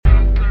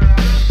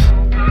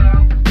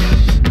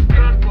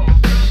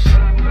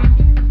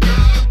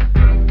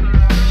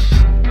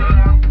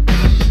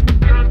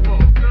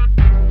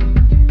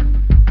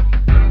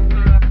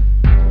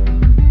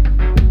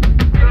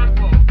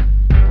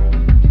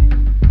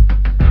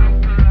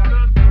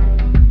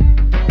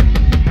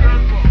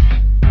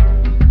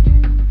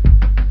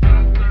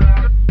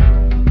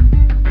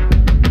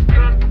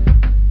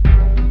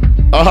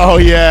Oh,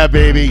 yeah,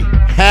 baby.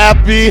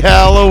 Happy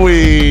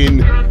Halloween.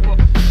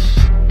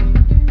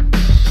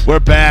 We're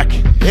back.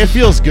 It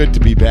feels good to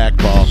be back,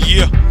 Paul.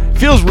 Yeah.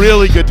 Feels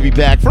really good to be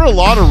back for a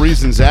lot of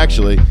reasons,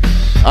 actually.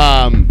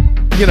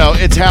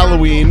 It's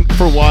Halloween,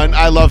 for one.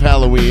 I love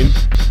Halloween.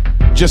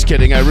 Just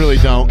kidding. I really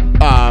don't.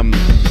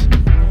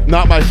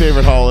 Not my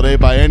favorite holiday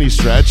by any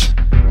stretch.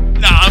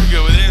 Nah, I'm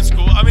good with it. It's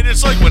cool. I mean,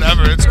 it's like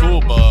whatever. It's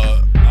cool,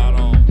 but I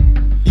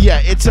don't.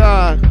 Yeah, it's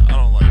I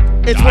don't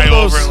like. It's die one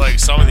of those. over it like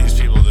some of these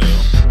people do.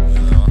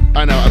 You know?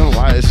 I know. I don't know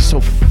why this is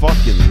so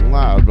fucking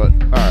loud, but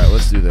all right,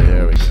 let's do that.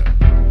 Here we go.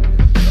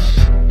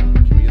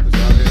 Can we get this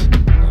out here? I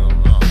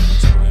don't know.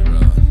 Tell me,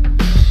 brother.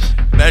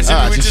 Imagine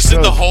if we just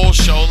did the whole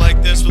show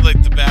like this with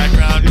like the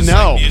background. Just,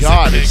 no,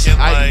 like, music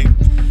God,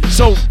 kicking,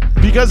 so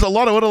because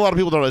what a lot of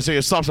people don't say,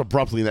 it stops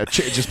abruptly. That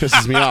it just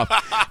pisses me off.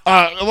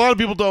 A lot of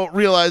people don't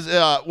realize,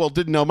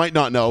 didn't know, might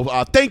not know.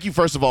 Thank you,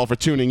 first of all, for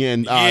tuning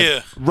in.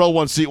 Row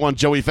One, Seat One,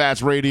 Joey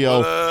Fats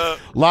Radio,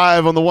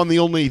 live on the one, the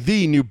only,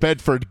 the New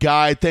Bedford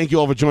Guide. Thank you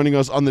all for joining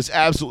us on this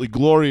absolutely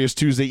glorious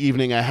Tuesday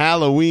evening, a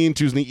Halloween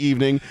Tuesday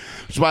evening.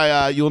 Which is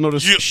why you'll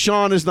notice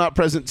Sean is not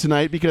present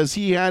tonight because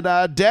he had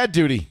dad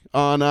duty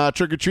on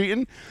trick or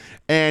treating,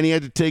 and he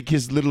had to take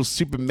his little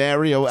Super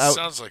Mario out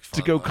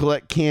to go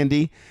collect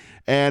candy.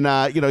 And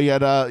he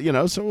had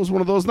so it was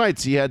one of those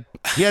nights. He had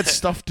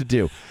stuff to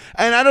do,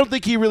 and I don't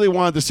think he really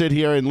wanted to sit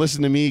here and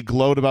listen to me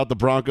gloat about the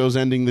Broncos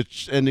ending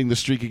the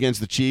streak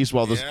against the Chiefs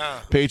while the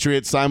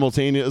Patriots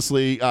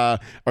simultaneously are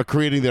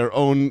creating their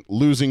own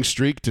losing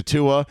streak to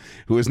Tua,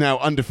 who is now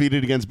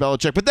undefeated against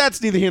Belichick. But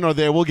that's neither here nor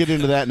there. We'll get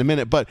into that in a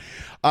minute. But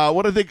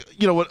what I think,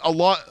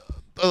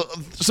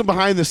 some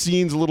behind the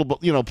scenes, a little bit,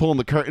 pulling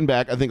the curtain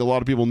back. I think a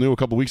lot of people knew a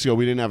couple weeks ago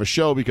we didn't have a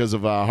show because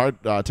of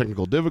hard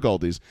technical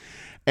difficulties.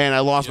 And I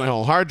lost my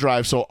whole hard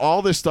drive, so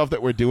all this stuff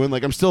that we're doing,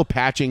 like I'm still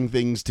patching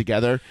things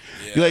together.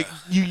 Yeah. Like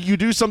you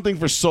do something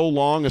for so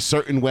long a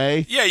certain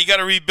way. Yeah, you got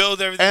to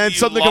rebuild everything. And you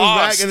something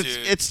lost, comes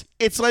back, and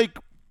it's like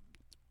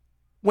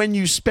when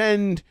you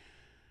spend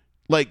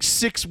like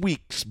 6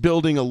 weeks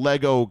building a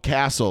Lego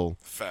castle.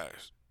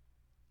 Facts.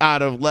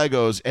 Out of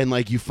Legos, and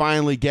like you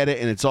finally get it,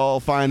 and it's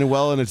all fine and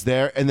well, and it's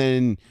there, and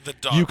then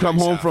you come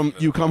home from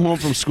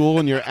school,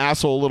 and your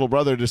asshole little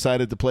brother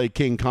decided to play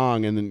King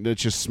Kong, and then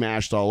it's just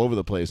smashed all over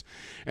the place,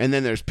 and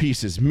then there's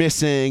pieces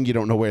missing. You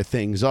don't know where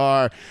things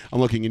are.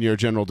 I'm looking in your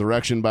general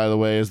direction, by the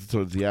way, as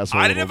the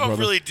asshole. I little never brother.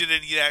 really did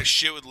any of that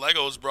shit with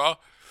Legos, bro.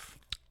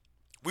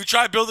 We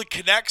tried building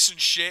connects and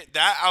shit.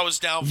 That I was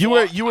down for. You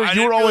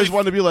were always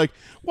wanting to be like,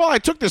 well, I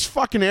took this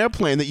fucking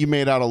airplane that you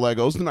made out of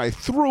Legos and I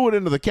threw it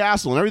into the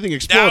castle and everything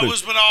exploded. That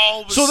was when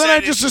all was so then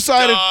said I just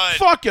decided,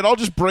 fuck it, I'll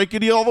just break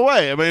it all the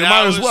way. I mean,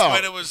 might as well. That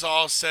was when it was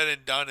all said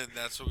and done, and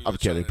that's what we were I'm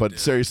kidding, but do.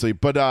 seriously,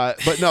 but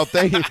no,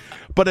 thank you.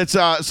 But it's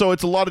so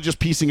it's a lot of just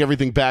piecing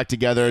everything back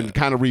together and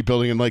kind of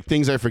rebuilding and like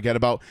things I forget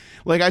about.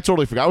 Like I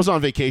totally forgot. I was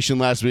on vacation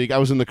last week. I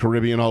was in the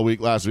Caribbean all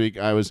week last week.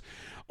 I was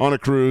on a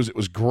cruise. It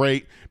was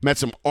great. Met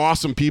some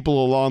awesome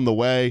people along the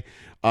way.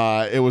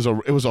 It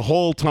was a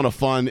whole ton of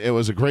fun. It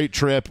was a great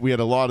trip. We had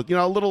a lot of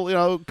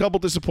couple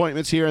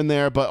disappointments here and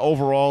there, but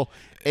overall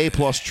A+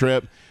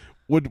 trip.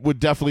 Would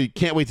definitely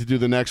can't wait to do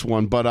the next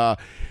one. But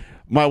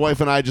my wife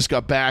and I just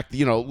got back,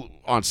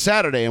 on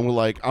Saturday, and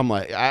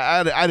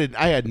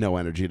I had no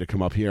energy to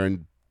come up here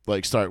and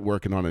like start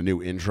working on a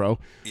new intro.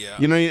 Yeah.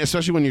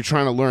 Especially when you're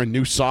trying to learn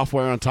new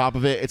software on top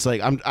of it. It's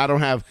like I don't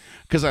have,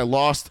 because I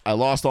lost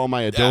all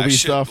my Adobe that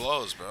stuff. Shit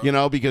blows,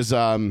 bro. Because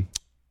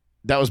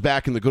that was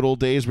back in the good old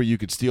days where you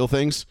could steal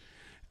things,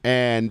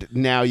 and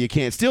now you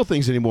can't steal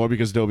things anymore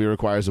because Adobe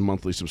requires a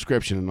monthly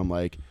subscription. And I'm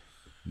like,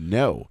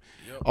 no.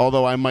 Yep.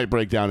 Although I might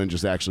break down and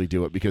just actually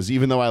do it, because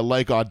even though I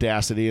like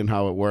Audacity and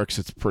how it works,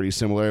 it's pretty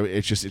similar.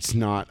 It's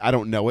not. I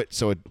don't know it,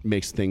 so it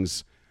makes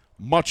things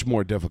much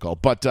more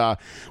difficult. But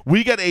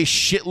we got a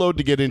shitload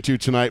to get into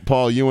tonight,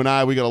 Paul. You and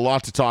I, we got a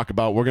lot to talk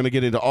about. We're going to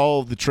get into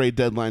all of the trade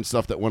deadline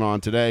stuff that went on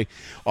today.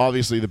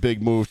 Obviously, the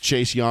big move,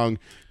 Chase Young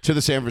to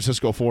the San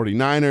Francisco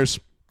 49ers.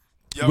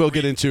 Yep, we'll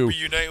get into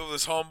reunite with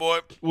his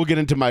homeboy. We'll get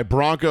into my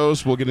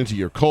Broncos. We'll get into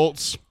your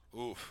Colts.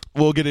 Oof.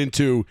 We'll get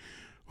into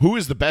who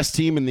is the best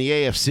team in the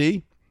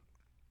AFC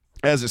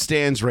as it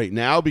stands right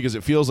now, because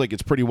it feels like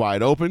it's pretty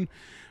wide open.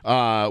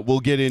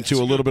 We'll get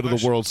into a little bit of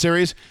the World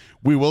Series.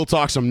 We will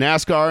talk some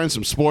NASCAR and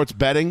some sports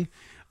betting,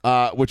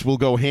 which will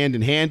go hand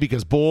in hand,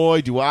 because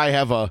boy, do I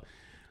have a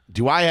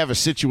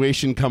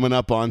situation coming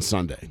up on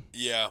Sunday.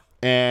 Yeah.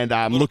 And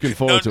I'm looking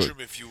forward to it.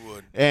 If you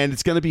would. And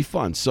it's going to be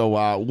fun.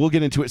 So we'll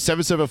get into it.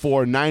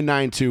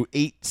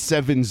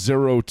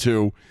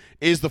 774-992-8702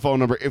 is the phone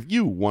number. If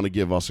you want to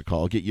give us a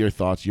call, get your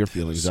thoughts, your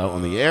feelings out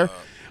on the air.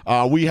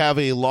 We have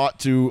a lot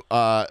to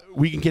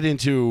we can get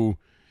into.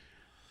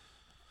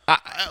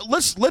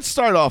 Let's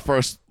start off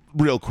first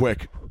real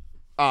quick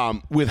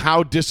with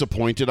how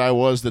disappointed I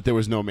was that there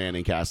was no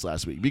Manning cast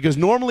last week, because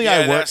normally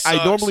I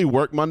normally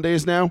work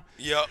Mondays now.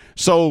 Yep.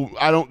 So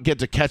I don't get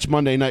to catch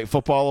Monday Night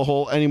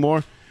Football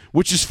anymore,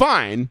 which is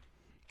fine.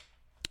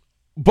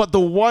 But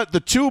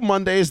the 2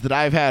 Mondays that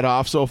I've had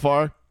off so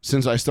far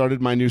since I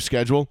started my new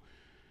schedule,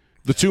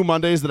 the 2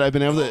 Mondays that I've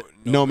been able to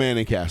no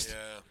Manning cast. Yeah.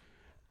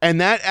 And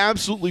that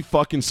absolutely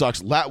fucking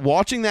sucks.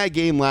 Watching that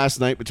game last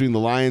night between the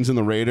Lions and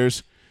the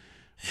Raiders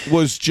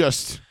was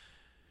just...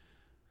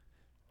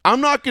 I'm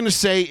not going to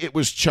say it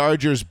was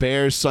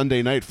Chargers-Bears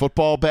Sunday Night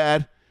Football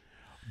bad,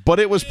 but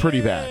it was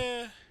pretty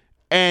bad.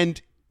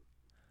 And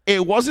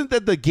it wasn't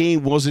that the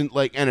game wasn't,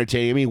 like,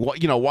 entertaining. I mean,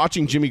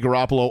 watching Jimmy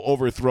Garoppolo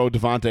overthrow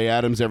Devontae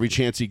Adams every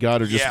chance he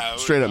got or just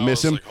straight up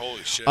miss him like,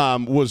 holy shit.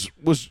 was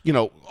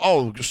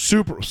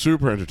super,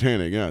 super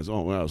entertaining. Yes.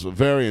 Oh, wow. It was a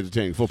very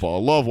entertaining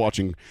football. I love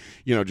watching,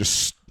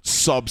 just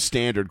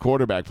substandard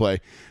quarterback play.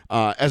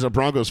 As a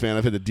Broncos fan,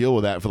 I've had to deal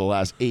with that for the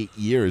last 8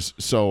 years.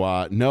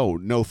 So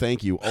no,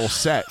 thank you. All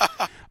set.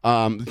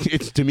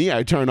 It's to me.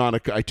 I turn on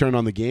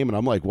the game and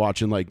I'm like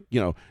watching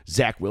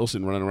Zach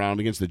Wilson running around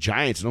against the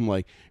Giants, and I'm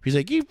like, he's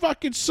like, he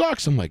fucking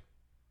sucks. I'm like,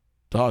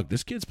 dog,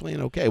 this kid's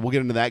playing okay. We'll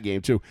get into that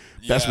game too.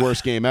 Best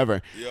worst game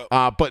ever.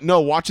 Yep. But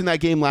no, watching that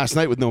game last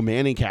night with no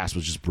Manning cast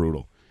was just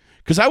brutal.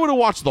 Because I would have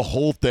watched the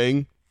whole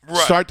thing,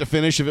 start to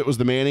finish, if it was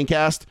the Manning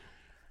cast.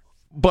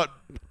 But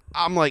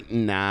I'm like,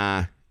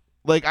 nah.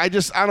 Like, I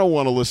don't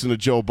want to listen to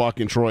Joe Buck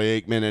and Troy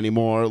Aikman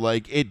anymore.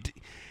 Like, it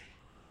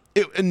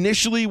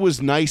initially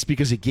was nice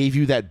because it gave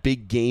you that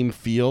big game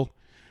feel.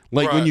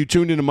 Like, when you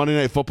tuned into Monday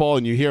Night Football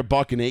and you hear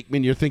Buck and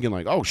Aikman, you're thinking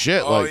like, oh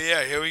shit. Oh,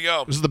 yeah, here we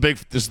go. This is the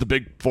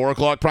big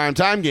 4:00 prime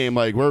time game.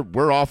 Like,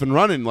 we're off and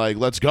running. Like,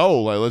 let's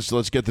go. Like,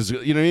 let's get this.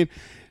 You know what I mean?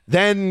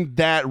 Then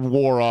that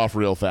wore off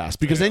real fast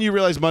because then you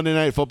realize Monday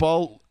Night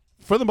Football,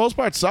 for the most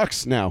part,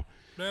 sucks now.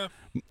 Yeah.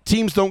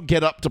 Teams don't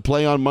get up to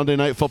play on Monday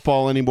Night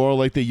Football anymore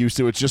like they used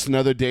to. It's just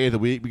another day of the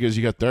week because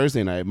you got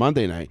Thursday night,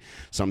 Monday night,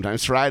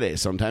 sometimes Fridays,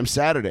 sometimes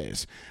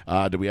Saturdays.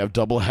 Do we have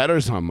double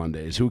headers on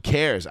Mondays? Who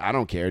cares? I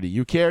don't care. Do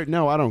you care?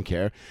 No, I don't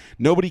care.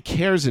 Nobody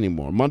cares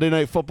anymore. Monday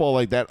Night Football,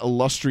 like, that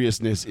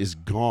illustriousness is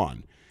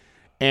gone.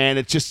 And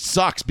it just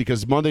sucks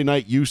because Monday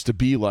night used to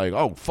be like,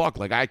 oh, fuck,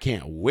 like, I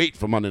can't wait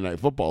for Monday Night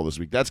Football this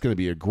week. That's going to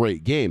be a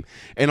great game.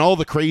 And all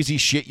the crazy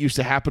shit used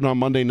to happen on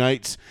Monday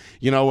nights,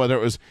 whether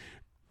it was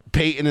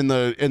Peyton and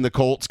the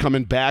Colts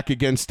coming back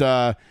against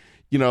against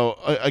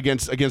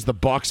the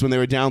Bucs when they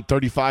were down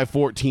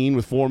 35-14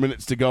 with 4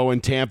 minutes to go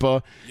in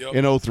Tampa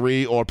in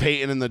 2003, or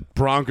Peyton and the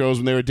Broncos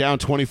when they were down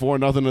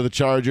 24-0 to the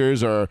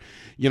Chargers, or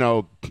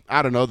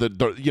I don't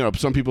know,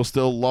 some people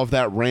still love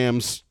that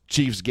Rams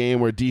Chiefs game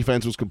where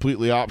defense was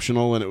completely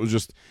optional and it was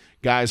just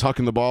guys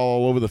hucking the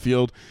ball all over the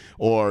field,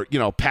 or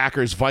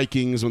Packers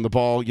Vikings when the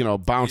ball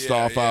bounced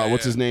off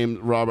what's his name,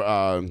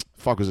 Robert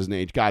fuck was his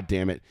name, god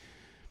damn it.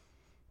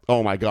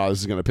 Oh, my God,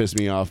 this is going to piss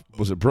me off.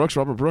 Was it Brooks?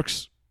 Robert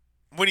Brooks?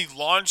 When he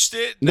launched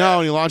it?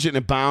 No, he launched it and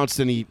it bounced,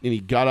 and he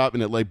got up,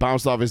 and it, like,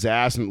 bounced off his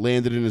ass and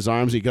landed in his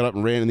arms. He got up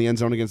and ran in the end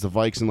zone against the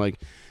Vikes in, like, I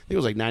think it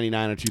was like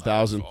 99 or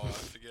 2000. I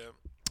forget.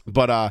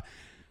 But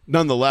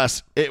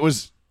nonetheless, it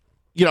was,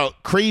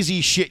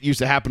 crazy shit used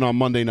to happen on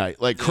Monday night.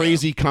 Like,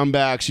 crazy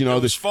comebacks,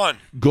 it was fun.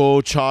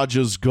 Go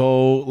Chargers,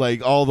 go,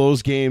 like, all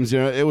those games.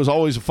 It was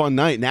always a fun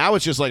night. Now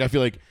it's just, like, I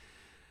feel like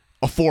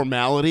a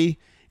formality.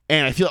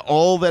 And I feel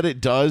all that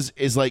it does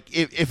is, like,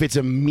 if it's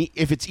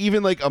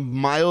even like a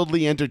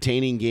mildly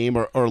entertaining game,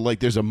 or like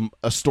there's a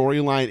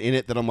storyline in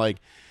it that I'm like,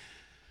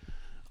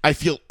 I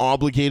feel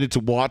obligated to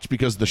watch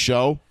because of the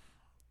show.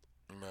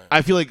 Right.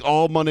 I feel like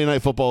all Monday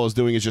Night Football is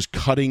doing is just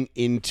cutting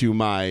into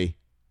my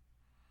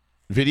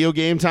video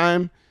game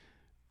time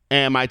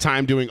and my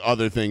time doing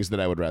other things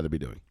that I would rather be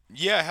doing.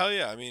 Yeah, hell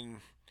yeah. I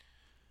mean,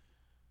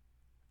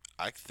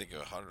 I could think of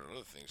 100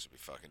 other things to be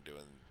fucking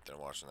doing than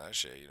watching that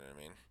shit. You know what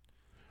I mean?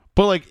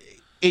 But, like,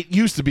 it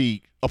used to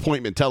be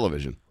appointment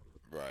television.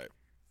 Right.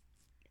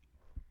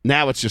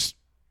 Now it's just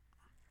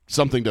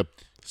something to...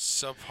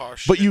 Subpar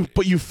shit.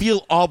 But you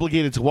feel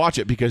obligated to watch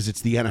it because it's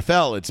the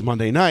NFL. It's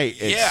Monday night.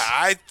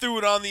 I threw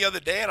it on the other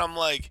day, and I'm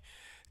like,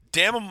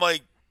 damn, I'm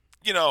like,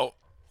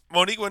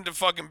 Monique went to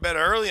fucking bed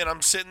early, and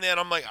I'm sitting there, and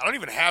I'm like, I don't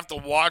even have to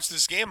watch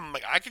this game. I'm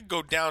like, I could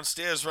go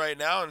downstairs right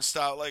now and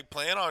start, like,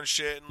 playing on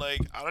shit, and,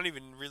 like, I don't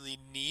even really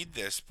need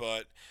this,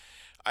 but...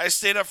 I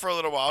stayed up for a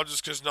little while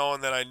just because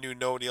knowing that I knew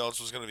nobody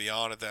else was going to be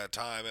on at that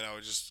time, and I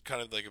would just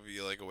kind of like it'd be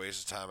like a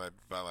waste of time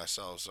by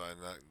myself. So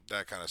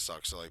that kind of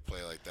sucks to like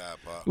play like that.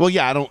 But well,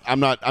 yeah,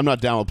 I'm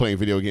not down with playing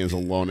video games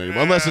alone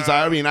anymore. Unless it's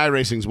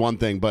iRacing's one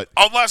thing, but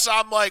unless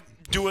I'm like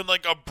doing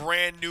like a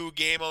brand new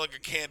game on like a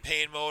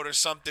campaign mode or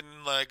something,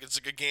 like it's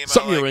like a game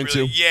something you're into.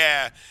 Really,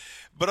 yeah.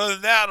 But other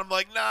than that, I'm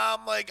like, nah.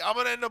 I'm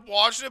gonna end up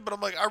watching it, but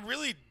I'm like, I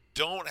really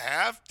don't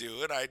have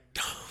to, and I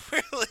don't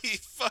really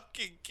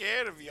fucking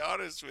care, to be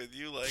honest with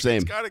you. Like,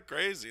 same. It's kind of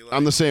crazy. Like,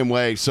 I'm the same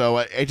way, so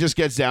it just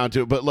gets down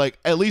to it. But, like,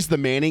 at least the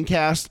Manning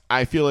cast,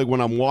 I feel like when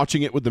I'm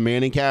watching it with the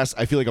Manning cast,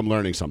 I feel like I'm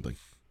learning something.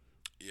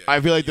 Yeah, I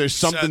feel like there's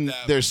something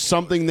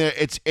there.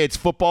 It's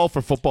football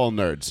for football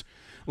nerds.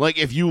 Like,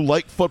 if you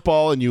like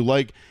football and you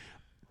like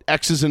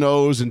X's and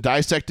O's and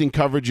dissecting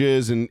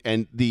coverages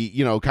and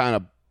the, kind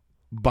of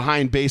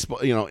behind baseball,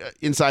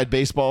 inside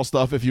baseball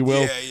stuff, if you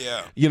will.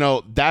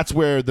 Yeah. That's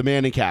where the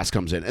Manning cast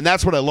comes in. And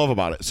that's what I love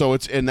about it. So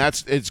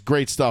it's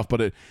great stuff,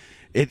 but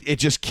it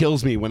just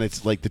kills me when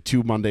it's like the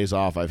 2 Mondays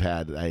off they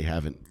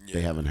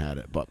haven't had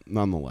it. But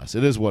nonetheless,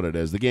 it is what it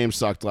is. The game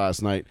sucked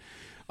last night.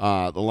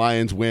 The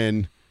Lions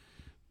win.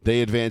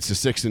 They advanced to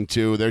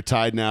 6-2. They're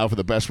tied now for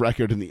the best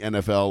record in the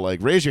NFL.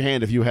 Like, raise your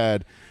hand if you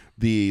had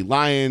the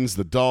Lions,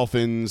 the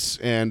Dolphins,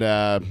 and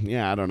I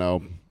don't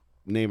know,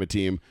 name a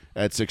team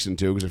at 6-2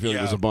 because I feel like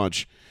there's a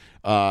bunch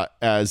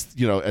as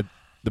at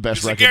the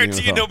best record. I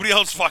guarantee you nobody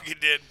else fucking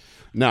did.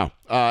 No,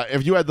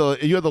 if you had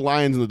the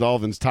Lions and the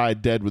Dolphins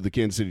tied dead with the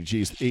Kansas City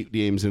Chiefs 8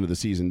 games into the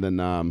season, then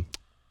I'd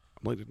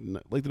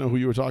like to know who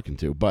you were talking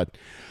to. But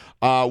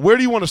where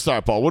do you want to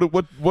start, Paul? What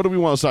do we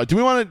want to start? Do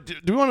we want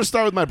to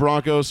start with my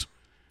Broncos?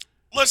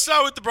 Let's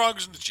start with the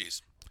Broncos and the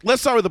Chiefs.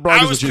 Let's start with the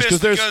Broncos and the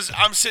Chiefs because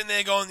I'm sitting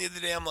there going the other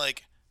day. I'm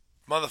like,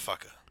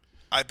 motherfucker,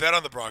 I bet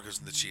on the Broncos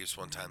and the Chiefs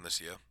one time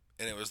this year,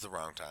 and it was the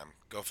wrong time.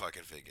 Go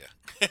fucking figure.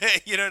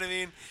 You know what I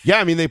mean? Yeah,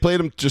 I mean they played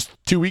them just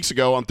 2 weeks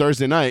ago on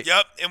Thursday night.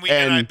 Yep,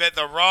 and I bet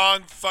the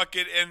wrong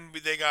fucking and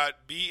they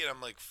got beat, and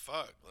I'm like,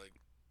 fuck, like.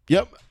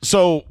 Yep.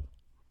 So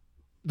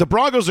the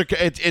Broncos are.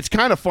 It's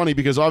kind of funny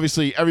because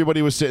obviously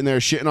everybody was sitting there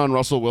shitting on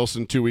Russell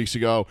Wilson 2 weeks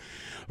ago.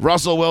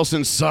 Russell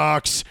Wilson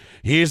sucks.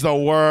 He's the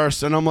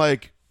worst. And I'm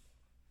like,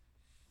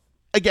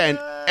 again,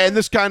 and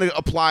this kind of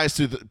applies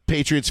to the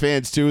Patriots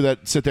fans too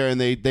that sit there and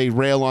they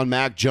rail on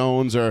Mac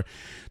Jones or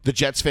the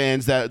Jets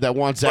fans that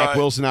want Zach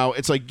Wilson out.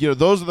 It's like,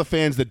 those are the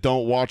fans that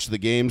don't watch the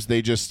games.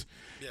 They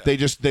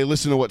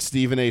listen to what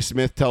Stephen A.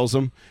 Smith tells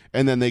them,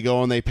 and then they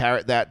go and they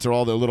parrot that to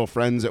all their little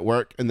friends at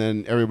work, and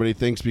then everybody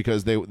thinks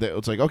because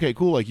it's like, okay,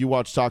 cool, like you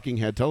watch Talking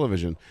Head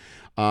television.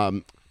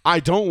 I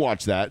don't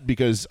watch that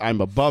because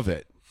I'm above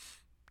it.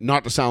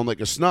 Not to sound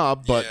like a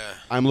snob, but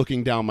I'm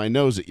looking down my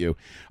nose at you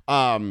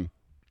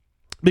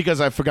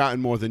because I've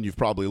forgotten more than you've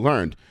probably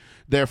learned.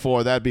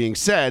 Therefore, that being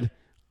said,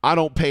 I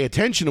don't pay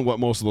attention to what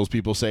most of those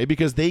people say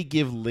because they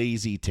give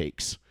lazy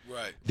takes.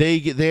 Right.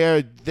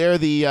 They're the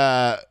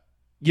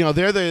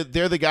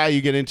they're the guy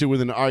you get into with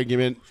an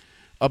argument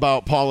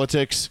about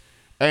politics,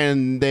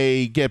 and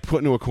they get put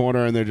into a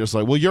corner, and they're just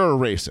like, "Well, you're a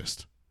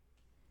racist."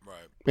 Right.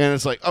 And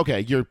it's like, okay,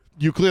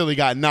 you clearly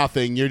got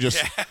nothing. You're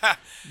just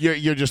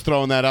you're just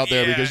throwing that out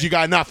there because you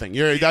got nothing.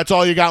 That's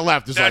all you got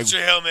left. That's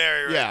your Hail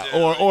Mary right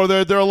there. Or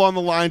they're along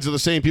the lines of the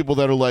same people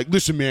that are like,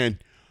 listen, man,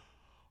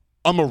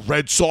 I'm a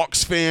Red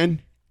Sox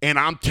fan, and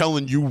I'm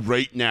telling you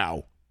right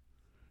now,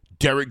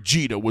 Derek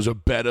Jeter was a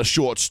better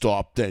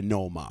shortstop than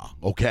Nomar,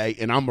 okay?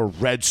 And I'm a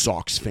Red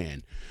Sox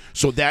fan.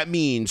 So that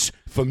means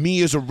for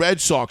me as a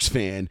Red Sox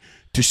fan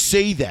to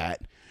say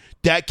that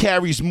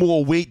carries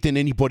more weight than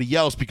anybody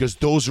else because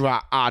those are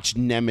our arch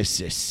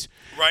nemesis.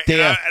 Right,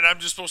 and I'm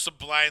just supposed to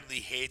blindly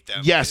hate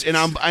them. Yes,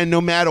 and no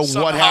matter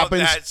what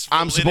happens,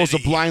 I'm supposed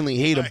to blindly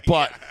hate them.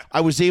 But I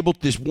was able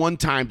this one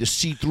time to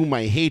see through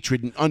my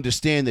hatred and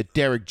understand that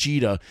Derek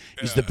Jeter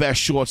is the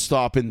best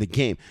shortstop in the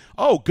game.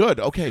 Oh,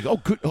 good. Okay. Oh,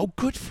 good. Oh,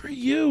 good for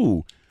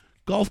you.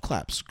 Golf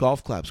claps.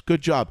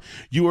 Good job.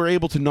 You were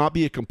able to not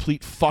be a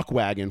complete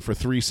fuckwagon for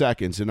 3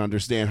 seconds and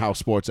understand how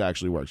sports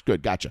actually works.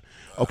 Good. Gotcha.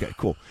 Okay,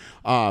 cool.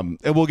 And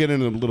we'll get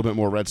into a little bit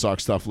more Red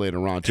Sox stuff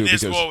later on, too. And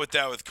there's more with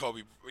that with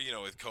Kobe,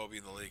 with Kobe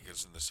and the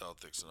Lakers and the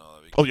Celtics and all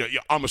that. Oh,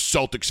 yeah. I'm a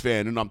Celtics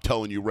fan, and I'm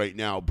telling you right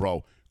now,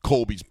 bro,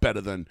 Kobe's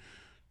better than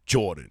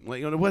Jordan. What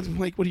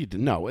do you do?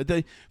 No.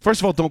 First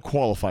of all, don't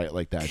qualify it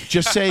like that.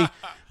 Just say,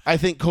 I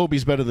think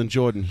Kobe's better than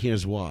Jordan.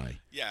 Here's why.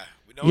 Yeah.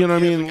 You know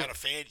what I mean? Gotta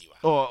fan you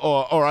out.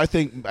 Or I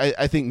think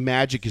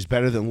Magic is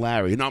better than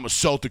Larry, and I'm a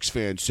Celtics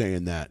fan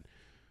saying that.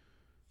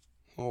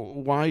 Well,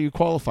 why are you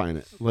qualifying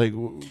it? Like,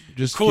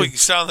 just cool. You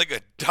sound like a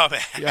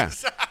dumbass. Yeah,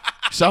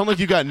 sound like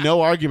you got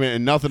no argument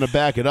and nothing to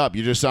back it up.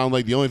 You just sound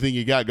like the only thing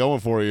you got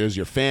going for you is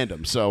your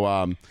fandom.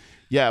 So,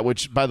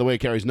 which by the way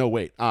carries no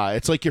weight.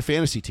 It's like your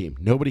fantasy team.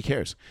 Nobody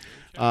cares.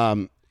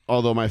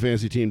 Although my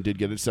fantasy team did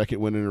get its second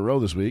win in a row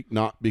this week,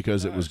 not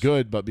because it was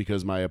good, but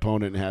because my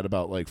opponent had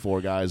about like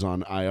 4 guys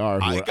on IR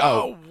who were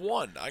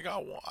out. I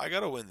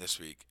got a win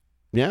this week.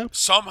 Yeah.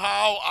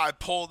 Somehow I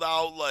pulled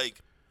out like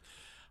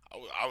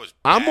I was.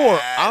 I'm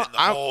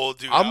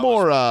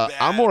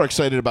more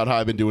excited about how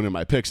I've been doing in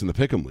my picks in the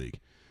Pick'em League.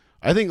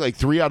 I think like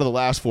 3 out of the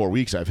last 4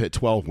 weeks I've hit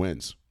 12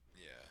 wins.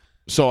 Yeah.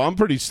 So I'm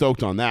pretty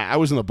stoked on that. I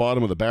was in the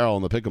bottom of the barrel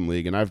in the Pick'em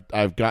League, and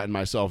I've gotten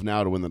myself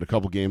now to win a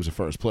couple games of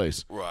first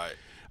place. Right.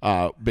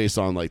 Based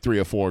on like 3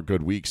 or 4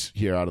 good weeks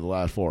here out of the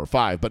last 4 or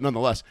 5. But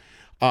nonetheless,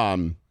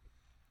 what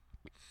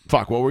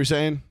were we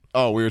saying?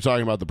 Oh, we were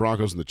talking about the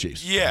Broncos and the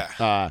Chiefs.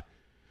 Yeah.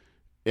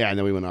 And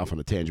then we went off on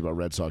a tangent about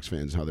Red Sox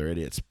fans and how they're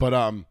idiots. But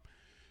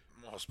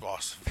most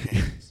Boston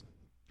fans.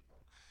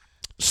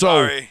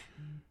 Sorry.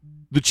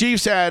 The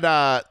Chiefs had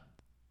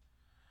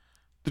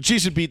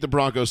beat the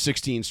Broncos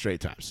 16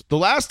 straight times. The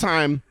last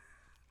time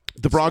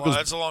the Broncos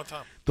that's a long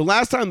time. The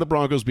last time the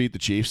Broncos beat the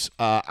Chiefs,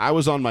 I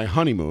was on my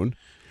honeymoon.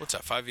 What's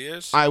that, 5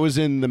 years? I was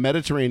in the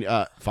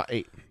Mediterranean.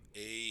 8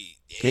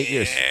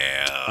 years.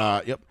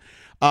 Yep.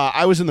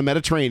 I was in the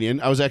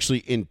Mediterranean. I was actually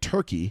in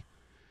Turkey.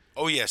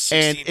 Oh, yeah.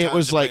 16 and it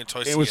was like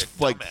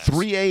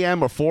 3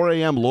 a.m. or 4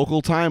 a.m.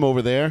 local time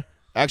over there.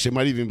 Actually, it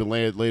might have even been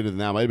later than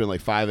that. It might have been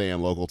like 5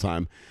 a.m. local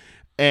time.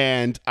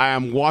 And I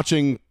am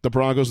watching the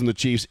Broncos and the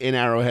Chiefs in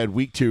Arrowhead,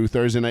 Week 2,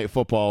 Thursday Night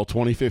Football,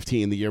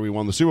 2015, the year we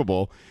won the Super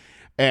Bowl.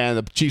 And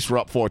the Chiefs were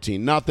up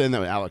 14-0. Then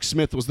Alex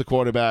Smith was the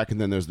quarterback, and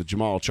then there's the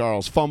Jamal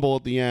Charles fumble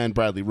at the end.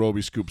 Bradley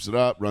Roby scoops it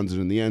up, runs it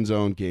in the end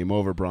zone. Game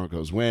over.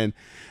 Broncos win.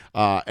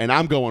 And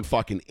I'm going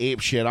fucking ape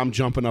shit. I'm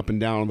jumping up and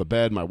down on the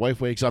bed. My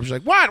wife wakes up. She's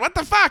like, "What? What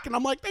the fuck?" And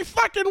I'm like, "They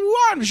fucking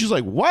won." And she's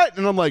like, "What?"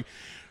 And I'm like,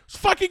 "This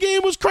fucking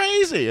game was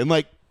crazy." And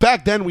like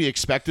back then, we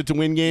expected to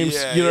win games.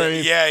 You know what I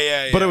mean?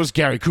 Yeah. But it was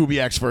Gary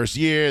Kubiak's first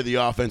year. The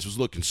offense was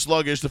looking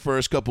sluggish the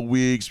first couple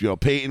weeks. You know,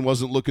 Peyton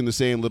wasn't looking the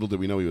same. Little did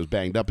we know he was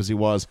banged up as he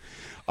was.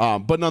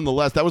 But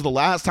nonetheless, that was the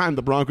last time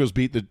the Broncos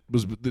beat the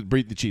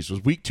Chiefs. It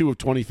was week 2 of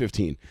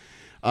 2015.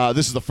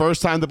 This is the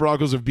first time the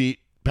Broncos have beat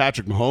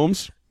Patrick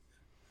Mahomes.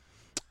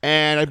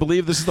 And I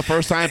believe this is the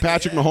first time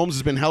Patrick Mahomes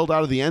has been held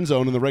out of the end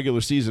zone in the regular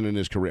season in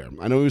his career.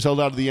 I know he was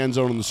held out of the end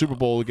zone in the Super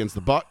Bowl against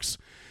the Bucs,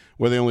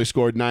 where they only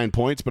scored 9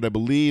 points, but I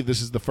believe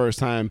this is the first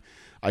time.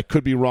 I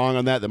could be wrong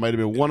on that. That might have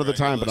been one other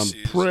time, but I'm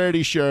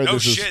pretty sure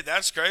this is. No shit,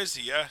 that's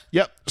crazy, yeah.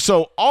 Yep.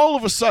 So all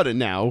of a sudden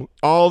now,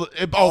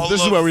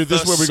 this is where we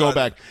go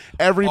back.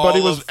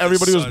 Everybody was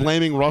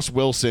blaming Russ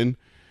Wilson.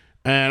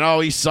 And,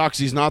 he sucks.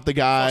 He's not the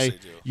guy.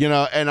 You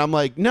know, and I'm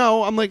like,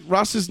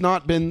 Russ has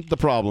not been the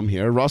problem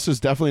here. Russ has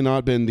definitely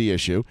not been the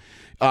issue.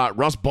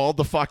 Russ balled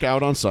the fuck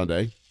out on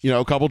Sunday. You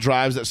know, a couple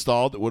drives that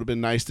stalled. It would have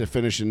been nice to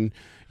finish in,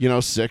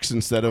 6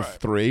 instead of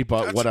 3,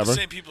 but that's whatever. The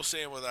same people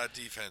saying with that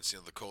defense,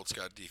 the Colts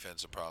got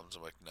defensive problems.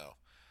 I'm like, no.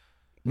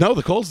 No,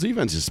 the Colts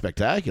defense is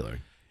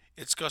spectacular.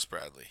 It's Gus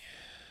Bradley.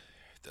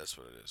 That's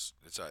what it is.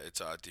 It's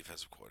our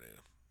defensive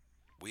coordinator.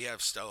 We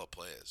have stellar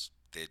players.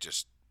 They're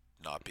just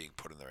not being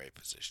put in the right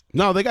position.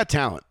 No, they got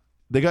talent.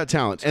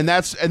 And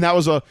that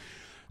was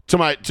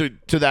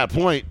to that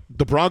point,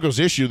 the Broncos'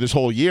 issue this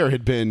whole year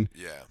had been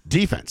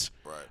defense.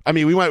 Right. I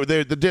mean,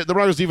 the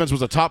Broncos' defense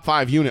was a top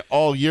 5 unit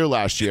all year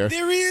last year. And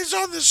there he is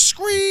on the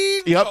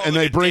screen. Yep, and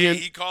they bring in.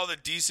 He called a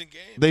decent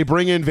game. They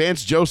bring in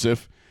Vance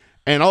Joseph,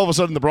 and all of a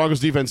sudden the Broncos'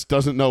 defense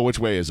doesn't know which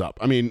way is up.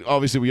 I mean,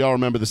 obviously we all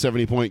remember the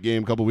 70-point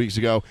game a couple weeks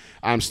ago.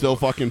 I'm still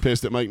fucking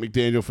pissed at Mike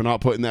McDaniel for not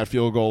putting that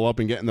field goal up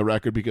and getting the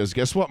record, because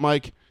guess what,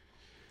 Mike?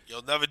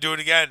 You'll never do it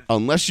again.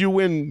 Unless you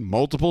win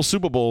multiple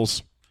Super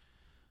Bowls.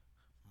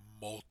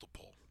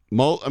 Multiple.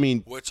 I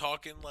mean, we're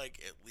talking like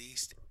at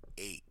least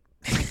 8.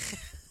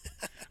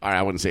 All right,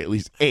 I wouldn't say at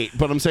least 8,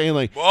 but I'm saying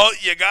like. Well,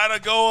 you gotta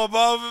go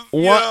above.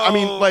 I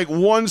mean, like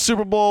one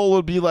Super Bowl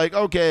would be like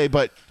okay,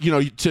 but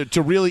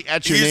to really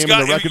etch your name in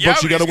the record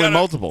books, you got to win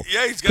multiple.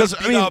 Yeah, he's got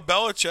to beat out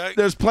Belichick.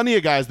 There's plenty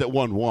of guys that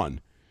won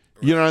one.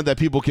 Right. That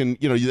people can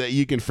that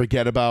you can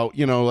forget about.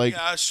 Yeah,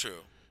 that's true.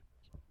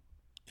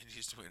 He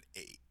used to win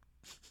 8.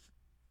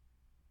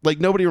 Like,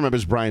 nobody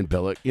remembers Brian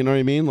Billick. You know what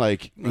I mean?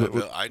 Like,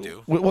 I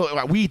do.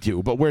 Well, we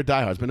do, but we're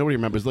diehards. But nobody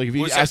remembers. Like, if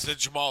you ask the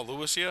Jamal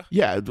Lewis here?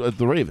 Yeah,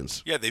 the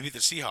Ravens. Yeah, they beat the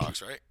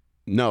Seahawks, right?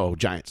 No,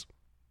 Giants.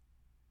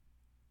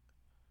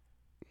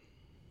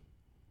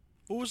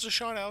 What was the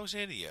Sean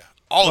Alexander year?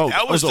 Oh,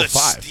 that was the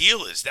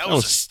Steelers. That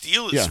was the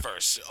Steelers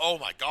first. Oh,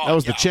 my God. That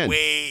was the chin.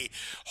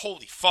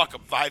 Holy fuck,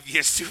 I'm 5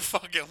 years too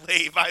fucking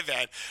late. My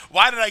bad.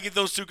 Why did I get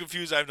those two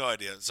confused? I have no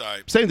idea.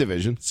 Sorry. Same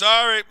division.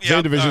 Sorry.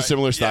 Same division, right.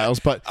 Similar styles.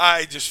 But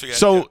I just forget.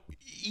 So,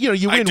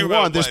 you win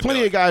one. There's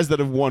plenty of guys that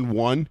have won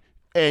one.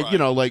 And,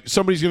 right. Like,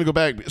 somebody's going to go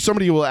back.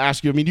 Somebody will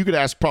ask you. I mean, you could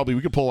ask probably.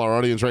 We could pull our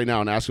audience right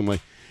now and ask them,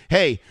 like,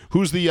 hey, who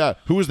was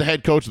the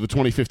head coach of the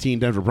 2015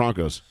 Denver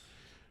Broncos?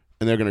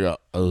 And they're going to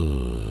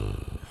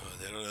go,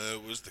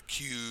 was the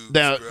Cubes.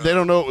 Now, they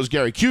don't know it was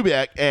Gary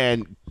Kubiak,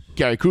 and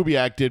Gary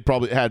Kubiak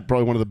had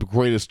probably one of the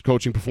greatest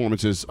coaching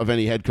performances of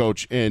any head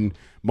coach in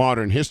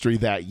modern history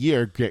that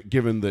year,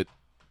 given the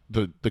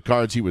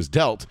cards he was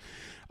dealt,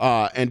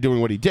 and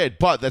doing what he did.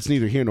 But that's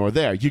neither here nor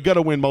there. You got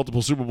to win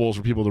multiple Super Bowls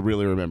for people to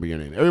really remember your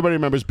name. Everybody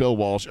remembers Bill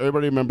Walsh.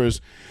 Everybody remembers,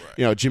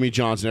 Jimmy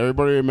Johnson.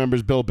 Everybody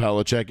remembers Bill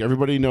Belichick.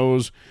 Everybody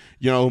knows,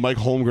 who Mike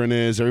Holmgren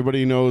is.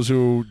 Everybody knows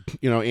who,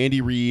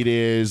 Andy Reid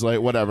is. Like,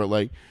 whatever.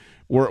 Like,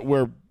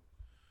 we're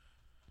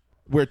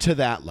to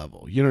that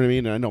level. You know what I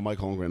mean? And I know Mike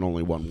Holmgren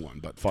only won one,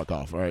 but fuck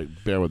off. All right,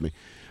 bear with me.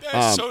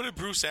 Yeah, so did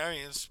Bruce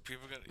Arians.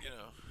 People got,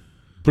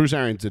 Bruce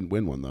Arians didn't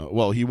win one, though.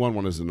 Well, he won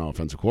one as an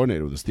offensive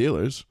coordinator with the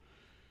Steelers.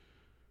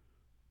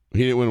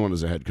 He didn't win one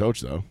as a head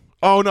coach, though.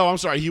 Oh, no, I'm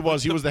sorry. He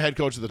was the head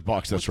coach of the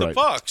Bucs. That's right. The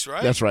Bucs,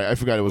 right? That's right. I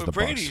forgot it was the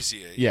Brady's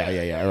Bucs. Here.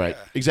 Yeah. Right.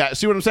 Exactly.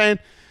 See what I'm saying?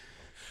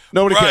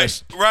 Nobody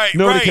cares. Right.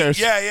 Nobody cares.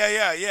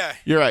 Yeah.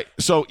 You're right.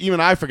 So even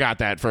I forgot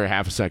that for a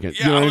half a second.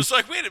 Yeah, I was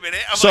like, wait a minute.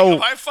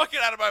 Am I fucking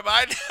out of my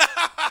mind?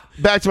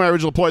 Back to my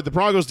original point. The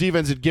Broncos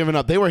defense had given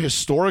up. They were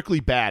historically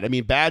bad. I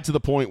mean, bad to the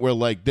point where,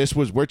 like,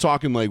 we're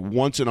talking like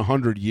once in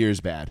 100 years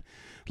bad.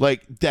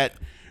 Like, that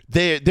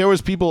there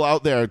was people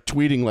out there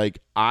tweeting, like,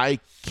 I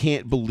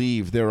can't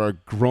believe there are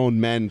grown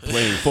men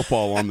playing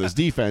football on this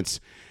defense.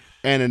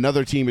 And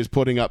another team is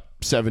putting up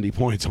 70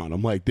 points on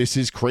them. Like, this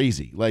is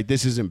crazy. Like,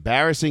 this is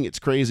embarrassing. It's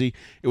crazy.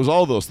 It was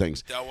all those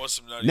things. That was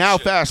some nutty Now,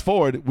 shit. fast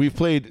forward, we've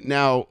played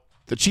now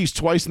the Chiefs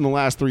twice in the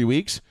last 3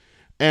 weeks,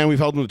 and we've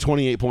held them to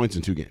 28 points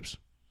in 2 games.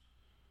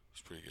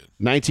 That's pretty good.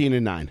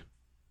 19-9.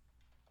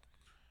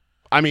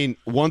 I mean,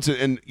 once,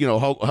 and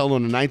held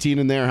them to 19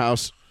 in their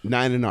house,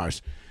 9 in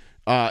ours.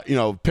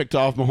 Picked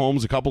off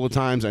Mahomes a couple of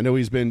times. I know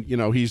he's been,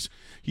 he's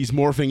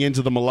morphing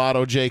into the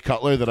mulatto Jay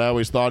Cutler that I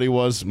always thought he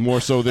was, more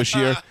so this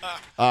year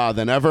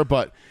than ever.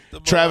 But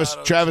Travis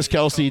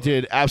Kelce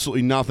did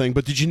absolutely nothing.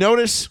 But did you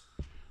notice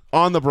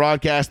on the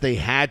broadcast they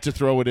had to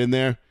throw it in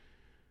there?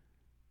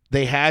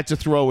 They had to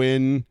throw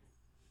in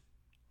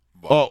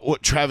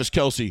Travis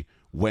Kelce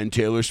when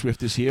Taylor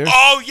Swift is here.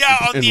 Oh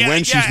yeah, and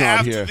when she's not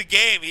after here. The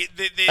game,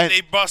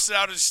 they busted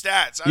out his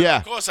stats.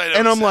 Of course I know.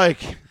 And I'm like,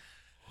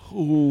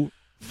 who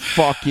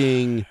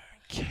fucking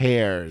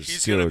cares?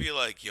 He's dude? Gonna be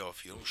like, yo,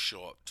 if you don't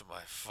show up to my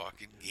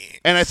fucking game.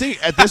 And I think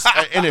at this,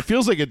 and it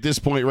feels like at this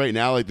point right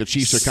now, like the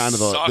Chiefs are kind of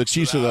the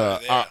Chiefs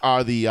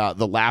are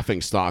the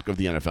laughing stock of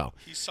the NFL.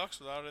 He sucks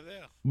without it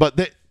there. But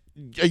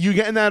are you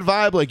getting that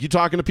vibe? Like you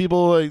talking to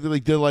people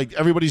like they're like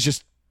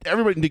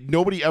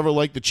nobody ever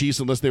liked the Chiefs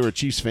unless they were a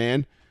Chiefs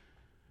fan.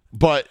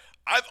 But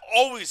I've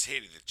always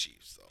hated the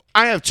Chiefs, though.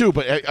 I have too.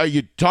 But are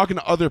you talking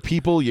to other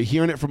people? You're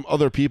hearing it from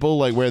other people,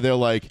 like where they're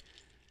like,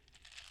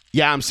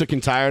 "Yeah, I'm sick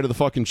and tired of the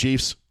fucking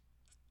Chiefs."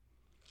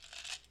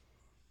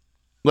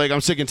 Like,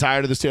 I'm sick and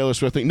tired of this Taylor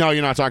Swift thing. No,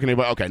 you're not talking to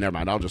anybody. Okay, never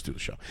mind. I'll just do the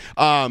show.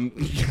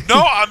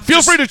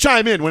 Feel free to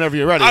chime in whenever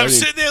you're ready. I'm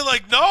sitting there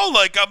like, no.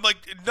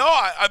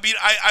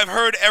 I've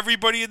heard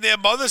everybody and their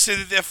mother say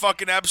that they're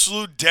fucking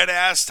absolute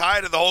dead-ass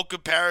tired of the whole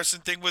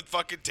comparison thing with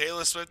fucking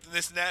Taylor Swift and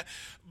this and that.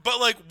 But,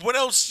 like, what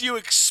else do you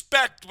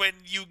expect when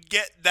you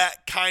get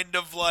that kind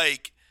of,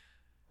 like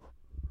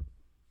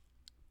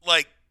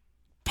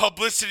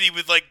publicity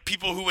with, like,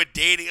 people who are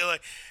dating?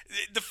 Like,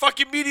 the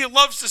fucking media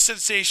loves to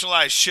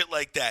sensationalize shit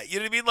like that. You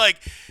know what I mean? Like,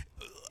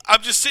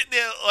 I'm just sitting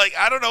there, like,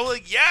 I don't know,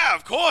 like, yeah,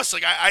 of course.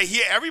 Like, I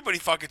hear everybody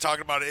fucking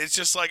talking about it. It's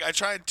just, like, I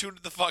try and tune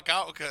it the fuck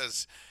out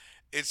because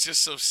it's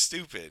just so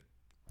stupid.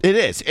 It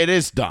is. It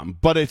is dumb.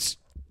 But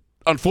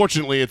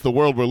unfortunately, it's the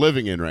world we're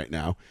living in right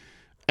now.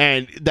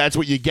 And that's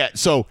what you get.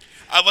 So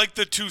I like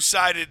the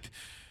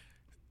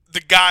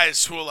the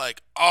guys who are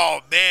like, oh,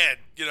 man,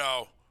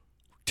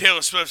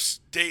 Taylor Swift's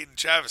dating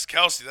Travis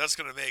Kelce. That's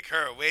going to make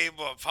her way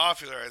more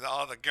popular. And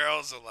all the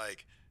girls are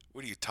like,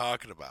 what are you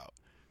talking about?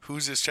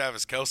 Who's this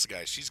Travis Kelce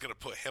guy? She's going to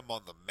put him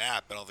on the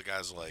map. And all the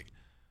guys are like,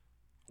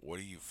 what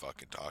are you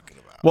fucking talking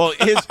about? Well,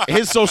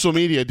 his social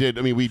media did.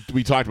 I mean,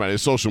 we talked about it.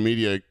 His social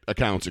media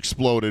accounts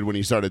exploded when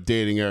he started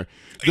dating her.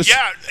 His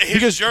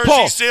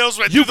jersey sales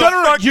went through the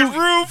fucking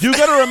roof. You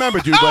got to remember,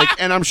 dude.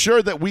 And I'm sure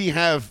that we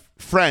have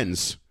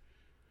friends,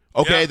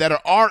 that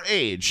are our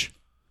age,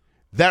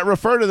 that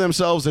refer to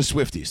themselves as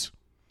Swifties.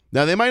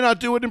 Now, they might not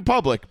do it in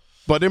public,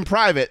 but in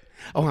private,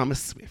 oh, I'm a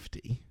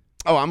Swiftie.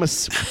 Oh, I'm a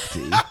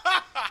Swiftie.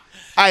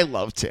 I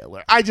love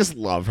Taylor. I just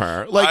love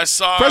her. Like,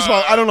 first of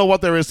all, I don't know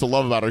what there is to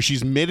love about her.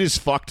 She's mid as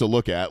fuck to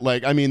look at.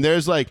 Like, I mean,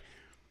 there's like,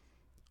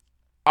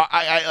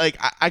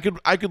 I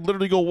could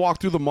literally go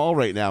walk through the mall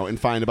right now and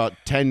find about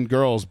 10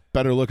 girls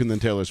better looking than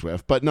Taylor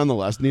Swift. But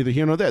nonetheless, neither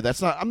here nor there.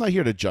 I'm not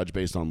here to judge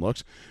based on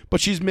looks. But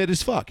she's mid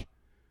as fuck.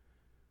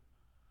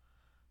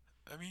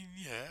 I mean,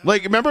 yeah.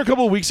 Like, remember a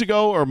couple of weeks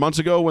ago or months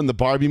ago when the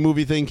Barbie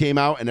movie thing came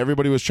out and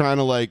everybody was trying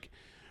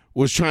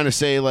to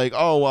say like,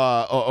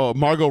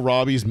 Margot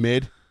Robbie's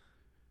mid.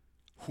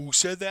 Who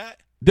said that?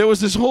 There was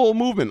this whole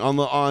movement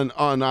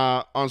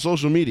on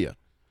social media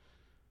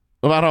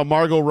about how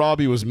Margot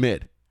Robbie was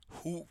mid.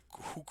 Who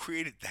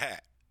created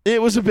that?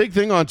 It was a big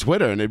thing on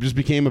Twitter, and it just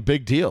became a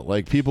big deal.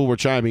 Like, people were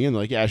chiming in,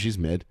 like, yeah, she's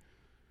mid.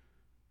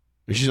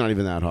 She's not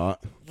even that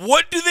hot.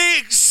 What do they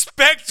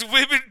expect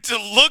women to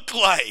look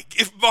like?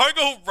 If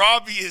Margot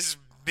Robbie is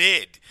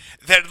mid,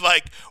 then,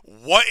 like,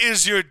 what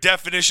is your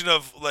definition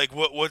of, like,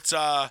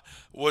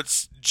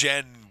 what's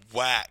Jen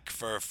whack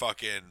for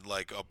fucking,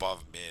 like,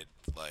 above mid?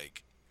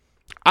 Like,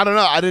 I don't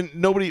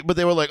know. But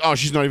they were like, oh,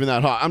 she's not even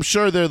that hot. I'm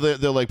sure they're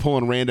like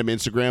pulling random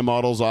Instagram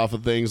models off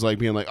of things, like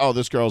being like, oh,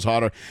 this girl's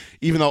hotter.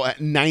 Even though at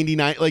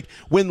 99, like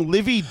when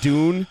Livy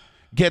Doon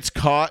gets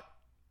caught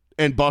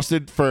and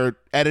busted for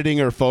editing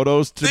her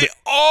photos, they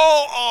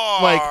all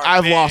are. Like,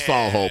 I've lost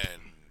all hope.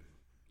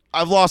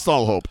 I've lost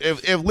all hope.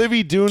 If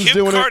Livy Doon's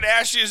doing it, Kim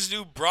Kardashian's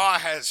new bra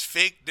has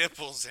fake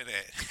nipples in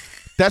it.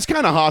 That's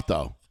kind of hot,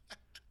 though.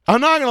 I'm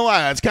not gonna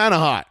lie, that's kind of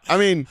hot. I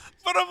mean,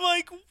 but I'm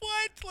like,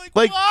 what?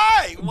 Like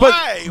why?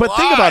 But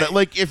think about it.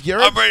 Like, if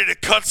I'm ready to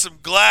cut some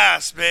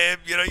glass, man.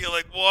 You're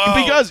like,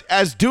 whoa. Because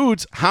as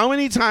dudes, how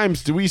many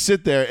times do we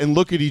sit there and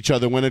look at each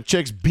other when a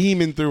chick's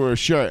beaming through her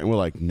shirt and we're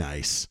like,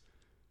 nice.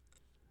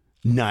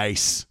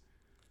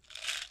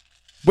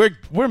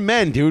 We're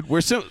men, dude. We're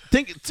so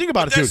think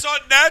about it, dude. That's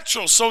not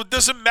natural, so it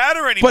doesn't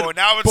matter anymore.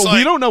 Now it's like,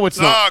 we don't know it's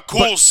not.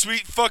 Cool,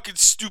 sweet, fucking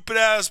stupid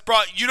ass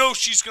bra. You know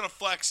she's gonna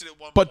flex it at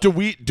one. But do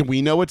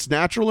we know it's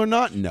natural or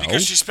not? No,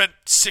 because she spent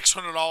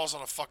 $600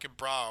 on a fucking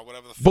bra or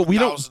whatever the. But we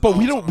don't. But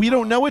we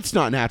don't know it's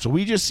not natural.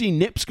 We just see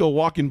nips go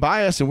walking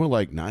by us, and we're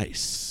like,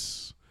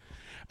 nice.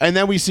 And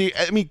then we see.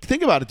 I mean,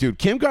 think about it, dude.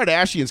 Kim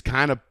Kardashian's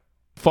kind of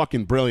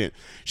fucking brilliant.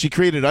 She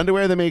created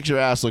underwear that makes your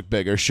ass look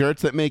bigger,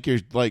 shirts that make your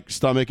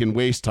stomach and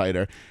waist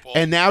tighter,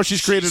 and now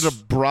she's created a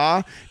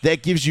bra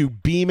that gives you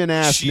beaming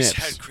ass nips.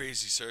 She's had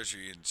crazy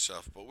surgery and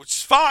stuff, but which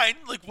is fine.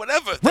 Like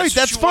whatever.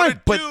 That's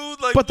fine. But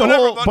the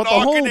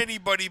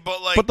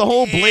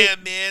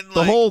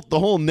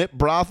whole nip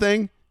bra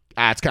thing,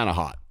 it's kind of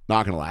hot.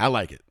 Not gonna lie, I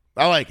like it.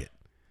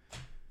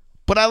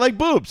 But I like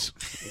boobs.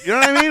 You know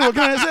what I mean? What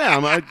can I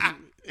say?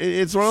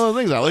 It's one of those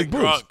things. I like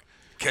boobs. Drunk,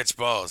 catch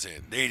balls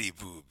and lady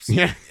boobs.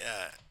 Yeah.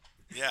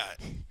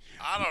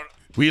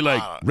 We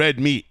like red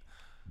meat,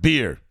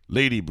 beer,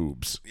 lady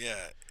boobs.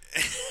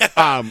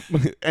 Yeah.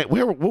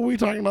 What were we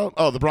talking about?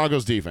 Oh, the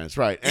Broncos defense,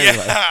 right?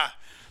 Anyway,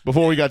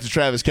 before we got to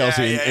Travis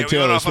Kelce and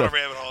Taylor Swift.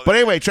 But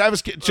anyway,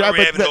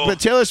 but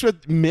Taylor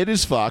Swift mid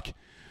as fuck.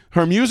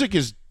 Her music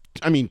is,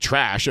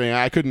 trash.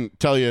 I couldn't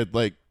tell you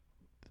like.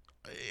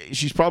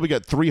 She's probably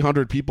got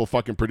 300 people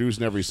fucking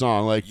producing every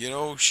song. Like,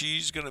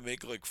 she's gonna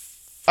make like.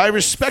 I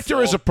respect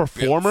her as a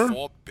performer.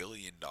 $4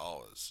 billion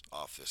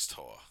off this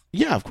tour.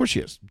 Yeah, of course she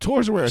is.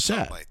 Tours are where it's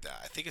Something at. like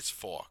that. I think it's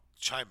 4.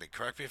 Chime in.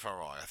 Correct me if I'm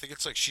wrong. I think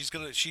it's like she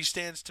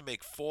stands to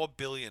make $4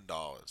 billion.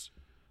 I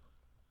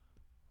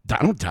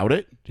don't doubt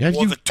it.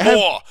 The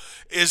tour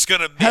is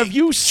gonna make, have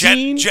you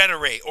seen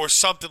generate or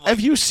something like.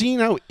 Have you seen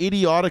how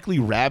idiotically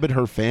rabid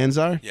her fans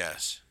are?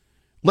 Yes.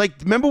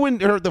 Like, remember when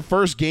the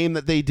first game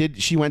that they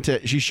did, she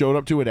showed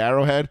up to at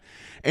Arrowhead,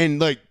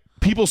 and like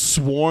people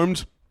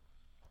swarmed,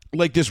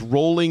 like this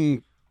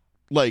rolling,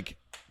 like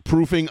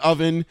proofing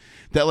oven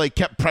that like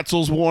kept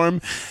pretzels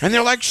warm, and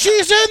they're like,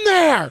 "She's in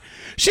there,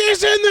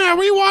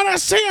 we want to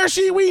see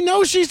her, we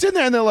know she's in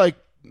there," and they're like,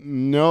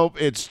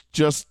 "Nope, it's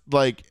just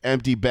like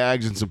empty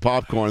bags and some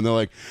popcorn." And they're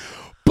like,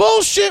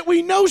 "Bullshit,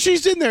 we know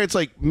she's in there." It's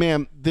like,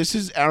 ma'am, this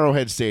is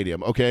Arrowhead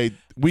Stadium, okay?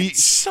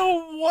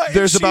 So what?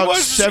 There's about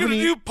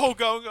 70.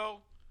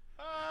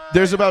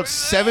 There's about right.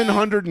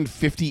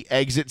 750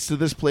 exits to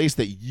this place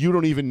that you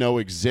don't even know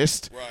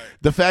exist. Right.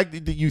 The fact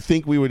that you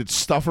think we would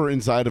stuff her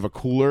inside of a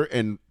cooler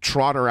and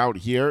trot her out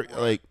here,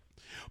 like,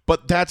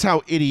 but that's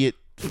how idiot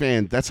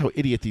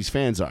these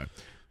fans are.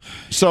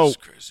 So it's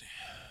crazy.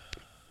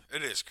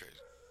 It is crazy.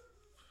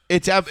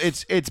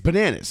 It's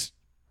bananas.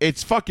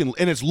 It's fucking,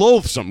 and it's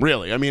loathsome,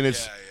 really.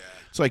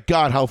 It's like,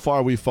 God, how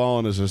far we've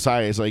fallen as a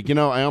society. It's like,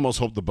 I almost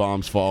hope the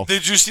bombs fall.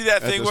 Did you see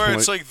that thing where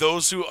it's like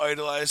those who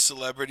idolize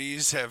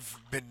celebrities have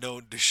been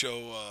known to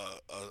show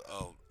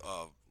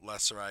a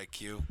lesser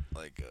IQ?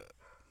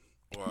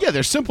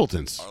 They're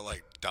simpletons. Or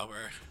like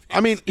dumber.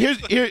 Here's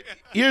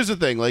the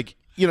thing. Like,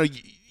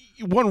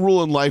 one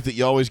rule in life that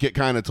you always get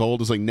kind of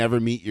told is like never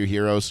meet your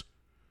heroes.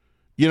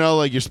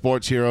 Like your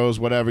sports heroes,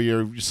 whatever,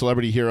 your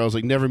celebrity heroes,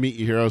 like never meet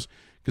your heroes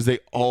because they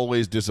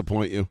always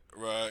disappoint you.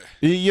 Right.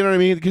 You know what I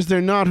mean? Because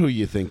they're not who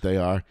you think they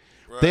are.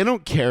 Right. They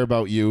don't care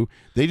about you.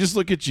 They just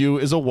look at you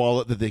as a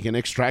wallet that they can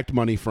extract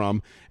money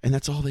from, and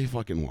that's all they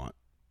fucking want.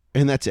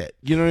 And that's it.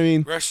 You know what I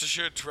mean? Rest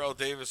assured, Terrell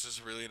Davis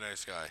is a really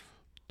nice guy.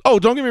 Oh,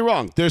 don't get me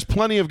wrong. There's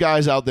plenty of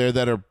guys out there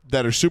that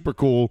are super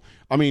cool.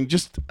 I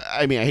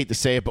hate to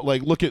say it, but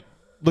like look at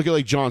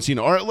like John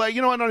Cena, or like, I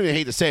don't even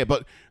hate to say it,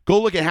 but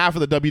go look at half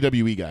of the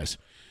WWE guys.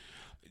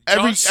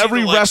 Every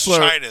wrestler,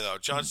 China though.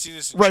 John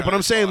Cena's right, but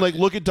I'm saying like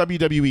look at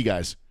WWE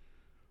guys.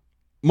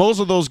 Most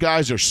of those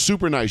guys are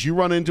super nice. You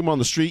run into them on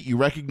the street, you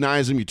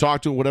recognize them, you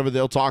talk to them, whatever,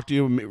 they'll talk to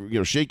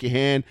you, shake your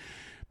hand,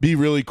 be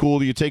really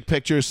cool. You take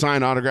pictures,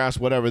 sign autographs,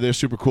 whatever. They're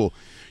super cool.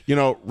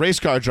 Race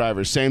car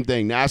drivers, same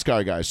thing.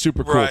 NASCAR guys,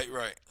 super cool.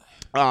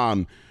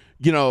 Right.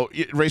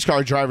 Race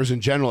car drivers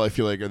in general, I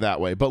feel like are that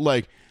way. But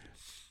like,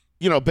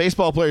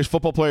 baseball players,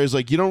 football players,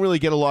 like you don't really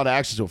get a lot of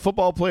access to them.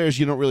 Football players,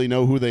 you don't really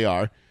know who they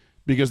are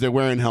because they're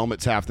wearing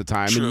helmets half the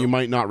time, and you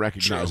might not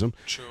recognize them.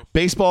 True.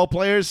 Baseball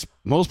players,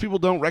 most people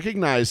don't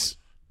recognize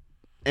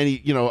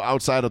any,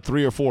 outside of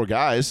 3 or 4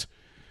 guys.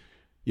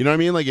 You know what I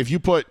mean? Like if you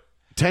put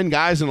 10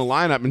 guys in a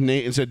lineup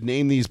and said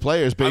name these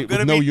players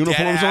with no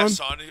uniforms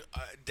on.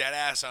 Dead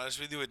ass honest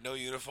with you, with no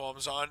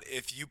uniforms on.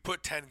 If you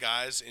put 10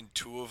 guys and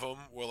 2 of them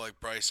were like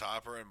Bryce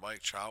Harper and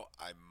Mike Trout,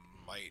 I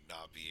might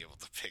not be able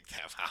to pick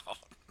them out.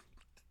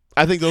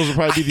 I think those would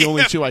probably be the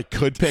only 2 I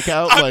could pick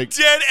out. I'm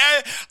dead.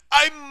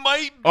 I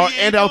might be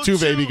and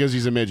Altuve because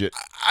he's a midget.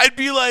 I'd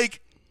be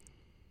like,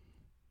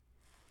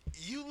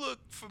 you look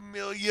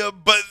familiar,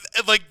 but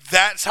like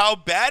that's how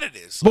bad it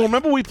is. Well,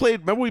 remember we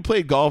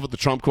played golf at the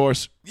Trump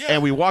course,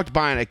 and we walked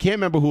by, and I can't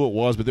remember who it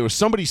was, but there was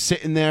somebody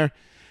sitting there,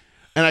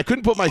 and I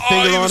couldn't put my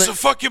finger on it. He was a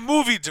fucking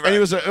movie director. And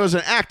it was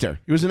an actor.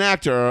 He was an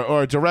actor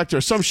or a director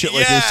or some shit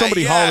like that.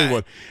 Somebody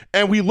Hollywood.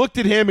 And we looked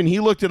at him, and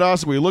he looked at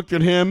us, and we looked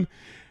at him,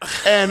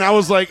 and I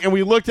was like, and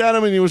we looked at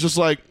him, and he was just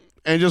like,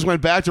 and just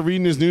went back to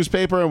reading his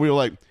newspaper, and we were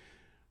like,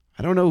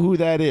 I don't know who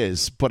that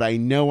is, but I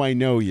know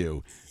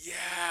you. Yeah.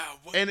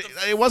 And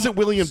it wasn't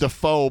William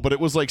Dafoe, but it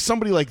was like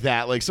somebody like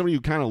that, like somebody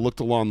who kind of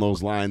looked along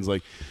those lines,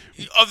 like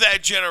of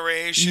that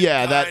generation.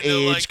 Yeah, that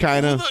age, like,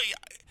 kind of.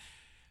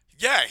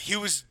 Yeah, he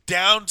was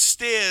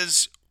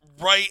downstairs,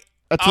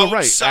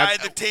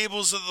 outside the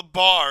tables of the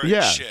bar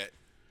and shit.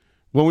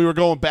 When we were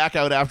going back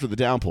out after the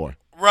downpour.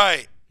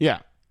 Right. Yeah.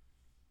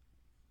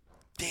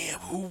 Damn,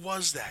 who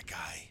was that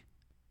guy?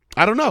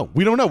 I don't know.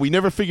 We don't know. We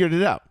never figured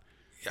it out.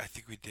 Yeah, I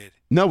think we did.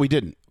 No, we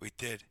didn't. We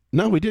did.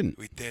 No, we didn't.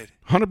 We did.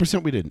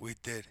 100% we didn't. We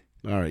did.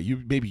 All right,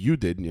 maybe you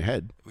did in your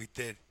head. We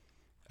did.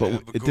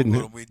 But it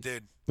didn't. We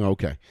did.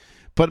 Okay.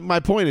 But my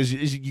point is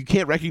you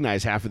can't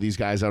recognize half of these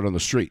guys out on the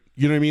street.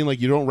 You know what I mean?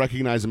 Like you don't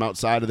recognize them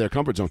outside of their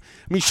comfort zone.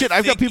 I mean, shit.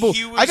 I've got people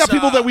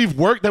that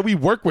we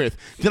work with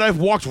that I've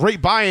walked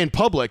right by in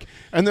public,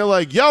 and they're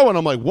like, "Yo," and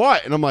I'm like,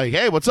 "What?" And I'm like,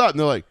 "Hey, what's up?" And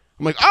they're like,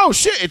 "I'm like, oh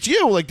shit, it's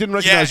you." Like didn't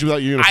recognize you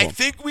without your uniform. I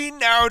think we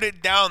narrowed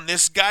it down.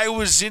 This guy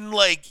was in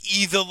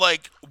either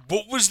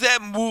what was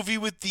that movie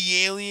with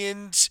the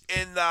aliens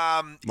in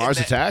Mars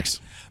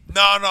Attacks?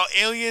 No,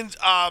 aliens.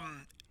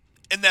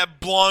 And that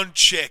blonde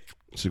chick.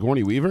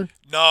 Sigourney Weaver?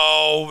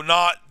 No,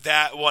 not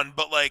that one.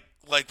 But like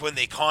when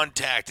they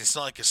contact, it's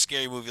not like a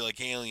scary movie like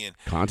Alien.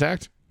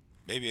 Contact?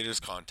 Maybe it is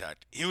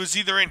Contact. He was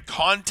either in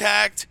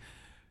Contact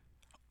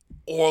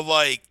or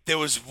there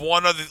was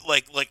one other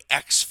like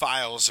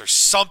X-Files or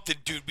something,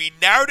 dude. We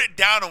narrowed it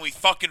down and we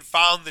fucking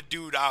found the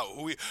dude out.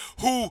 We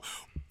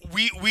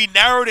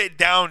narrowed it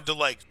down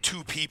to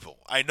 2 people.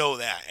 I know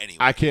that anyway.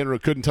 I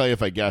couldn't tell you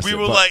if I guessed it.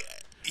 We were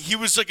he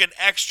was an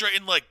extra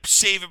in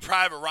Saving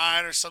Private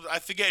Ryan or something. I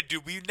forget,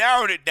 dude. We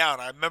narrowed it down.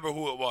 I remember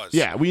who it was.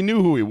 Yeah, we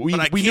knew who we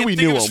knew we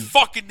knew him. His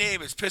fucking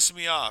name is pissing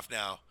me off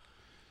now.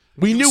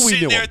 We knew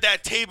sitting there at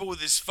that table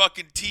with his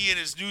fucking tea and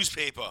his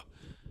newspaper.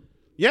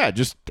 Yeah,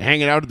 just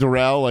hanging out at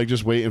Durrell,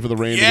 just waiting for the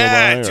rain to go by.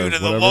 Yeah, dude,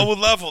 in the lower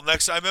level.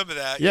 I remember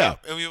that. Yeah.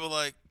 And we were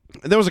like...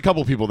 There was a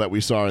couple people that we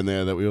saw in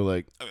there that we were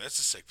like... I mean, that's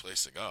a sick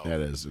place to go. Yeah,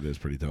 it is. It is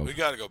pretty dope. We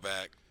got to go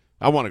back.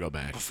 I want to go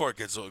back before it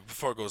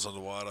goes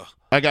underwater.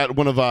 I got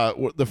one of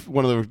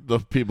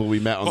the people we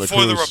met on the cruise.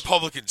 Before the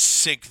Republicans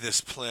sink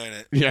this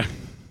planet. Yeah.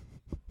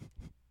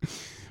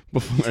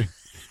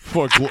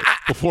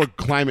 Before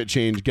climate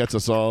change gets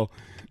us all.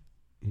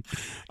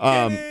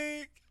 One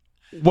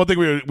thing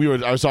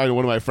I was talking to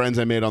one of my friends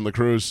I made on the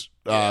cruise.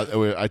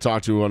 I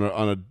talked to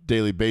on a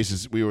daily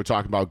basis. We were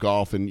talking about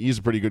golf, and he's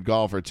a pretty good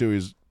golfer too.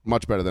 He's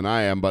much better than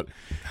I am. But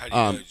how do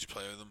you know? Did you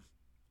play with him?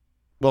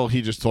 Well,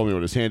 he just told me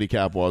what his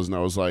handicap was, and I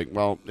was like,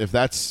 well, if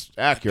that's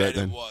accurate,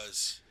 then it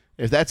was.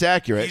 If that's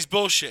accurate, he's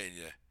bullshitting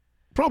you.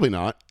 Probably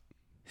not.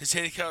 His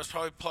handicap was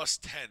probably plus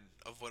 10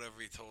 of whatever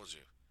he told you.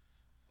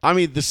 I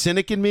mean, the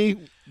cynic in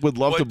me would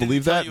love to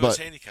believe that, but his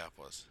handicap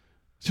was.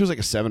 He was like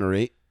a 7 or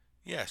 8.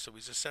 Yeah, so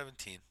he's a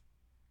 17.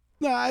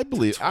 No, I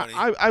believe.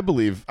 I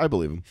believe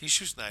him. He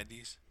shoots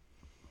 90s.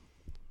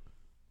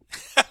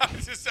 I'm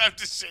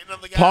just saying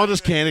on the guy. Paul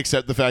just can't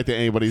accept the fact that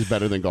anybody's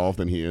better than golf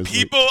than he is.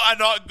 People are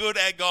not good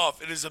at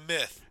golf. It is a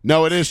myth.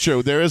 No, it is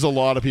true. There is a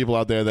lot of people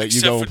out there that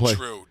Except you go and play.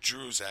 Drew.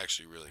 Drew's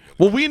actually really good.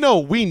 Well,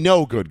 we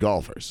know good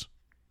golfers.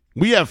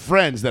 We have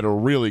friends that are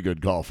really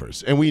good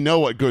golfers, and we know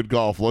what good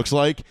golf looks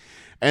like.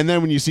 And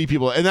then when you see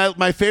people, and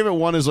my favorite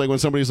one is when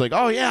somebody's like,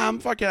 "Oh yeah,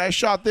 I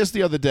shot this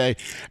the other day,"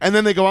 and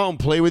then they go out and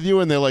play with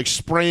you, and they're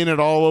spraying it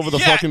all over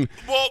the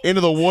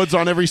into the woods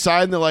on every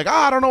side, and they're like,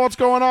 "I don't know what's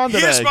going on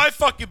today." Here's my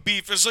fucking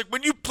beef: is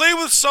when you play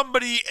with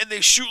somebody and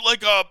they shoot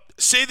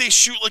say they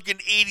shoot an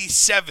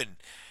 87,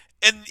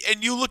 and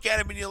you look at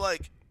him and you're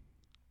like,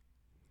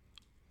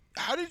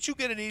 "How did you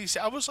get an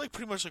 87?" I was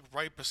pretty much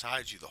right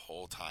beside you the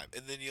whole time,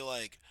 and then you're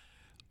like,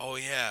 "Oh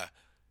yeah,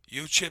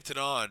 you chipped it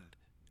on."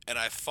 And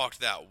I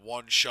fucked that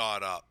one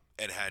shot up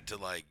and had to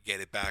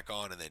get it back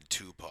on and then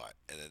 2-putt.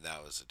 And then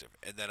that was a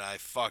different. And then I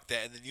fucked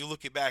that. And then you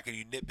look it back and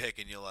you nitpick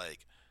and you're like,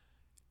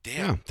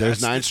 damn. Yeah, there's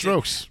 9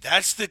 strokes.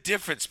 That's the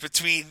difference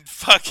between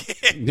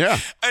fucking an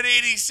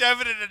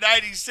 87 and a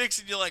 96.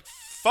 And you're like,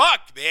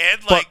 fuck, man.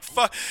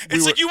 Fuck.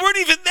 It's you weren't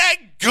even that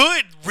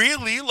good,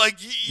 really.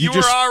 You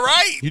were all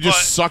right. You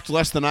just sucked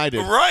less than I did.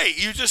 Right.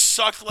 You just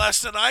sucked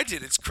less than I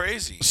did. It's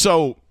crazy.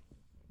 So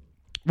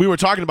we were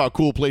talking about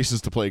cool places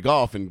to play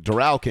golf, and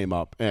Doral came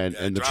up, and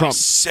the Trump.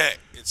 Sick.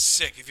 It's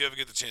sick if you ever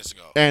get the chance to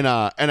go. And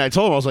I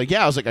told him,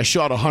 I was like, I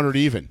shot 100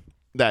 even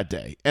that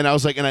day, and I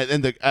was like,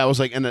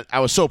 I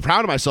was so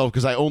proud of myself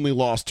because I only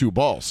lost 2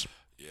 balls.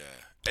 Yeah,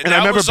 and I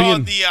remember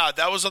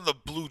that was on the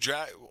Blue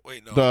Dragon.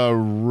 Wait, no, the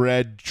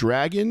Red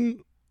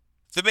Dragon,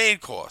 the main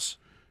course,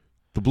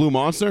 the Blue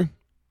Monster.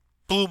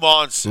 Blue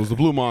Monster. It was the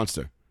Blue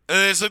Monster. And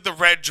there's the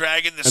Red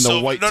Dragon, and the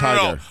White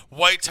Tiger. No.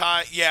 White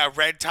Tiger, yeah,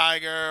 Red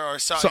Tiger or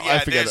something.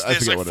 Yeah, there's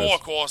 4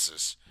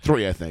 courses.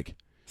 3, I think.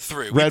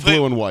 3. Red,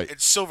 blue, and white.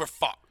 It's Silver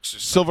Fox.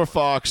 Silver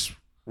Fox,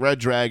 Red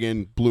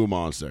Dragon, Blue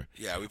Monster.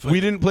 Yeah,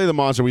 we didn't play the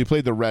Monster. We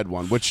played the red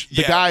one, which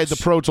the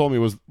pro told me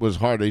was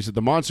harder. He said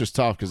the Monster's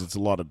tough because it's a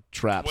lot of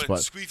traps. But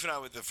Squeef and I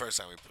were the first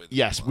time we played.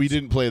 Yes, we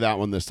didn't play that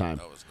one this time.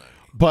 That was nice.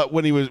 But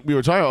when we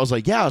were talking, I was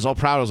like, I was all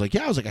proud. I was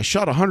like, I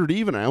shot 100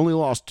 even. I only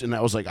lost, and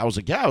I was like, it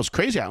was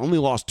crazy. I only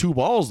lost 2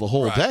 balls the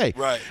whole day.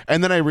 Right.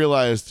 And then I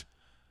realized,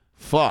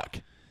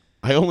 fuck,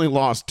 I only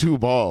lost 2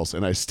 balls,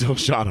 and I still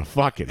shot a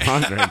fucking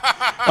 100.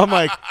 I'm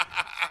like,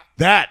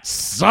 that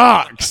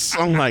sucks.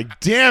 I'm like,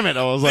 damn it.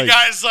 I was the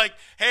guy's like,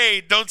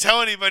 hey, don't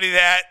tell anybody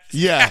that.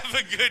 Yeah. Have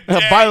a good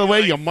day. By the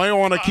way, you might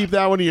want to keep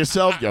that one to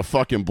yourself. You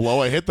fucking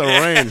blow. I hit the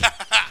range.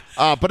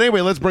 But anyway,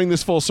 let's bring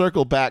this full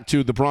circle back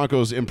to the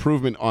Broncos'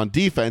 improvement on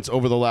defense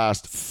over the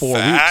last 4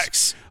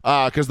 weeks.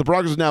 Because the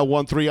Broncos have now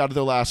won 3 out of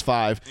their last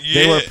 5.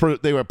 Yeah.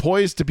 They were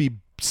poised to be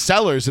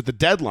sellers at the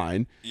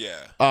deadline.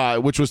 Yeah.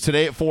 Which was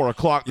today at 4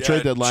 o'clock, the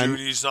trade deadline.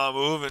 Judy's not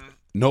moving.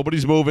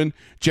 Nobody's moving.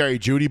 Jerry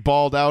Jeudy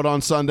balled out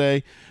on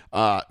Sunday.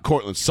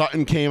 Cortland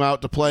Sutton came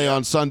out to play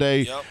on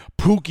Sunday. Yep.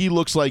 Pookie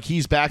looks like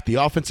he's back. The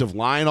offensive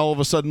line all of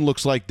a sudden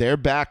looks like they're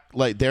back,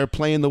 like they're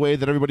playing the way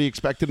that everybody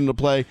expected them to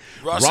play.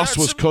 Russ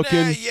was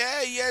cooking.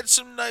 He had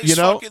some nice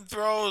fucking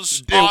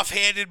throws,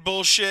 offhanded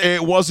bullshit.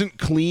 It wasn't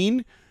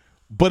clean,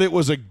 but it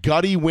was a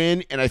gutty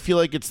win, and I feel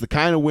like it's the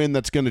kind of win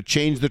that's going to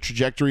change the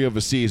trajectory of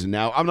a season.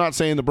 Now, I'm not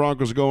saying the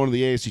Broncos are going to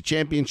the AFC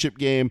Championship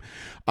game,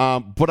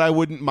 but I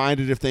wouldn't mind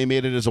it if they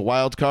made it as a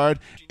wild card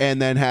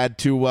and then had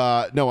to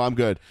no, I'm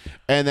good.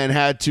 And then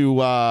had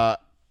to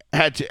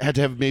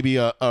have maybe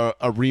a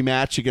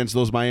rematch against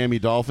those Miami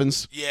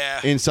Dolphins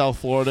in South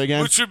Florida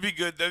again. Which would be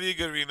good. That'd be a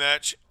good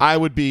rematch. I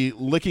would be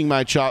licking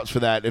my chops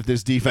for that if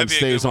this defense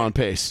stays on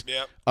pace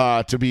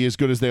to be as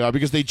good as they are,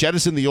 because they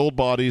jettison the old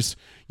bodies.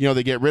 You know,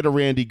 they get rid of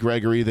Randy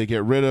Gregory. They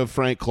get rid of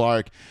Frank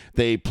Clark.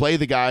 They play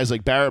the guys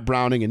like Barrett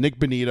Browning and Nick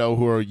Bonito,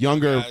 who are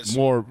younger,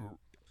 more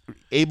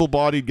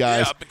able-bodied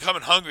guys. Yeah,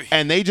 becoming hungry.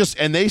 And they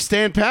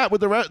stand pat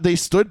with they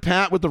stood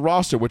pat with the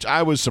roster, which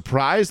I was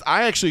surprised.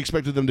 I actually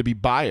expected them to be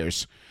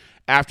buyers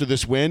after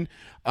this win.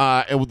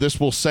 And this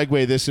will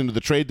segue this into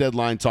the trade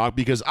deadline talk,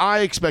 because I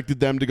expected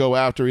them to go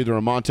after either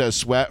a Montez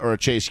Sweat or a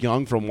Chase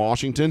Young from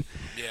Washington.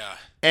 Yeah.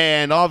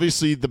 And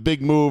obviously the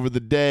big move of the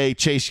day,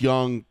 Chase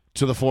Young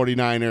to the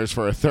 49ers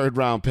for a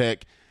 3rd-round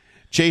pick.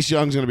 Chase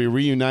Young's going to be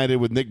reunited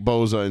with Nick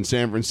Bosa in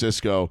San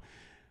Francisco.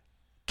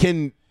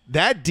 Can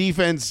that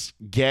defense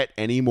get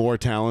any more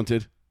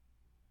talented?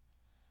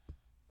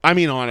 I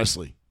mean,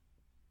 honestly.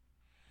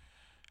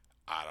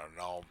 I don't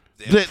know.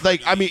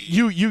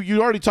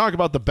 You already talked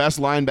about the best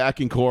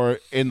linebacking core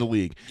in the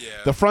league. Yeah.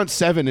 The front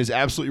 7 is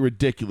absolutely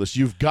ridiculous.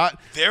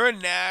 They're a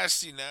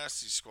nasty,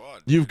 nasty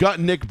squad. You've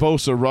got Nick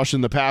Bosa rushing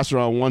the passer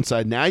on one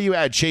side. Now you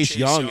add Chase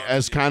Young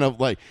as kind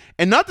of like,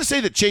 and not to say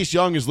that Chase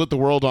Young has lit the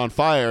world on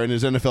fire in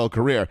his NFL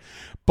career,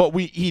 but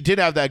he did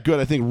have that good,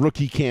 I think,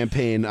 rookie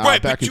campaign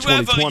back in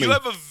 2020. You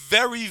have a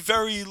very,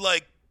 very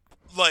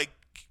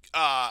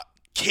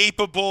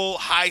capable,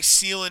 high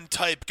ceiling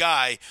type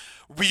guy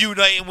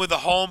reuniting with a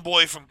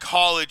homeboy from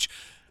college.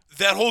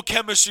 That whole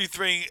chemistry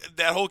thing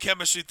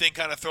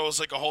kind of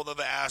throws like a whole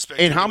other aspect.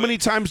 And how many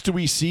times do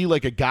we see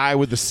like a guy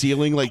with a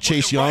ceiling like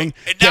Chase Young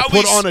and get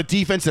put on a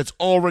defense that's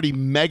already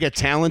mega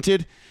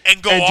talented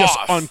and just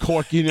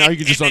uncork? You know, you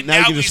can just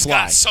he's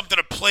slide. Got something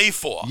to play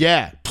for.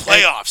 Yeah,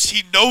 playoffs.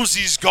 He knows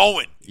he's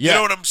going. Yeah. You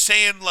know what I'm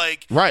saying?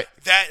 Like, right.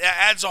 That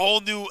adds a whole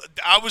new.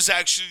 I was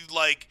actually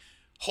like,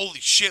 holy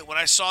shit, when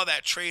I saw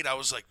that trade, I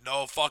was like,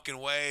 no fucking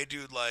way,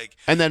 dude. Like,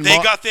 and then they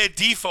got their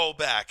Defoe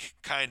back,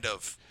 kind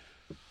of.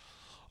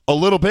 A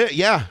little bit,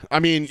 yeah. I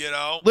mean, you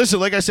listen,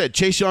 like I said,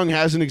 Chase Young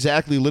hasn't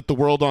exactly lit the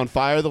world on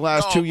fire the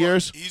last 2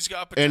 years. He's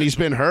got potential. And he's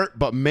been hurt.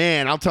 But,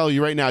 man, I'll tell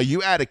you right now,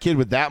 you add a kid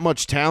with that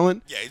much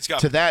talent he's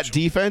got to potential. That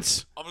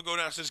defense. I'm going to go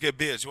downstairs and get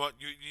beers. You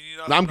need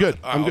I'm good.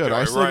 I'm good.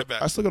 Okay,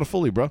 I still got a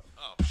Fully, bro.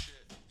 Oh, shit.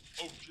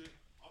 I'm just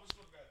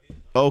going to grab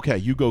beers. Okay,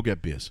 you go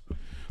get beers.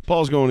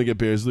 Paul's going to get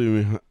beers.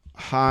 Leave me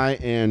high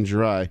and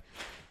dry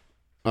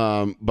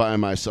by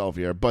myself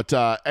here. But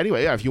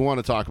anyway, if you want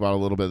to talk about a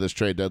little bit of this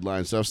trade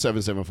deadline stuff,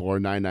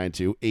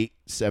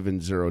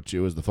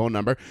 774-992-8702 is the phone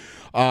number.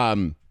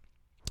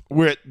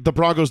 We're at the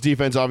Broncos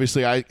defense.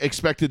 Obviously, I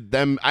expected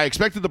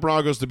the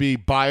Broncos to be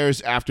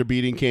buyers after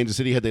beating Kansas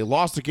City. Had they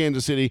lost to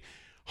Kansas City,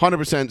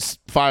 100%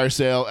 fire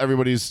sale.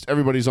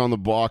 Everybody's on the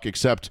block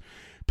except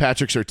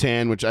Patrick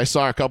Surtain, which I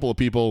saw a couple of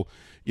people.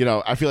 You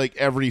know, I feel like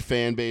every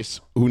fan base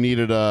who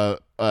needed a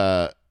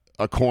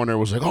corner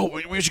was like, oh,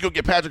 we should go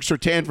get Patrick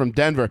Surtain from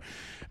Denver.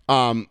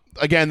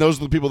 Again, those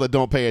are the people that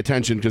don't pay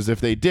attention, because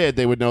if they did,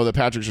 they would know that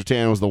Patrick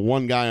Surtain was the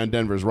one guy on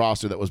Denver's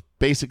roster that was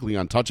basically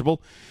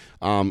untouchable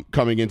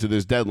coming into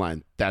this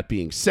deadline. That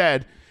being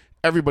said,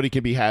 everybody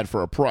can be had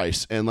for a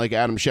price. And like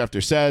Adam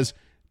Schefter says,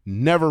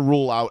 never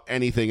rule out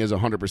anything as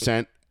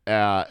 100%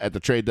 at the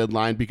trade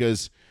deadline,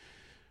 because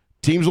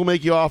teams will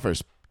make you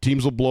offers.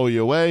 Teams will blow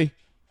you away.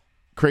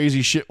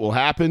 Crazy shit will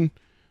happen.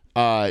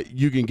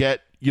 You can go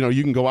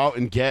out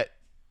and get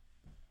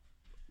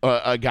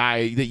a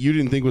guy that you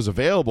didn't think was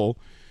available,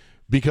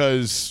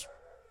 because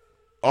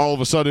all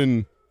of a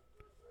sudden,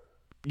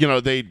 you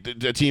know, the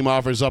team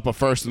offers up a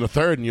first and a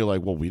third, and you're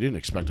like, well, we didn't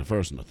expect a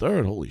first and a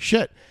third. Holy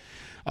shit.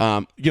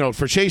 You know,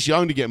 for Chase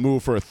Young to get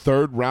moved for a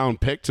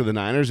 3rd-round pick to the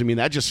Niners, I mean,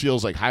 that just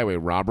feels like highway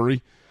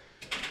robbery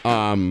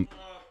for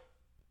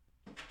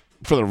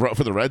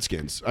the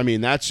Redskins. I mean,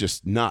 that's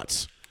just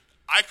nuts.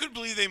 I couldn't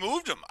believe they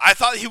moved him. I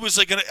thought he was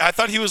like one of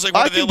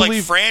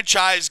their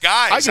franchise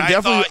guys.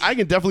 I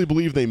can definitely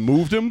believe they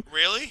moved him.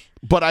 Really?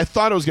 But I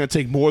thought it was going to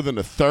take more than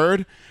a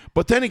third.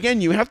 But then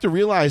again, you have to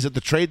realize at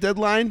the trade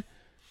deadline,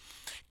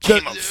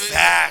 came up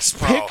fast,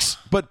 bro.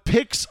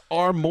 Picks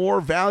are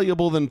more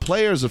valuable than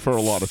players for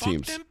a lot of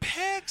teams. Fuck them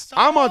picks.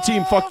 I'm on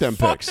team fuck them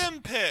picks. Fuck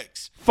them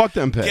picks. Fuck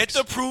them picks. Get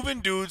the proven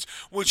dudes,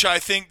 which I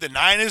think the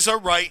Niners are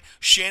right.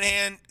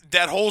 Shanahan,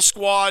 that whole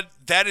squad,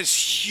 that is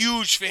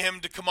huge for him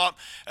to come up.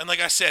 And like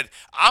I said,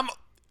 I'm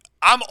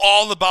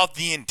all about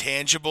the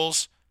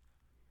intangibles.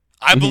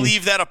 I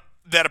believe that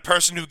a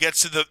person who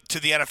gets to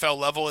the NFL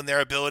level in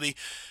their ability,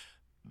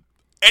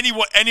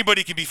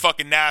 anybody can be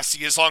fucking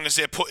nasty as long as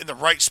they're put in the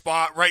right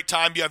spot, right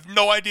time. You have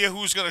no idea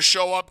who's going to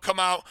show up, come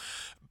out,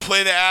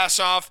 play their ass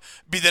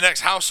off, be the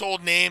next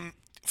household name,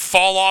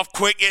 fall off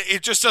quick.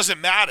 It just doesn't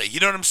matter. You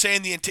know what I'm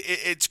saying?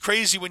 It's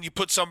crazy when you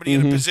put somebody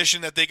in a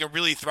position that they can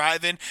really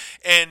thrive in.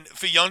 And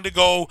for Young to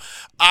go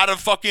out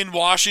of fucking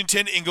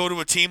Washington and go to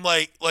a team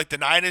like the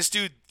Niners,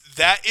 dude,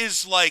 that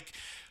is like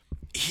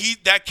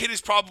that kid is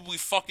probably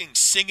fucking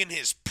singing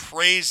his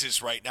praises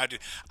right now,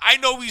 dude. I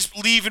know he's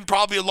leaving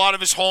probably a lot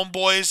of his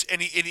homeboys,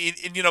 and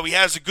he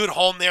has a good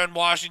home there in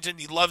Washington.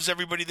 He loves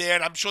everybody there,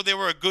 and I'm sure they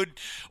were a good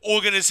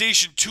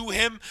organization to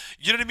him.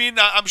 You know what I mean?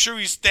 I'm sure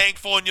he's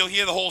thankful, and you'll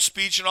hear the whole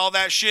speech and all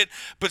that shit.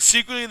 But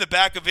secretly in the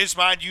back of his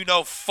mind,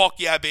 fuck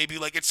yeah, baby,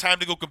 like it's time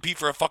to go compete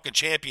for a fucking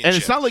championship. And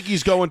it's not like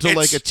he's going to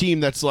like a team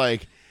that's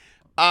like,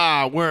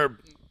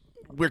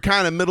 we're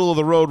kind of middle of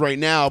the road right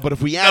now, but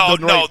if we add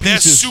the right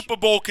pieces, they're Super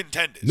Bowl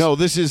contenders. No,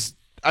 this is.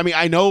 I mean,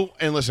 I know,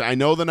 and listen, I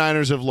know the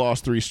Niners have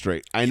lost 3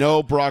 straight. I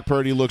know Brock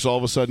Purdy looks all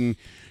of a sudden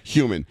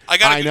human.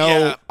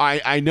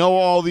 I know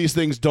all these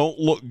things don't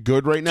look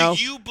good right now.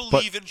 Do you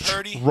believe in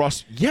Purdy?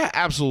 Yeah,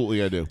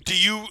 absolutely I do. Do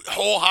you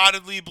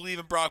wholeheartedly believe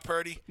in Brock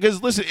Purdy?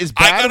 Because listen, it's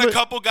bad. I got a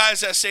couple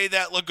guys that say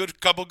that.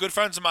 Couple good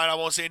friends of mine. I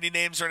won't say any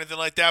names or anything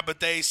like that,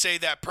 but they say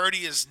that Purdy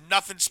is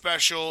nothing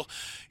special.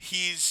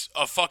 He's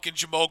a fucking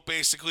jamoke,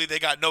 basically. They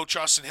got no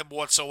trust in him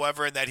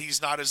whatsoever, and that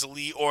he's not as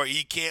elite, or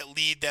he can't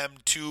lead them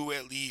to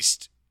at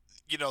least,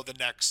 the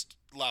next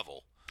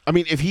level. I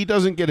mean, if he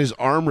doesn't get his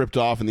arm ripped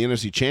off in the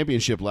NFC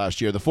Championship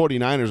last year, the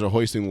 49ers are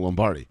hoisting the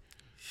Lombardi.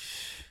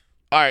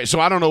 All right, so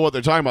I don't know what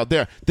they're talking about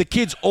there. The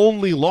kid's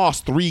only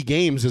lost 3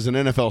 games as an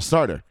NFL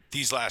starter.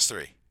 These last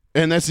 3.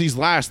 And that's these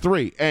last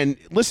 3. And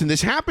listen,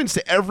 this happens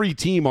to every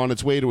team on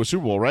its way to a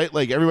Super Bowl, right?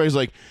 Like everybody's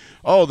like,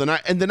 oh, the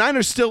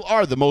Niners still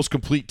are the most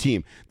complete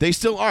team. They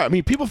still are. I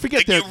mean, people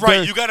forget they're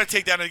right. You got to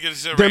take that into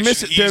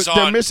consideration.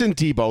 They're missing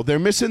Debo. They're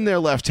missing their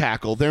left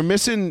tackle. They're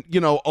missing,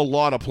 a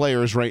lot of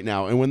players right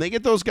now. And when they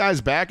get those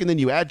guys back, and then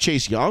you add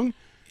Chase Young,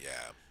 yeah.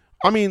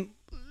 I mean,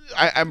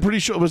 I'm pretty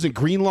sure was it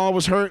Greenlaw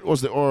was hurt?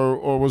 Was it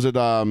or was it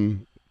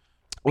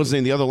what's his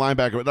name? The other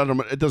linebacker.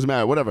 It doesn't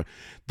matter. Whatever.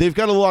 They've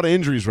got a lot of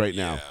injuries right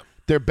now. Yeah.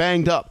 They're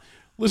banged up.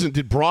 Listen,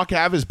 did Brock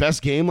have his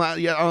best game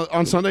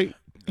on Sunday?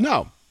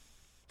 No.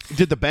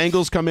 Did the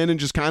Bengals come in and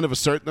just kind of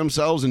assert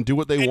themselves and do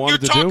what they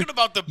wanted to do? You're talking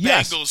about the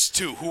Bengals,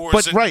 too, who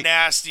are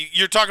nasty.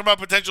 You're talking about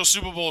potential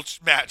Super Bowl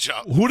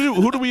matchup.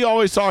 Who do we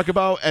always talk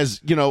about as,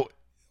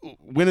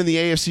 winning the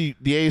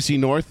AFC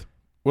North?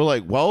 We're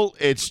like, well,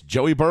 it's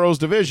Joey Burrow's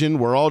division.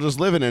 We're all just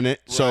living in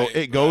it. So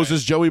it goes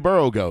as Joey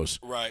Burrow goes.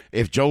 Right.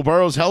 If Joe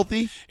Burrow's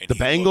healthy, the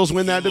Bengals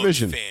win that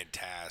division.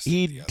 Fantastic.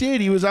 He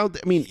did. He was out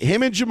there. I mean,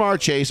 him and Jamar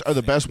Chase are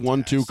the best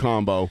 1-2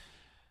 combo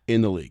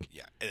in the league.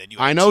 Yeah. And then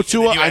I know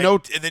Tua.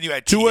 And then you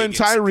had Tua and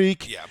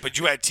Tyreek. Yeah, but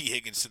you had T.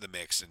 Higgins to the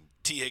mix, and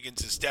T.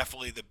 Higgins is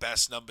definitely the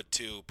best number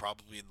 2,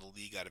 probably in the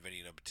league out of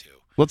any number 2.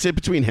 Let's say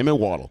between him and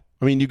Waddle.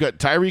 I mean, you got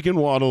Tyreek and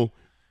Waddle,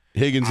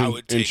 Higgins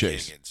and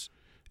Chase. Higgins.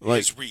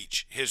 Like, his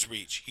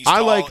reach. He's I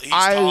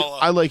tall,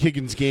 I like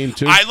Higgins' game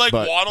too. I like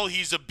Waddle.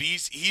 He's a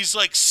beast. He's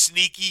like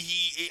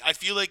sneaky. I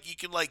feel like he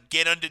can like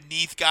get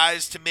underneath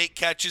guys to make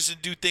catches and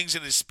do things,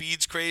 and his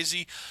speed's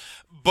crazy.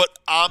 But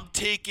I'm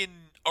taking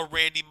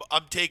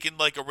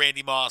like a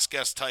Randy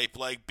Moss-esque type,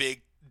 like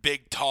big,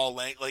 tall,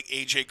 like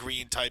AJ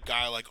Green type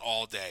guy, like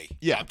all day.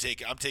 Yeah, I'm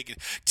taking.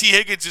 T.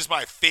 Higgins is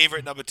my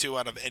favorite number 2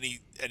 out of any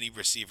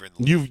receiver in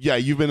the league.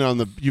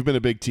 You've been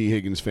a big T.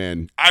 Higgins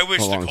fan. I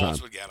wish the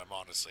Colts would get him.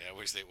 Honestly, I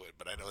wish they would,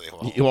 but I know they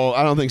won't. Well,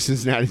 I don't think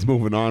Cincinnati's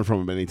moving on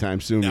from him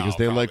anytime soon because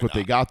they like what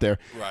they got there,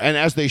 and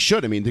as they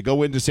should. I mean, to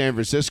go into San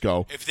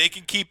Francisco, if they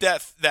can keep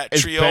that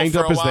trio as banged for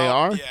up a as while, they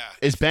are, yeah.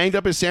 as banged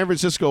up as San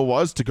Francisco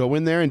was to go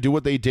in there and do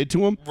what they did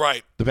to him,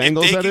 right? The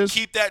Bengals, if they that can is,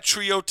 keep that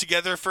trio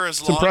together for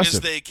as long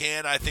as they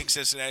can, I think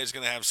Cincinnati's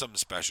going to have something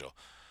special.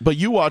 But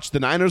you watch, the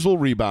Niners will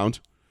rebound.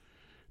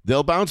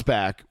 They'll bounce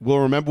back.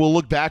 We'll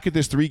look back at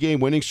this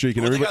 3-game winning streak.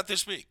 What and do they got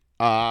this week?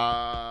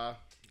 I'm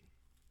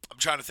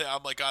trying to think.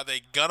 I'm like, are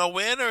they gonna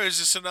win, or is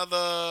this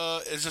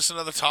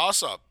another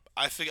toss up?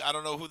 I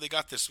don't know who they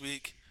got this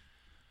week.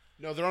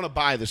 No, they're on a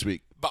bye this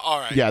week. But all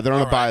right. Yeah, they're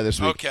on a bye this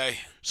week. Okay.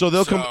 So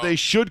they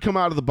should come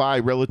out of the bye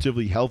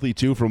relatively healthy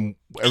too, from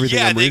everything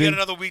I'm reading. Yeah, they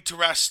got another week to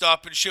rest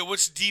up and shit.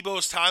 What's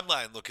Debo's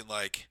timeline looking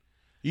like?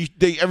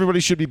 Everybody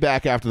should be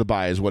back after the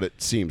bye, is what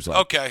it seems like.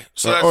 Okay,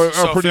 so or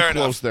pretty fair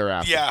close enough.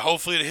 thereafter. Yeah,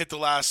 hopefully to hit the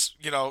last,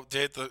 to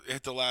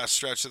hit the last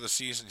stretch of the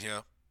season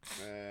here.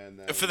 And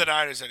for the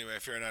Niners, anyway.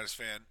 If you're a Niners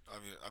fan,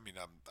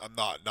 I'm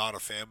not a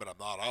fan, but I'm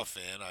not a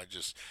fan.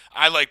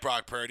 I like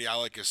Brock Purdy. I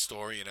like his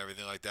story and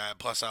everything like that. And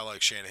plus, I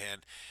like Shanahan.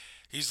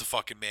 He's the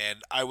fucking man.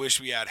 I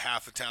wish we had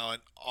half the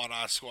talent on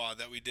our squad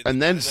that we did.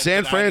 And then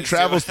San Fran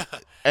travels,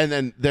 and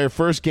then their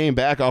first game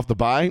back off the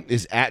bye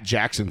is at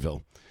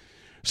Jacksonville,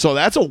 So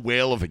that's a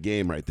whale of a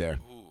game right there.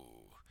 Ooh.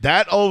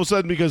 That all of a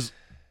sudden, because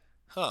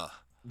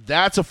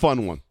that's a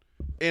fun one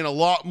in a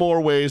lot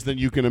more ways than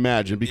you can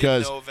imagine.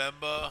 Because in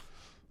November,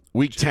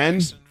 week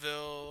 10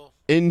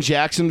 in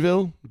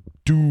Jacksonville,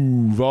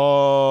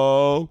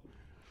 Duval.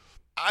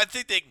 I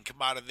think they can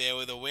come out of there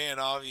with a win.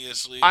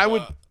 Obviously, I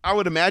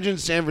would imagine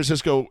San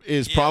Francisco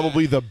is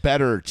probably the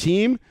better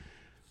team,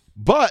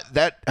 but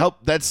that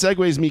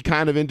segues me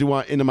kind of into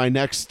my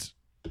next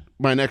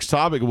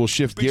topic. We'll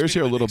shift gears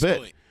here a little bit.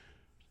 Point.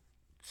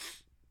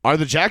 Are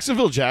the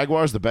Jacksonville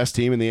Jaguars the best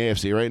team in the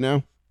AFC right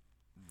now?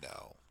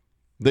 No.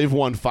 They've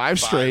won five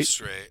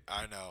straight.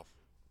 I know.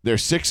 They're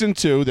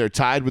 6-2. They're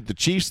tied with the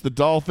Chiefs, the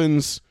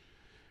Dolphins,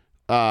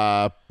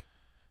 and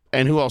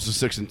who else is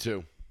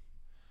 6-2?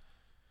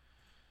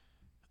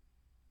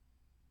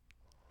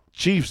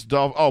 Chiefs,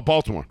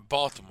 Baltimore.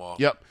 Baltimore.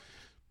 Yep.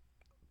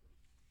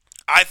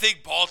 I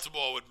think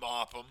Baltimore would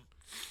mop them.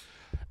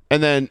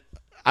 And then,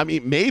 I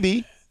mean,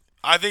 maybe.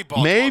 I think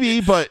Baltimore.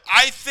 Maybe, but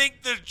I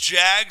think the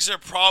Jags are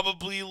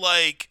probably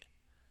like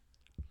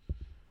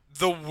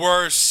the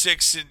worst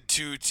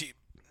 6-2 team.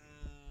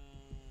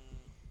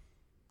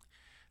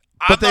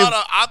 I'm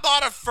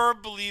not a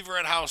firm believer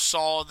in how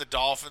solid the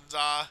Dolphins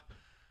are.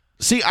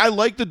 See, I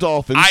like the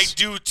Dolphins. I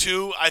do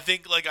too. I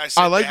think, like I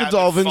said, I like the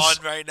Dolphins.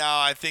 Fun right now.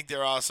 I think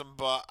they're awesome,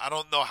 but I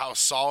don't know how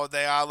solid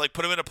they are. Like,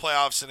 put them in a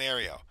playoff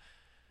scenario.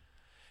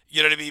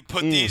 You know what I mean?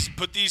 Put these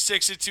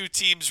 6-2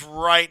 teams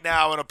right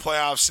now in a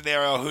playoff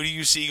scenario. Who do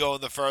you see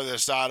going the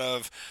furthest out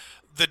of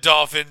the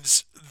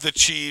Dolphins, the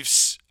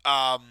Chiefs?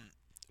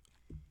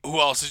 Who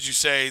else did you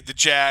say? The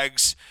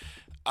Jags.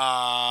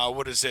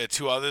 What is it?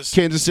 Two others?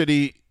 Kansas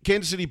City,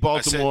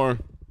 Baltimore,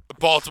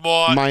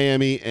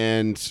 Miami,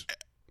 and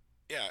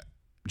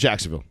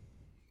Jacksonville.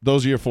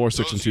 Those are your 4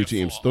 6-2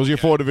 teams. Those are your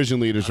 4 division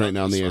leaders right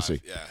now in the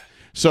AFC. Yeah.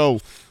 So,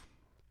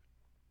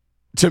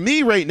 to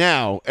me right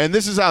now, and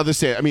this is how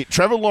this is. I mean,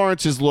 Trevor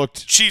Lawrence has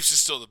looked. Chiefs is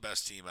still the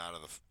best team out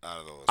of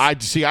the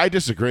list. I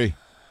disagree.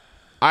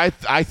 I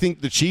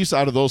think the Chiefs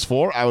out of those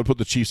 4, I would put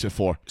the Chiefs at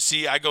 4.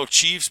 See, I go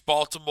Chiefs,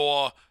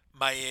 Baltimore,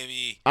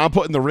 Miami. I'm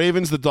putting the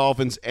Ravens, the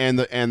Dolphins, and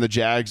the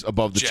Jags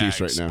above the Chiefs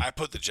right now. I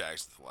put the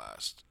Jags at the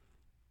last.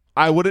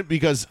 I wouldn't,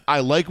 because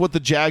I like what the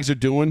Jags are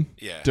doing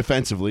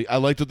defensively. I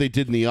liked what they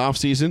did in the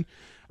offseason.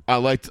 I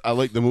liked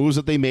the moves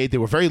that they made. They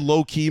were very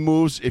low-key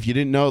moves. If you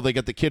didn't know, they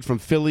got the kid from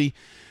Philly,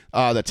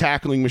 the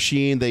tackling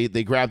machine.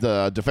 They grabbed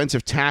a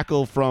defensive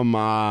tackle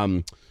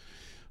from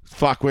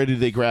where did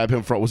they grab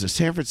him from? Was it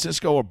San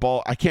Francisco or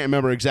Ball? I can't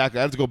remember exactly.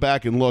 I have to go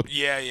back and look.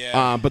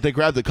 Yeah. But they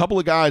grabbed a couple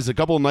of guys, a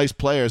couple of nice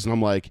players, and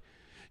I'm like,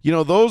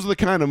 those are the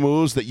kind of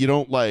moves that you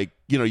don't like.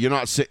 You're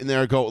not sitting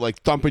there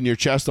thumping your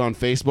chest on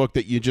Facebook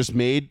that you just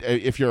made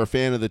if you're a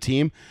fan of the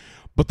team.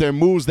 But they're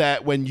moves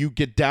that when you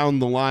get down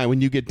the line,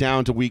 when you get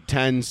down to week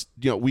 10s,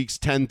 weeks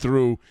 10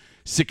 through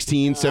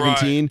 16,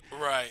 17,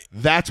 right.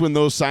 That's when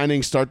those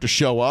signings start to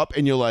show up,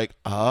 and you're like,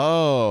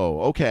 oh,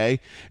 okay.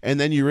 And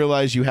then you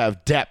realize you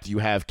have depth, you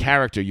have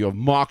character, you have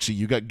moxie,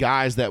 you got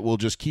guys that will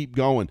just keep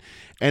going.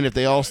 And if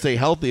they all stay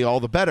healthy,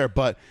 all the better.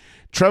 But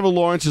Trevor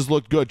Lawrence has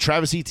looked good.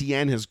 Travis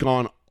Etienne has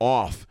gone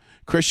off.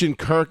 Christian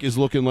Kirk is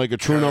looking like a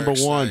true number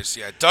one. Nice,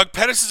 yeah. Doug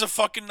Peterson's a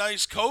fucking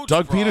nice coach.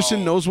 Doug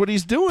Peterson knows what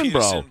he's doing,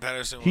 bro.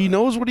 He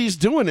knows what he's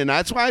doing, and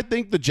that's why I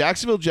think the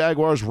Jacksonville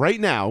Jaguars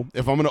right now,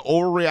 if I'm going to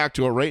overreact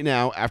to it right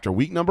now after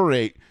week number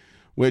 8,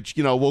 which,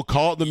 we'll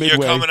call it the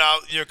midway.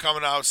 You're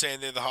coming out saying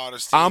they're the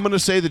hottest team. I'm going to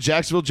say the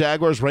Jacksonville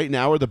Jaguars right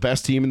now are the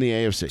best team in the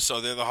AFC.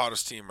 So they're the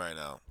hottest team right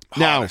now.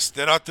 Hottest. Now,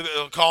 they're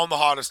not call them the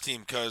hottest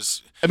team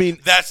because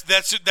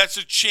that's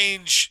a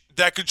change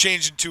that could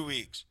change in 2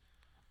 weeks.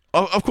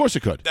 Of course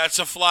it could. That's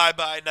a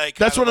fly-by-night.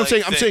 That's what I'm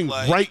saying. I'm saying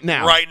like, right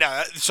now. Right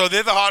now. So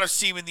they're the hottest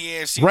team in the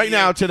AFC. Right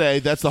now, today,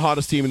 that's the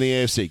hottest team in the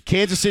AFC.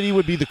 Kansas City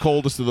would be the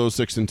coldest of those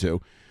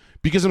 6-2.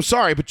 Because I'm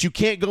sorry, but you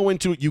can't go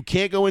into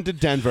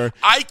Denver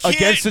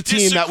against a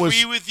team that was. I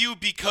can't disagree with you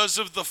because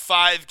of the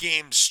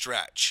 5-game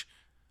stretch.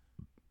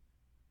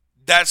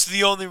 That's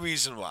the only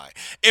reason why.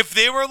 If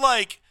they were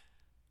like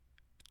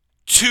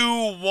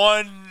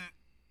 2-1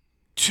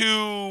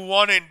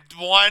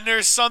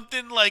 or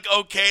something,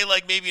 okay,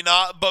 maybe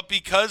not, but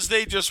because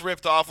they just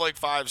ripped off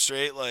 5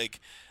 straight,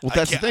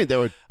 that's the thing. They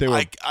were.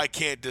 I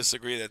can't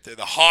disagree that they're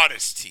the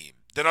hottest team.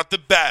 They're not the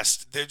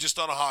best. They're just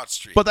on a hot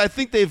streak. But I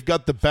think they've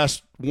got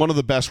one of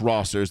the best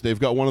rosters. They've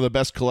got one of the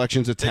best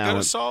collections of talent. They got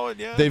a solid,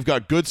 yeah. They've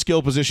got good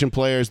skill position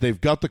players. They've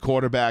got the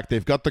quarterback.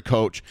 They've got the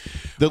coach.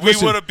 We would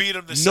have beat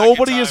them the second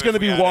nobody time is going to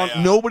be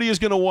nobody is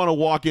going to want to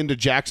walk into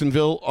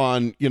Jacksonville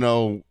on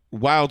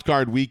wild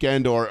card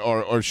weekend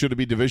or should it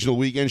be divisional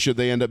weekend? Should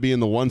they end up being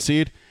the 1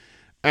 seed?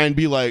 And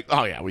be like,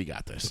 oh yeah, we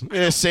got this.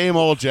 Same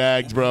old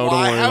Jags, bro. Don't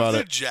worry about it. Why have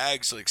the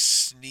Jags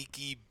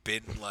sneaky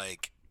been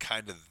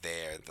kind of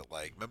there? That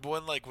remember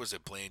when was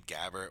it Blaine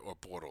Gabbert or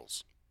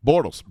Bortles?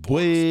 Bortles.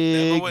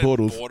 Big when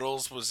Bortles.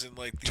 Bortles was in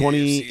like the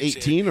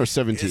 2018 or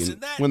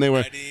 17 when they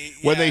were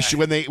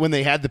when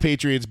they had the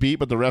Patriots beat,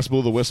 but the refs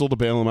blew the whistle to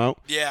bail them out.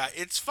 Yeah,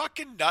 it's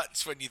fucking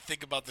nuts when you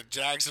think about the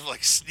Jags have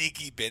like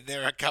sneaky been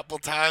there a couple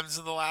times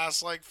in the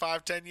last like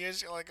 5-10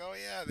 years. You're like, oh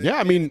yeah.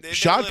 I mean,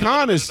 Shad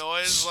Khan is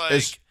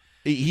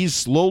he's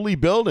slowly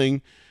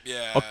building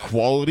a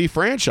quality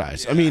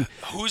franchise. Yeah. I mean,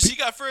 who's he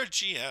got for a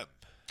GM?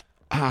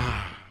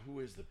 Who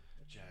is the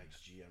Jags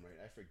GM? Right,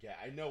 I forget.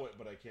 I know it,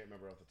 but I can't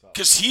remember off the top.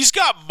 Because he's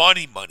got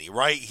money,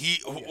 right?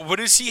 What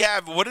does he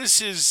have? What is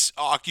his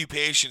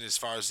occupation as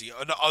far as the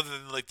other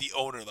than like the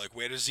owner? Like,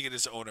 where does he get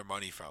his owner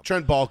money from?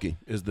 Trent Baalke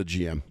is the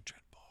GM.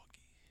 Trent Baalke.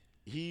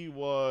 He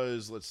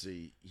was. Let's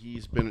see.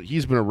 He's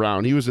been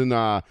around. He was in.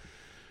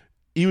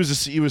 He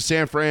was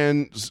San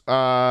Fran's.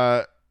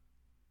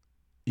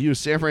 He was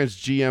San Fran's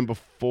GM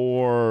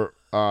before.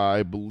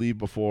 I believe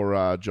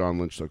before John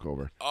Lynch took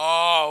over.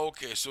 Oh,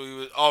 okay. So he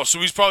was. Oh, so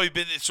he's probably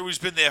been. So he's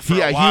been there for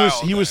a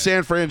while. He was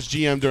San Fran's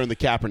GM during the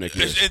Kaepernick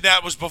years. And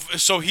that was before.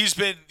 So he's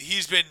been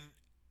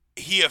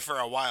here for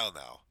a while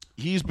now.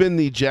 He's been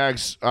the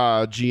Jags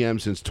GM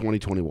since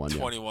 2021.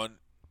 21.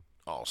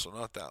 Oh, so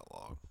not that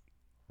long.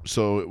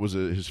 So it was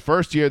his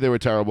first year. They were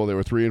terrible. They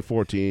were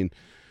 3-14.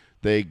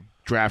 They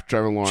draft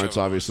Trevor Lawrence.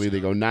 Obviously, they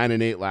go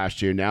 9-8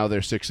 last year. Now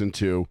they're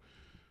 6-2.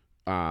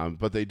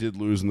 But they did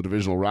lose in the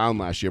divisional round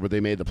last year, but they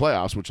made the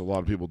playoffs, which a lot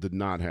of people did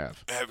not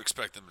have. I have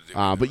expected them to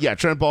do. But yeah,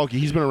 Trent Baalke,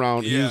 he's been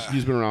around. Yeah.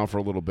 He's been around for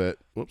a little bit.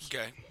 Whoops.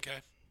 Okay.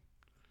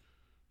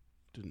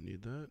 Didn't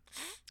need that.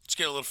 Let's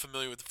get a little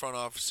familiar with the front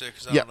office here,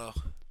 because I don't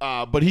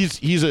know. But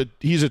he's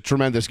a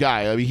tremendous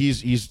guy. I mean,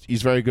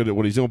 he's very good at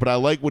what he's doing. But I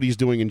like what he's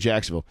doing in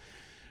Jacksonville.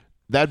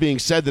 That being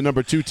said, the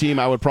number 2 team,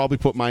 I would probably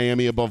put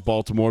Miami above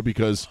Baltimore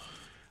because.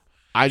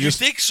 You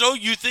think so?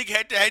 You think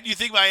head-to-head? You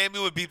think Miami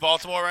would beat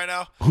Baltimore right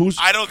now?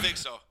 I don't think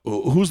so.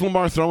 Who's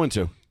Lamar throwing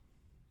to?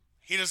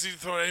 He doesn't need to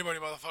throw to anybody,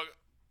 motherfucker.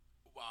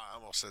 Wow, I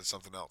almost said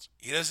something else.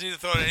 He doesn't need to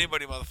throw to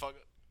anybody, motherfucker.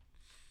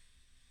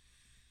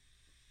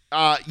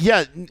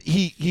 Yeah,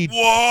 he.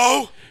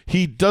 Whoa!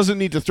 He doesn't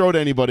need to throw to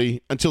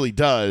anybody until he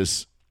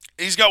does.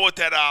 He's got what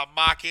that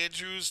Mark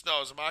Andrews?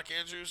 No, is it Mark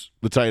Andrews?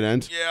 The tight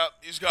end. Yeah,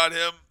 he's got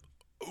him.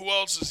 Who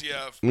else does he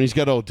have? I mean, he's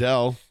got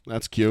Odell.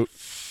 That's cute.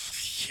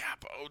 Yeah,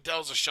 but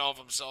Odell's a shell of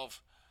himself.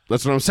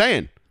 That's what I'm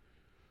saying.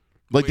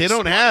 Like they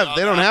don't have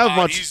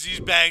much. He's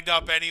banged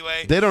up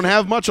anyway. They don't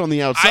have much on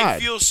the outside. I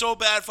feel so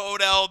bad for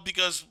Odell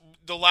because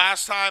the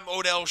last time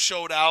Odell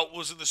showed out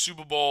was in the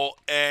Super Bowl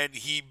and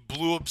he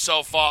blew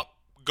himself up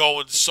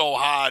going so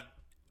hard.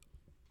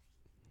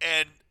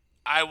 And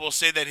I will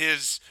say that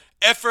his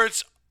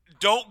efforts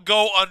don't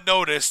go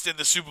unnoticed in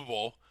the Super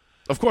Bowl.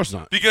 Of course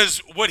not. Because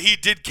what he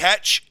did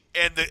catch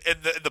and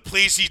the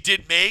plays he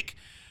did make.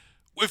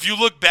 If you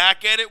look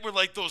back at it, were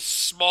like those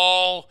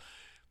small,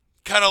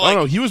 kind of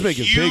like he was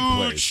making huge big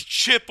plays.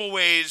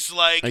 Chip-aways.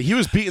 Like he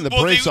was beating the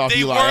brakes off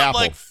Eli Apple. They weren't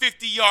like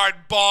 50-yard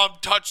bomb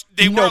touch.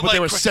 They were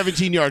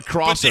 17-yard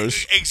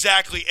crossers.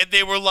 Exactly, and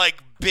they were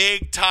like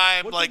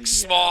big-time,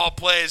 small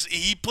plays.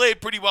 He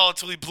played pretty well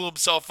until he blew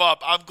himself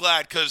up. I'm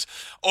glad because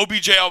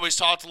OBJ always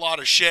talked a lot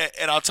of shit,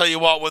 and I'll tell you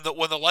what,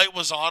 when the light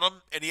was on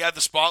him and he had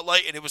the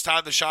spotlight and it was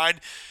time to shine,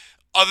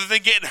 other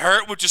than getting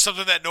hurt, which is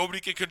something that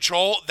nobody can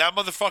control, that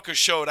motherfucker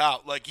showed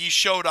out. Like, he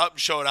showed up and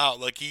showed out.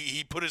 Like,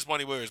 he put his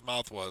money where his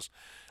mouth was.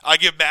 I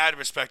give mad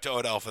respect to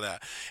Odell for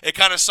that. It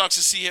kind of sucks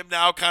to see him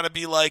now kind of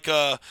be like,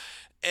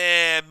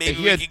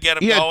 maybe we can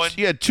get him going.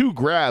 He had 2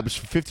 grabs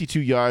for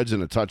 52 yards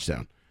and a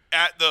touchdown.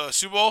 At the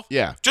Super Bowl?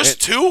 Yeah.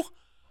 Just 2?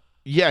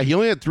 Yeah, he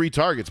only had 3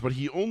 targets, but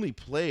he only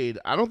played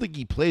 – I don't think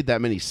he played that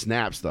many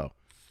snaps, though.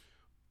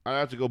 I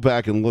have to go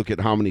back and look at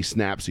how many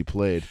snaps he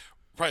played.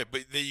 Right,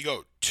 but there you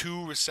go.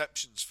 2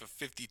 receptions for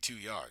 52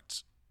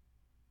 yards.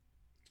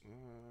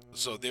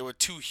 So there were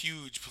 2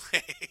 huge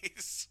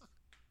plays.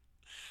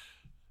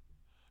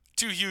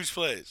 2 huge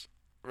plays,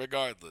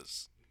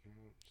 regardless.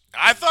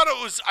 I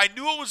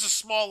knew it was a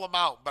small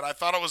amount, but I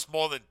thought it was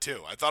more than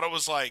 2. I thought it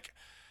was like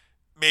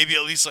maybe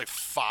at least like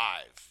 5.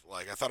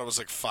 Like I thought it was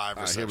like 5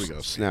 receptions. Here we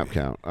go. Snap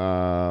count.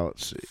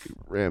 Let's see.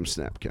 Rams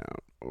snap count.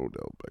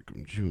 Odell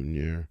Beckham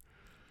Jr.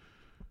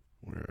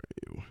 Where are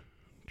you?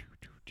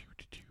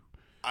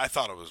 I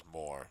thought it was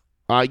more.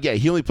 Yeah,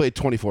 he only played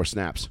 24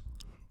 snaps.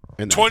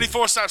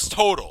 24 snaps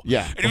total.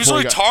 Yeah. And he was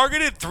only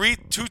targeted 2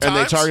 times? And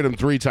they targeted him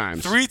 3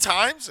 times. 3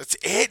 times? That's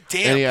it?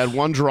 Damn. And he had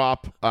 1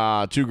 drop,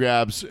 2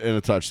 grabs, and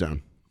a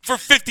touchdown. For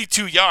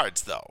 52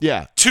 yards, though.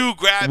 Yeah. 2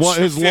 grabs for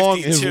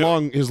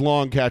 52. His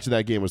long catch of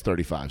that game was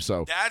 35.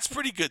 So that's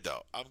pretty good,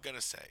 though, I'm going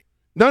to say.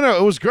 No,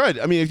 it was good.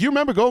 I mean, if you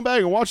remember going back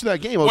and watching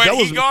that game, when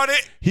he got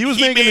it, he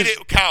made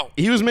it count.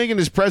 He was making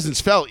his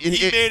presence felt. He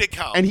made it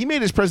count. And he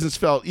made his presence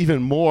felt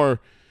even more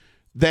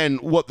than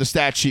what the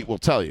stat sheet will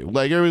tell you.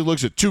 Like, everybody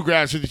looks at 2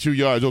 grabs, 52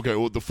 yards. Okay,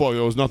 what the fuck?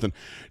 That was nothing.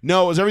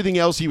 No, it was everything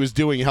else he was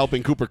doing,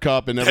 helping Cooper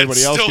Kupp and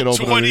everybody else get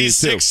open underneath,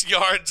 too. 26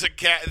 yards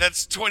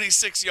that's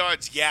 26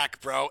 yards yak,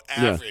 bro.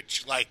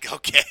 Average. Yeah. Like,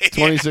 okay.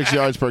 26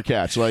 yards per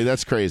catch. Like,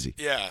 that's crazy.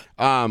 Yeah.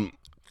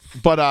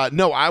 But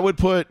no, I would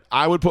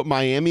put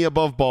Miami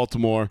above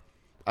Baltimore.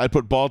 I'd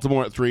put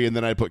Baltimore at 3, and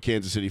then I'd put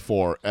Kansas City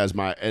 4 as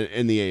my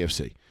in the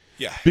AFC.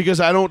 Yeah. Because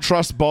I don't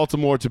trust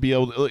Baltimore to be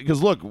able to –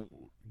 because, look,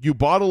 you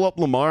bottle up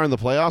Lamar in the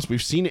playoffs.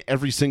 We've seen it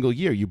every single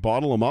year. You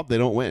bottle them up, they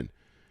don't win.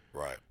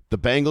 Right. The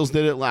Bengals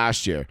did it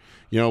last year.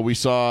 We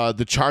saw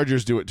the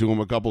Chargers do it to them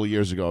a couple of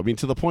years ago. I mean,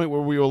 to the point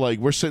where we were like,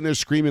 we're sitting there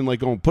screaming, like,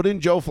 going, put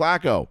in Joe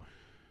Flacco.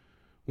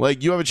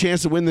 Like, you have a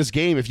chance to win this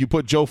game if you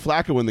put Joe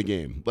Flacco in the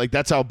game. Like,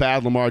 that's how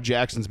bad Lamar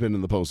Jackson's been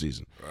in the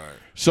postseason. Right.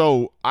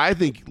 So I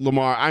think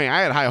Lamar, I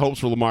had high hopes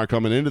for Lamar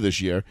coming into this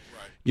year,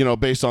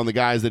 based on the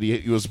guys that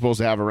he was supposed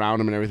to have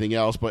around him and everything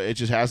else, but it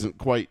just hasn't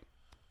quite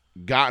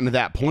gotten to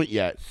that point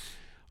yet.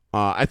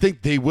 I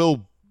think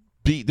they'll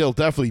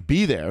definitely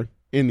be there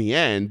in the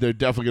end. They're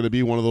definitely going to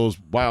be one of those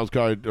wild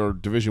card or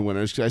division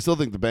winners. I still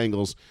think the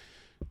Bengals,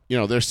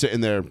 they're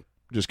sitting there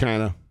just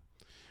kind of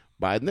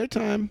biding their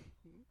time.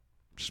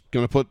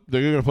 They're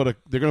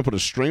gonna put a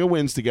string of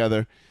wins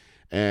together,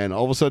 and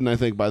all of a sudden, I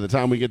think by the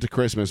time we get to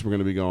Christmas, we're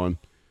gonna be going,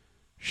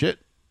 shit,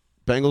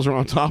 Bengals are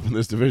on top in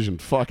this division.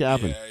 Fuck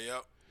happened.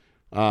 Yeah,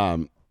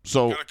 yep.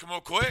 So gotta come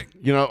up quick.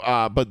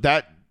 But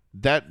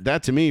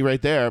that to me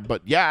right there.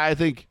 But yeah, I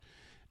think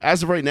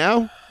as of right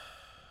now,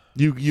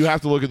 you have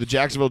to look at the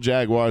Jacksonville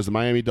Jaguars, the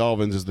Miami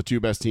Dolphins as the two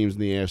best teams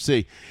in the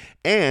AFC,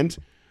 and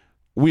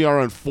we are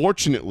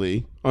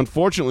unfortunately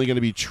going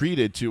to be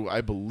treated to,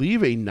 I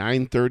believe, a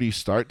 9:30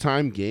 start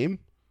time game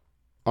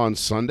on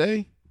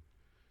Sunday.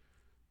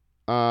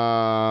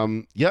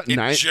 In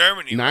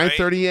Germany,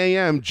 9:30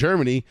 a.m.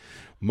 Germany,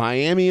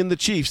 Miami and the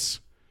Chiefs.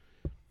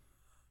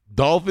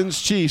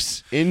 Dolphins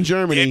Chiefs in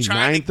Germany,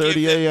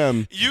 9:30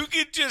 a.m. You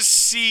could just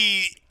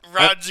see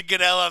Roger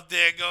Goodell up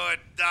there going,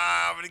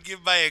 I'm going to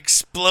give my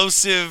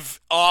explosive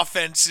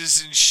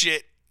offenses and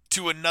shit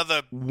to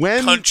another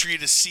country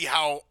to see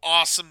how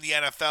awesome the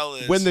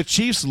NFL is. When the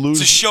Chiefs lose,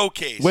 it's a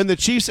showcase. When the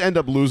Chiefs end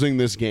up losing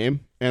this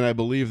game, and I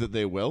believe that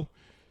they will,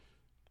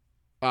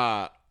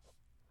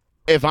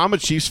 if I'm a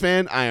Chiefs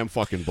fan, I am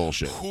fucking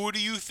bullshit. Who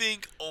do you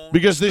think owns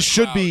because this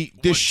the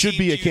crowd? this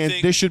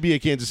should be a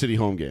Kansas City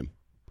home game,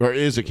 or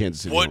is a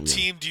Kansas City home game. What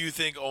team do you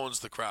think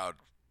owns the crowd?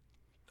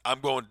 I'm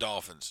going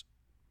Dolphins.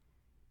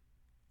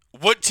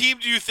 What team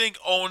do you think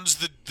owns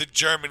the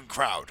German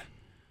crowd?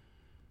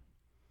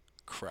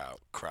 Crowd.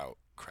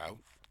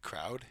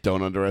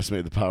 Don't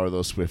underestimate the power of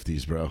those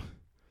Swifties, bro.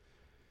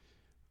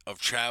 Of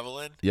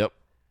traveling? Yep.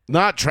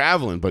 Not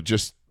traveling, but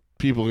just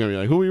people are going to be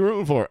like, who are you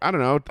rooting for? I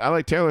don't know. I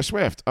like Taylor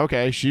Swift.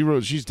 Okay,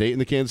 she's dating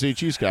the Kansas City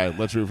Chiefs guy.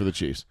 Let's root for the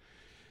Chiefs.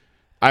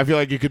 I feel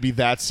like it could be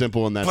that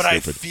simple and that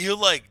stupid. But I feel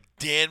like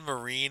Dan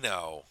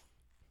Marino.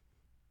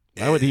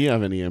 Why would he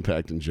have any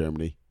impact in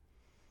Germany?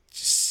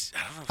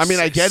 I don't know. I mean,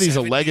 I get he's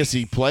a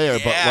legacy player,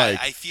 but like,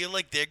 I feel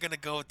like they're gonna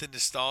go with the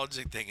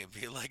nostalgic thing and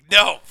be like,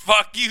 "No,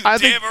 fuck you, Dan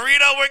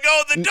Marino. We're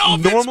going the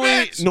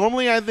Dolphins."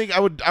 Normally, I think I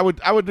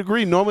would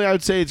agree. Normally, I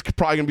would say it's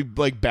probably gonna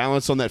be like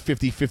balanced on that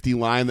 50-50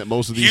 line that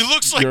most of these. He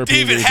looks like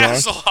European David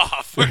games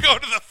Hasselhoff. We're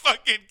going to the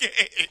fucking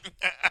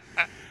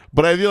game.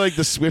 But I feel like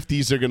the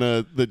Swifties are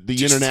gonna the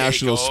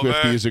international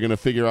Swifties are gonna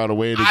figure out a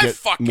way to get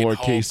more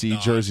KC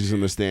jerseys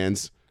in the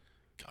stands.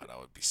 God, I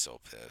would be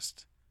so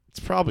pissed. It's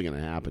probably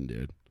gonna happen,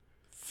 dude.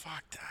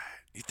 Fuck that.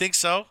 You think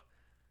so?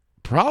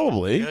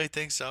 Probably. You really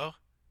think so?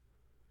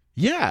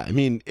 Yeah, I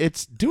mean,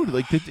 it's dude.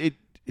 Like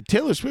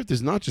Taylor Swift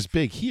is not just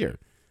big here.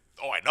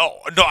 Oh, I know.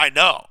 No, I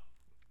know.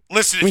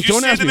 Listen, if you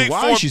stand to make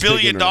 $4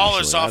 billion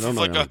off of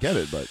like a, get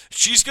it, but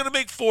she's gonna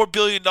make $4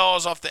 billion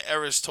off the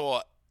Eras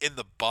Tour in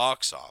the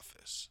box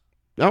office.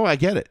 Oh, I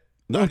get it.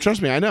 No,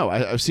 trust me, I know.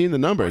 I've seen the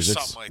numbers. Or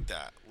something like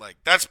that. Like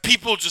that's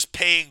people just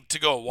paying to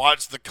go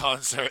watch the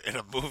concert in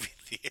a movie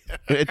theater.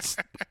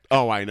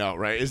 I know,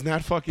 right? Isn't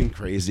that fucking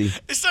crazy?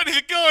 It's not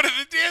even going to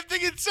the damn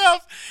thing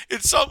itself.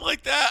 It's something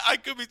like that. I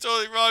could be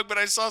totally wrong, but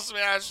I saw some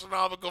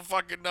astronomical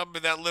fucking number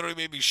that literally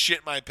made me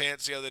shit my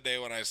pants the other day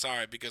when I saw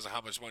it because of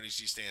how much money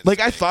she stands. Like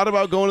I thought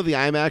about going to the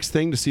IMAX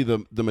thing to see the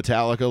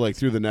Metallica like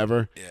Through the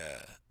Never. Yeah.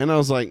 And I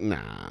was like,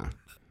 nah.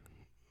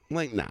 I'm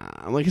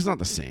like, it's not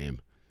the same.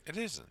 It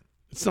isn't.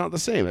 It's not the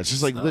same. It's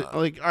just like,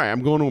 all right,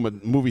 I'm going to a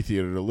movie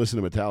theater to listen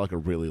to Metallica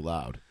really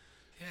loud.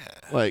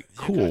 Yeah. Like,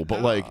 cool,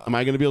 but like, am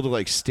I going to be able to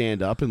like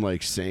stand up and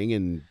like sing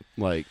and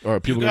like, or are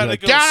people going to be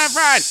like, down in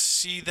front?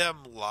 See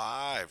them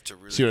live to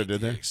really see what I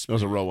did there? That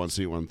was a row one,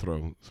 seat one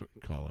throw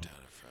call up. Down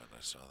in front,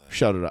 I saw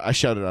that. I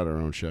shouted out our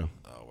own show.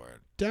 Oh, word.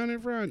 Down in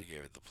front. You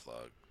gave it the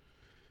plug.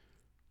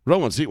 Row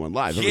one, seat one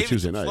live every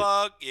Tuesday night.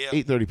 Plug. Yeah.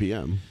 8:30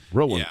 p.m.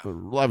 Row one,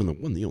 live on the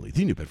one, the only,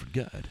 the New Bedford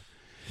God.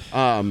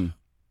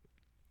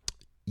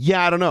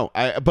 Yeah, I don't know.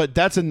 But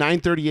that's a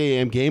 9:30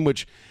 a.m. game,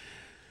 which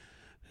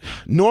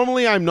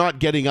normally I'm not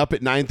getting up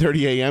at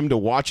 9:30 a.m. to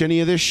watch any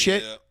of this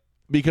shit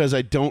because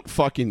I don't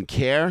fucking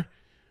care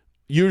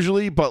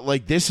usually. But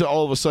like this,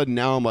 all of a sudden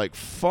now I'm like,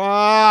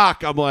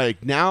 fuck.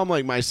 Now I'm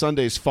like my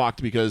Sunday's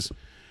fucked because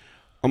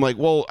I'm like,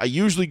 well, I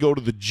usually go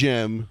to the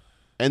gym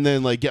and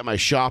then like get my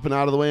shopping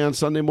out of the way on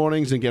Sunday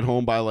mornings and get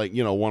home by like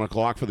 1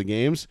 o'clock for the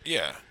games.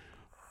 Yeah.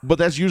 But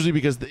that's usually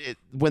because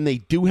when they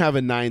do have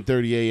a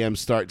 9:30 a.m.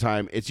 start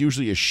time, it's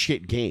usually a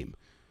shit game.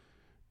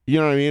 You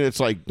know what I mean? It's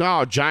like,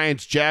 no,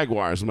 Giants,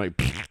 Jaguars. I'm like,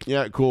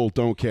 yeah, cool,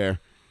 don't care.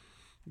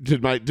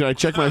 Did I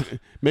check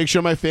make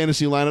sure my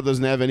fantasy lineup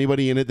doesn't have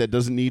anybody in it that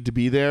doesn't need to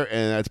be there,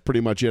 and that's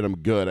pretty much it. I'm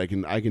good. I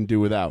can do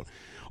without.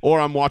 Or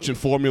I'm watching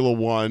Formula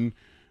One,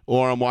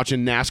 or I'm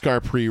watching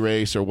NASCAR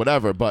pre-race or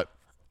whatever. But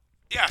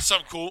yeah,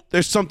 something cool.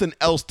 There's something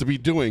else to be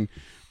doing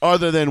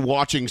other than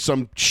watching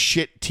some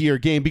shit tier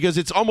game, because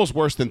it's almost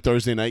worse than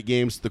Thursday night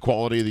games. The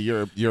quality of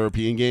the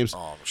European games.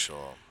 Oh, I'm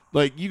sure.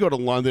 Like, you go to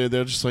London,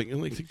 they're just like,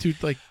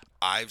 dude, like,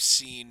 I've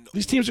seen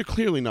these teams are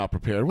clearly not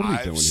prepared. What are we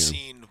doing here? I've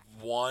seen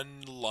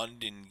one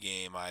London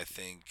game, I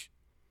think,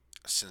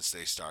 since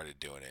they started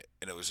doing it,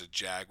 and it was a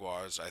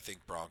Jaguars, I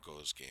think,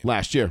 Broncos game.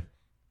 Last year.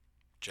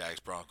 Jags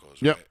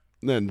Broncos. Yep. Right?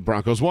 Then the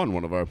Broncos won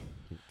one of our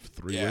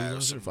 3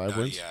 wins or 5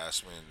 wins.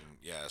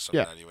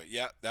 Anyway.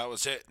 Yeah, that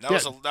was it. I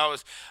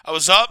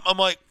was up. I'm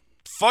like,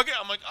 fuck it.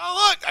 I'm like,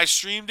 oh look, I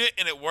streamed it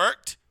and it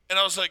worked. And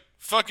I was like,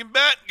 fucking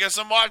bet. Guess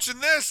I'm watching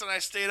this. And I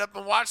stayed up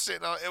and watched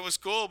it. And it was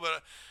cool,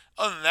 but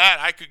other than that,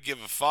 I could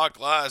give a fuck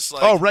less.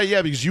 Like, oh right,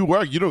 yeah, because you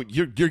work. You're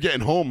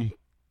getting home.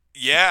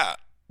 Yeah.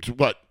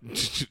 What?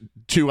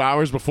 2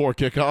 hours before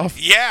kickoff?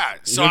 Yeah.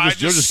 So I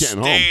just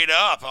getting stayed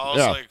home. up. I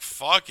was like,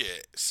 fuck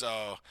it.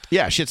 So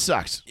yeah, shit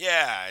sucks.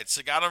 yeah, it's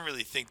like I don't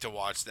really think to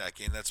watch that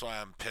game. That's why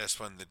I'm pissed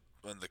when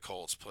the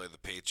Colts play the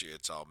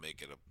Patriots. I'll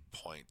make it a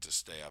point to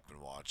stay up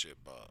and watch it.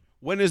 But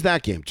when is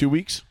that game? 2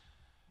 weeks?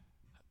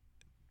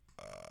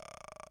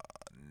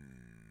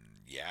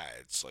 Yeah,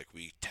 it's like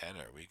week 10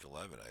 or week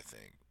 11, I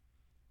think.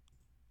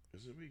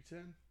 Is it week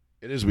 10?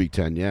 It is week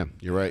 10. Yeah,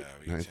 you're right.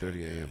 Yeah, 9:30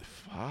 a.m.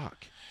 Yeah.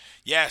 Fuck.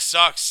 Yeah, it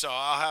sucks. So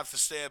I'll have to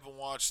stay up and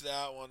watch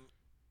that one.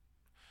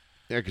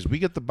 Yeah, because we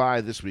get the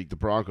bye this week. The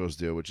Broncos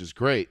do, which is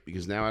great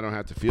because now I don't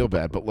have to feel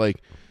bad. But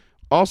like,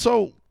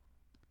 also,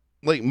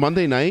 like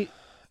Monday night.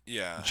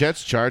 Yeah.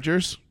 Jets,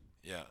 Chargers.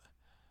 Yeah.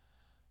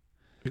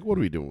 Like, what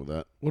are we doing with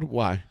that?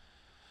 Why?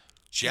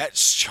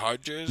 Jets,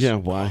 Chargers? Yeah,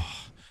 why?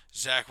 Oh,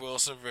 Zach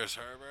Wilson versus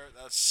Herbert?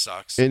 That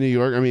sucks. In New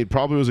York, I mean,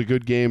 probably was a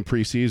good game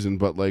preseason,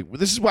 but like,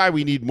 this is why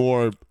we need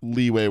more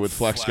leeway with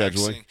flex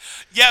scheduling.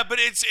 Yeah, but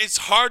it's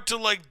hard to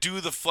like do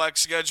the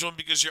flex scheduling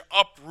because you're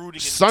uprooting.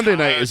 Sunday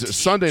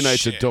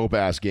night's a dope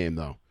ass game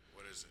though.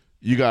 What is it?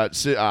 You got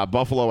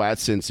Buffalo at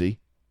Cincy,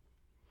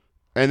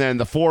 and then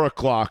the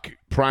 4:00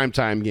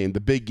 primetime game,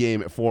 the big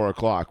game at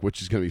 4:00, which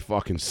is gonna be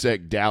fucking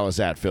sick. Dallas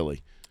at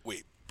Philly.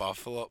 Wait,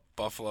 Buffalo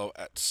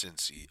at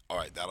Cincy. All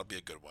right, that'll be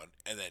a good one.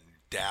 And then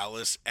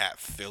Dallas at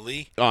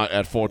Philly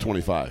at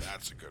 4:25.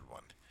 That's a good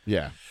one.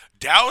 Yeah.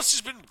 Dallas has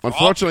been rough.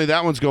 Unfortunately,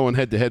 that one's going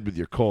head to head with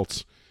your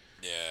Colts.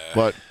 Yeah.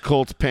 But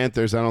Colts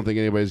Panthers, I don't think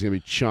anybody's gonna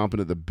be chomping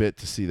at the bit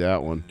to see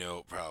that one.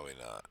 No, probably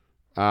not.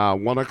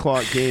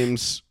 1:00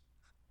 games.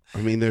 I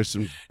mean, there's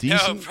some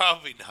decent. No,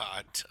 probably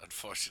not.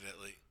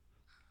 Unfortunately.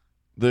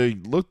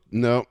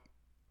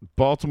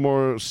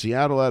 Baltimore,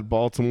 Seattle at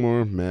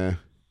Baltimore, meh.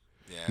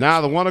 Yeah,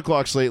 now the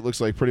 1:00 slate looks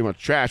like pretty much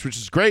trash, which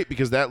is great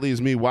because that leaves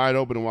me wide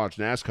open to watch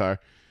NASCAR,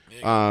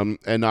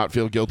 and not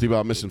feel guilty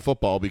about missing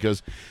football.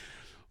 Because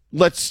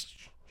let's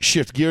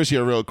shift gears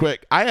here real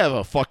quick. I have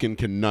a fucking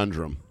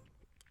conundrum.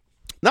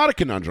 Not a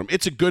conundrum.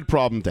 It's a good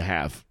problem to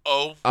have.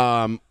 Oh.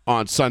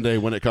 On Sunday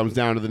when it comes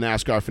down to the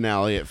NASCAR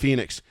finale at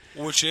Phoenix.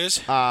 Which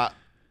is?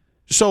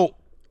 So,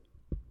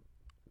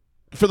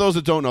 for those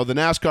that don't know, the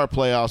NASCAR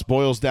playoffs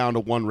boils down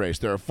to one race.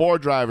 There are 4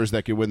 drivers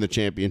that can win the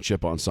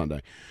championship on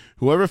Sunday.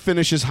 Whoever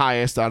finishes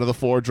highest out of the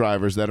 4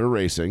 drivers that are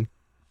racing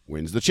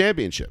wins the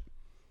championship.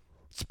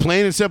 It's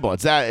plain and simple.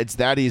 It's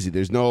that easy.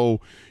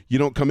 You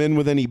don't come in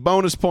with any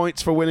bonus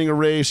points for winning a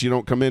race. You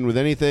don't come in with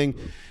anything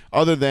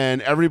other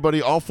than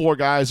all 4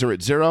 guys are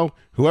at 0.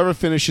 Whoever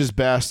finishes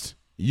best,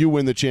 you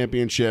win the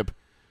championship.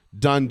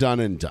 Done,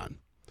 and done.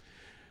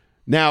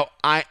 Now,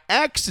 I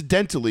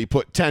accidentally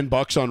put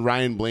 $10 on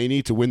Ryan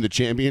Blaney to win the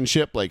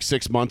championship like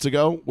 6 months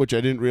ago, which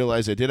I didn't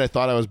realize I did. I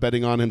thought I was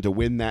betting on him to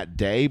win that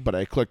day, but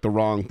I clicked the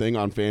wrong thing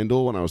on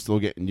FanDuel when I was still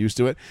getting used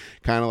to it.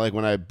 Kind of like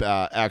when I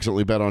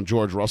accidentally bet on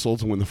George Russell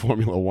to win the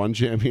Formula One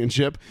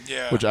championship,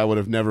 which I would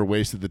have never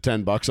wasted the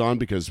 $10 on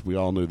because we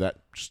all knew that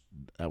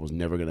was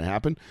never going to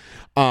happen.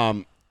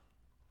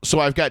 So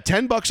I've got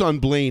 $10 on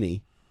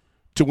Blaney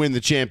to win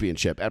the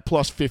championship at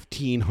plus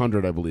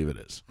 1,500, I believe it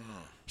is.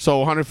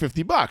 So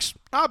 $150,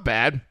 not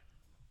bad.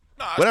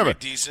 No, that's whatever.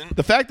 Pretty decent.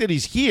 The fact that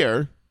he's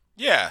here,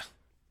 yeah,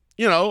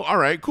 all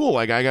right, cool.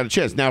 Like I got a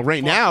chance. Now,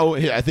 now,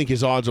 I think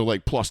his odds are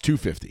like plus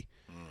 250.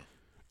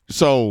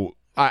 So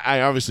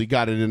I obviously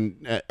got it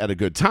in at a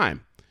good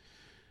time.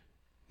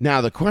 Now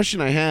the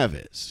question I have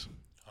is,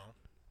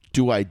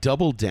 do I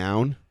double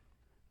down,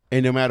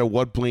 and no matter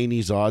what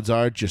Blaney's odds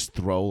are, just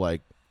throw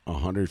like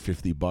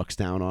 $150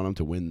 down on him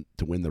to win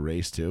the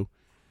race too?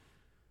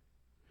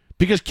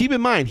 Because keep in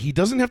mind, he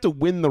doesn't have to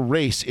win the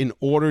race in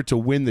order to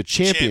win the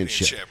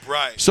championship.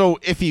 Right. So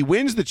if he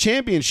wins the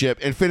championship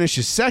and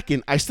finishes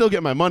second, I still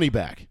get my money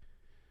back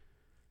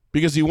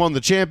because he won the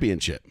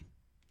championship.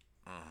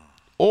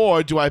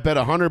 Or do I bet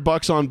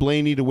 $100 on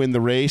Blaney to win the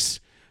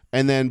race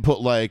and then put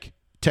like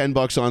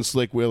 $10 on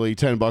Slick Willie,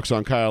 $10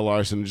 on Kyle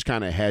Larson, and just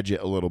kind of hedge it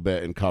a little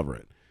bit and cover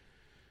it?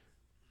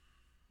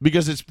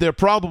 Because they're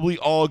probably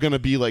all going to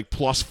be like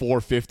plus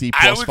 450,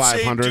 plus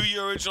 500. I would say do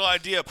your original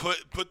idea.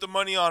 Put the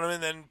money on him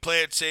and then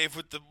play it safe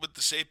with the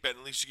safe bet.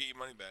 At least you get your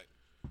money back.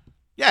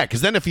 Yeah,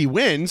 because then if he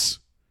wins,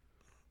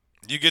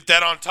 you get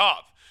that on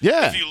top.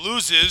 Yeah. If he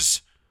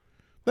loses,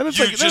 then it's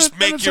just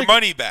make your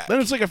money back. Then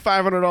it's like a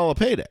 $500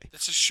 payday.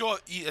 That's a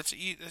short. That's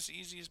the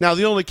easiest. Now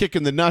the only kick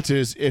in the nuts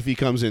is if he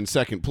comes in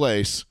second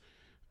place,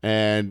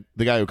 and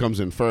the guy who comes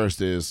in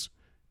first is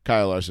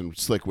Kyle Larson,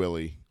 Slick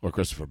Willie, or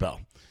Christopher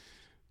Bell.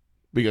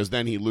 Because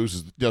then he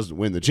doesn't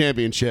win the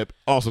championship,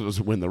 also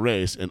doesn't win the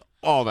race, and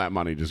all that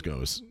money just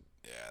goes.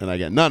 Yeah. And I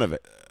get none of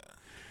it.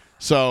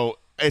 So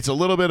it's a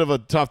little bit of a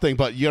tough thing,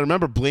 but you got to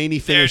remember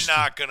Blaney's finished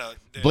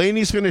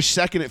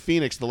second at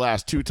Phoenix the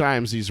last 2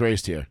 times he's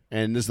raced here.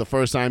 And this is the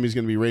first time he's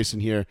going to be racing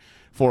here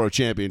for a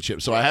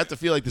championship. So I have to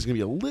feel like there's going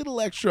to be a little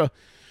extra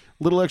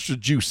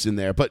juice in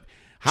there. But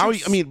how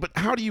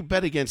do you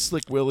bet against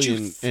Slick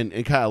Willie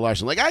and Kyle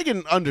Larson? Like, I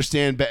can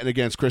understand betting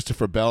against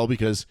Christopher Bell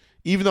because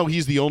even though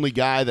he's the only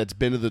guy that's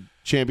been to the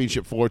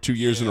championship for 2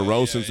 years in a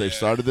row since they've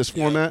started this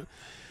format,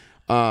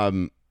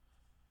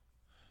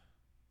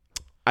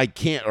 I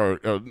can't,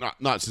 or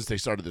not since they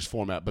started this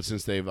format, but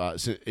since they've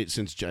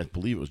since I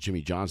believe it was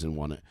Jimmy Johnson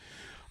won it.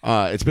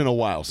 It's been a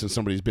while since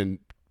somebody's been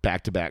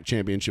back-to-back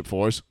championship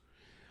fours.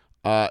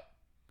 I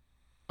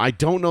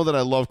don't know that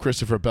I love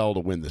Christopher Bell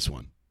to win this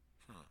one.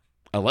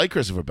 I like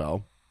Christopher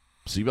Bell.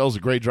 Seabell's a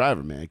great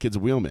driver, man. Kid's a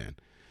wheelman.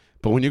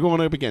 But when you're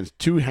going up against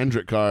 2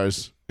 Hendrick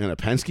cars and a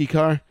Penske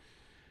car,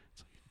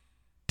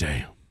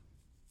 damn.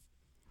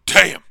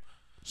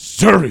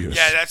 Serious.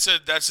 Yeah, that's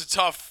a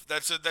tough.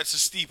 That's a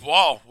steep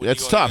wall.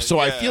 That's tough. So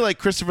I feel like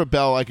Christopher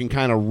Bell I can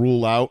kind of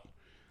rule out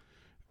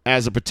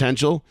as a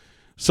potential.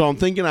 So I'm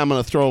thinking I'm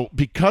going to throw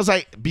because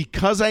I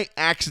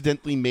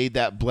accidentally made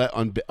that bet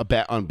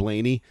on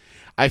Blaney.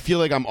 I feel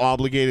like I'm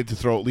obligated to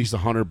throw at least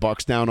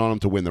 $100 down on him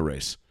to win the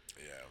race.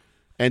 Yeah.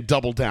 And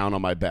double down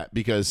on my bet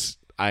because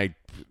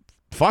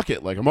fuck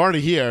it. Like, I'm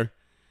already here.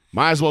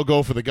 Might as well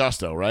go for the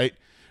gusto, right?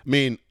 I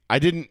mean,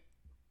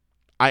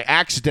 I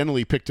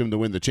accidentally picked him to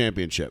win the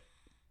championship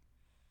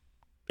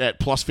at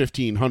plus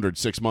 1,500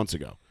 6 months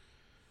ago.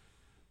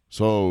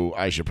 So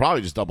I should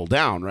probably just double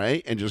down,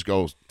 right? And just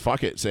go,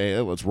 fuck it, say, hey,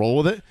 let's roll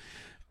with it.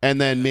 And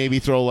then maybe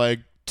throw like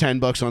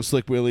 $10 on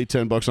Slick Willie,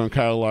 $10 on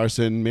Kyle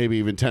Larson, maybe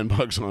even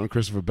 $10 on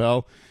Christopher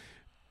Bell.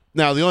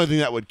 Now, the only thing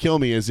that would kill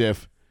me is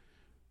if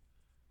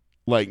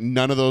like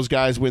none of those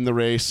guys win the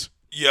race.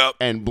 Yep.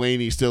 And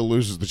Blaney still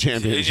loses the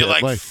championship. And you're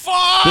like,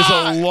 fuck! There's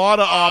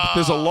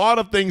a lot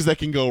of things that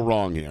can go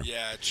wrong here.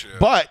 Yeah, true.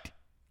 But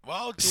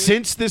dude,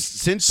 since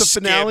the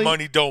finale,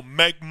 money don't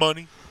make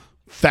money.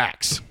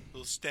 Facts.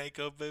 Little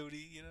stanko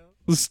booty, you know.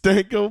 The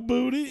stanko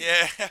booty.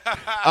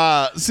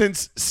 Yeah.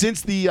 Since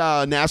the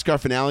NASCAR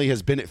finale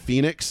has been at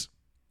Phoenix,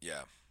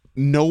 yeah,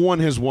 no one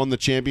has won the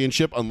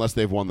championship unless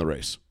they've won the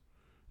race.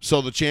 So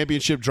the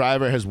championship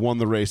driver has won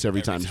the race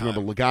every time.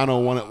 Remember,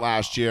 Logano won it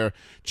last year.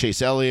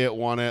 Chase Elliott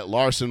won it.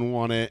 Larson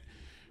won it.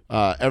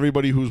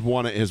 Everybody who's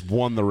won it has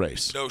won the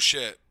race. No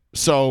shit.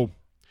 So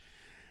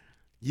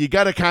you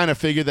got to kind of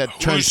figure that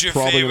trend's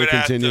probably going to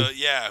continue.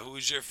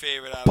 Who's your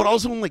favorite? But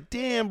also, I'm like,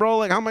 damn, bro.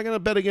 Like, how am I going to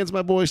bet against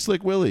my boy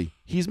Slick Willie?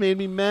 He's made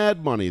me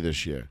mad money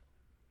this year.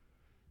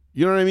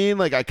 You know what I mean?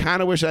 Like, I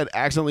kind of wish I'd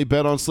accidentally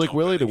bet on Slick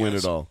Willie to win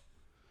it all.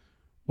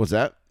 What's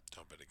that?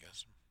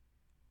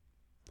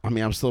 I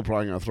mean, I'm still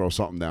probably going to throw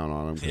something down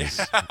on him because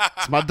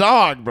it's my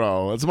dog,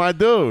 bro. It's my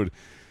dude.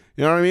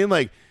 You know what I mean?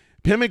 Like,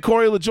 him and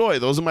Corey LaJoie,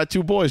 those are my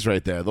two boys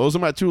right there. Those are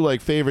my two,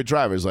 like, favorite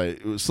drivers. Like,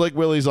 Slick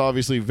Willie's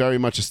obviously very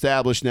much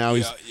established now.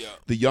 He's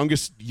the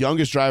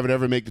youngest driver to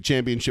ever make the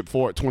championship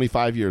at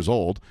 25 years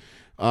old.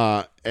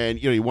 And,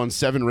 he won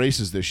 7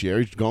 races this year.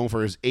 He's going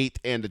for his 8th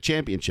and a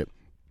championship.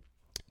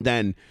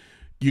 Then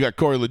you got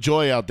Corey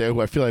LaJoie out there,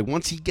 who I feel like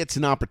once he gets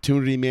an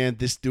opportunity, man,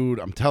 this dude,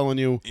 I'm telling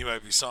you. He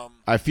might be something.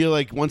 I feel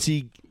like once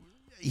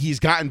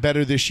he's gotten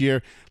better this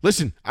year.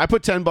 Listen, I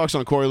put $10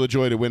 on Corey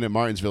LaJoie to win at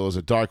Martinsville as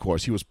a dark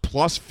horse. He was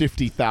plus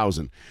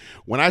 50,000.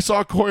 When I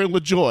saw Corey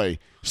LaJoie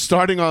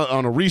starting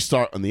on a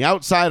restart on the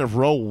outside of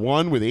row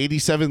 1 with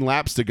 87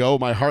 laps to go,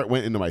 my heart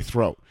went into my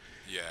throat.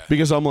 Yeah.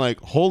 Because I'm like,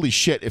 holy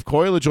shit, if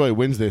Corey LaJoie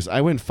wins this, I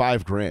win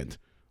 $5,000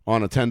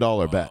 on a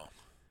 $10 bet.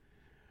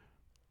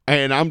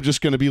 And I'm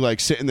just going to be like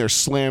sitting there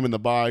slamming the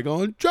bar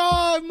going,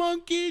 drive,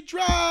 monkey,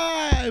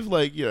 drive.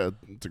 Like,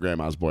 it's a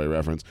Grandma's Boy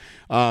reference.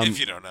 If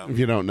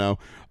you don't know.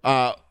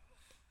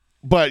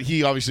 But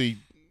he obviously,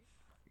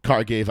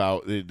 car gave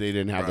out. They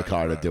didn't have the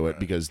car to do it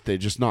because they're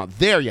just not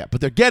there yet.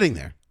 But they're getting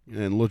there.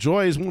 And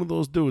LaJoie is one of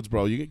those dudes,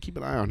 bro. You can keep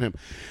an eye on him.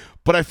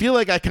 But I feel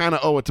like I kind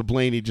of owe it to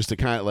Blaney just to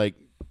kind of like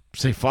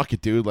say, fuck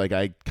it, dude. Like,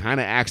 I kind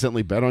of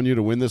accidentally bet on you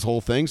to win this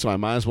whole thing, so I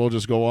might as well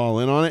just go all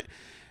in on it.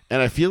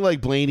 And I feel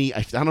like Blaney,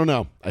 I don't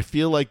know. I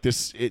feel like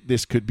this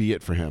could be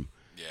it for him.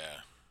 Yeah.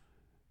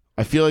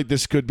 I feel like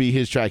this could be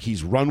his track.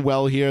 He's run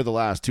well here the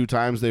last 2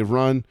 times they've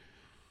run.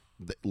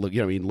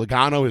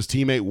 Logano, his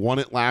teammate, won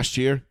it last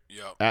year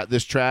at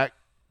this track.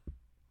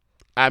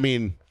 I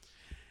mean,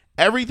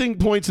 everything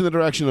points in the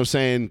direction of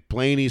saying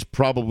Blaney's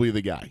probably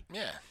the guy.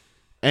 Yeah.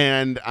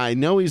 And I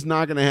know he's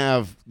not going to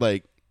have,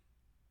 like,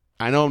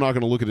 I know I'm not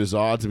going to look at his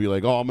odds and be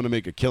like, oh, I'm going to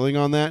make a killing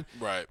on that.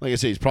 Right. Like I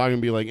say, he's probably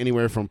going to be like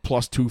anywhere from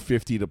plus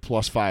 250 to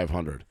plus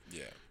 500.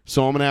 Yeah.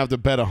 So I'm going to have to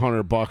bet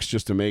 $100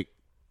 just to make,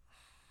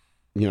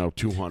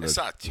 200. It's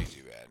not too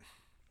bad.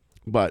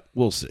 But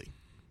we'll see.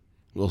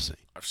 We'll see.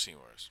 I've seen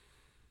worse.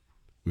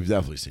 We've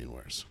definitely seen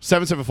worse.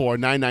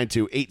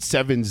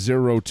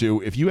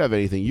 774-992-8702. If you have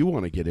anything you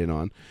want to get in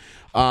on,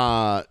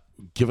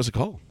 give us a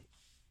call.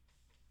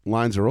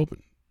 Lines are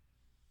open.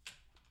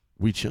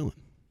 We chilling.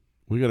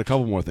 We got a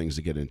couple more things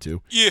to get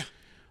into. Yeah.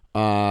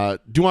 Do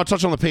you want to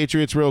touch on the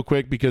Patriots real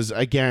quick? Because,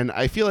 again,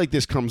 I feel like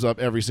this comes up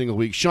every single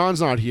week. Sean's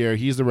not here.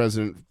 He's the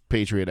resident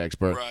Patriot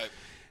expert. Right.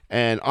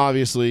 And,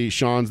 obviously,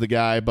 Sean's the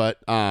guy. But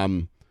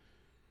the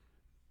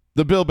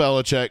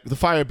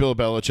Fire Bill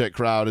Belichick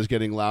crowd is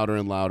getting louder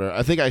and louder.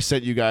 I think I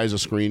sent you guys a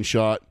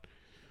screenshot.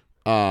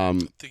 I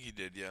think you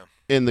did, yeah.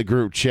 In the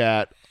group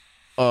chat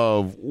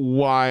of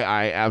why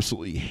I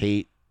absolutely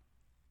hate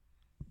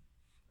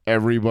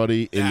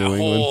everybody in New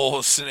England. That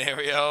whole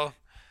scenario.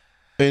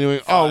 Anyway,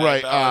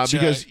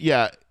 because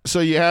so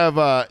you have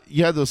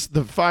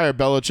the Fire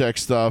Belichick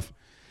stuff,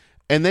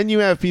 and then you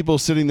have people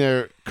sitting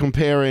there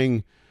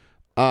comparing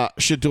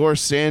Shedeur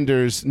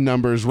Sanders'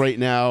 numbers right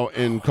now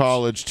in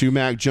college to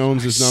Mac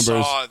Jones's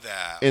numbers. Saw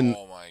that.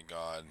 Oh my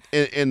god.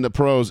 In the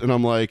pros, and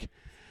I'm like,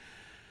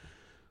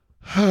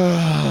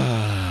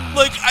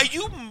 are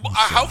you?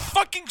 How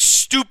fucking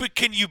stupid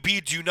can you be?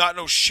 Do you not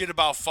know shit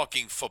about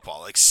fucking football?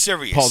 Like,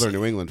 seriously. Paul, they're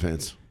New England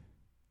fans.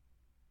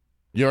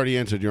 You already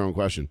answered your own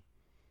question.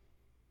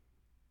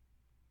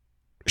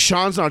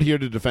 Sean's not here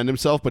to defend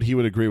himself, but he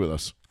would agree with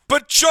us.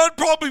 But Sean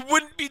probably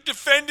wouldn't be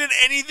defending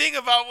anything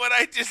about what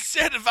I just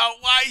said about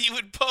why you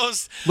would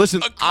post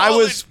Listen, a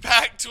college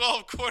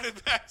Pac-12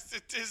 quarterback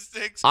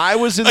statistics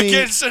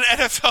against an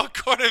NFL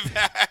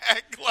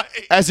quarterback.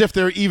 As if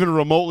they're even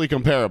remotely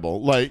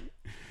comparable. Like,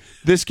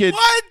 this kid.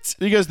 What?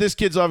 Because this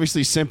kid's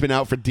obviously simping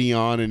out for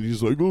Dion, and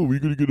he's like, oh, we're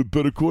going to get a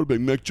better quarterback.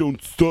 Mac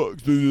Jones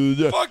sucks.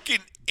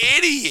 Fucking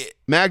idiot.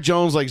 Mac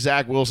Jones, like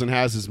Zach Wilson,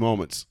 has his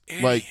moments.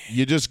 Idiot. Like,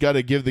 you just got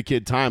to give the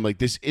kid time. Like,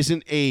 this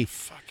isn't a...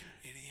 Fucking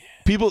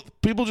idiot.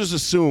 People just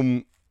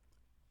assume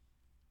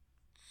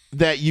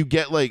that you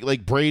get,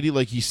 like Brady,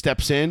 like he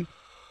steps in,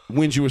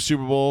 wins you a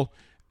Super Bowl,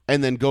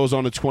 and then goes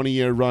on a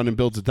 20-year run and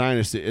builds a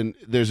dynasty, and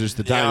there's just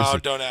the dynasty. No,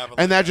 don't happen.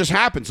 And that just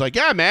happens. Like,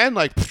 yeah, man,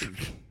 like...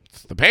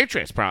 It's the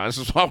Patriots, bro. This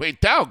is what we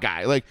do,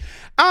 guy. Like,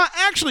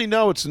 actually,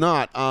 no, it's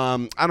not.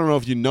 I don't know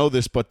if you know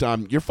this, but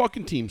your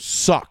fucking team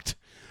sucked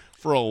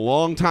for a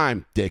long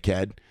time,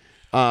 dickhead.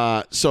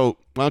 So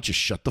why don't you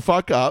shut the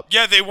fuck up?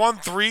 Yeah, they won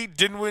 3,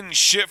 didn't win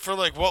shit for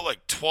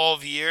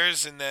 12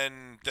 years, and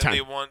then 10.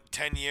 they won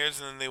 10 years,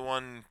 and then they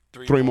won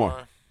 3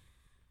 more.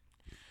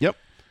 Yep.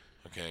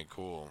 Okay,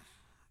 cool.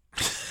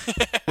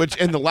 Which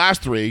in the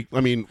last 3,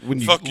 I mean, when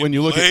you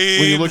look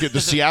at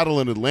the Seattle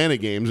and Atlanta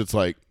games, it's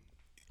like.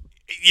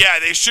 Yeah,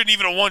 they shouldn't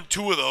even have won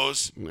 2 of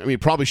those. I mean,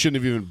 probably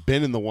shouldn't have even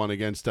been in the one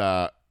against,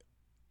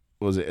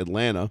 was it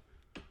Atlanta?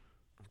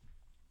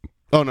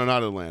 Oh, no,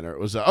 not Atlanta. It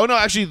was,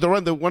 actually,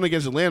 the one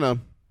against Atlanta.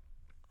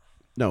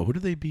 No, who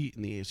did they beat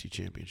in the AFC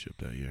Championship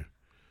that year?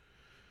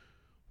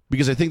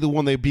 Because I think the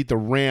one they beat the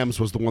Rams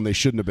was the one they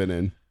shouldn't have been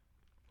in.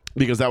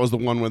 Because that was the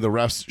one where the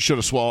refs should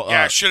have swallowed.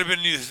 Yeah, it should have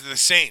been the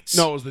Saints.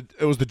 No,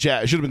 it was the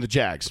Jags. It should have been the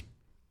Jags.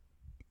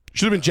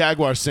 Should have been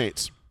Jaguars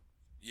Saints.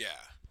 Yeah.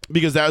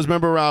 Because that was,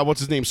 remember,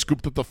 what's his name,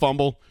 scooped up the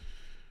fumble?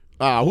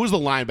 Who was the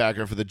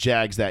linebacker for the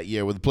Jags that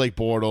year with Blake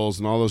Bortles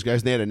and all those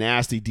guys? And they had a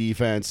nasty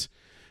defense.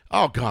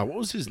 Oh, God, what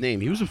was his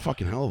name? He was a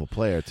fucking hell of a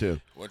player, too.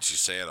 Once you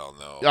say it, I'll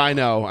know. I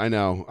know.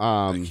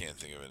 I can't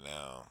think of it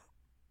now.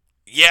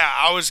 Yeah,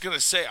 I was going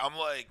to say, I'm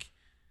like,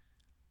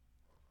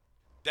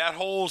 that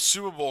whole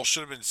Super Bowl should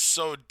have been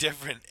so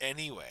different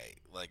anyway.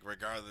 Like,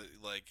 regardless,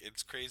 like,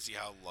 it's crazy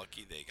how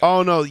lucky they got.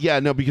 Oh, no, yeah,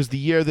 no, because the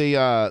year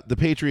the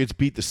Patriots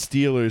beat the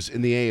Steelers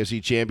in the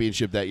AFC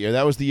Championship that year,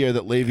 that was the year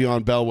that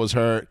Le'Veon Bell was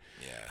hurt.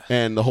 Yeah.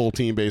 And the whole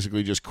team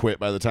basically just quit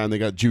by the time they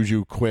got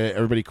Juju quit.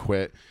 Everybody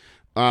quit.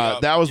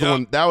 That was the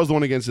one. That was the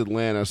one against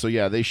Atlanta. So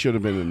yeah, they should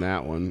have been in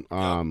that one.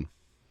 And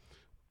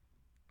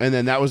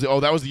then that was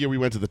the year we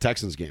went to the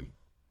Texans game.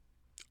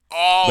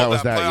 Oh, that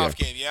was that playoff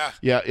game. Yeah.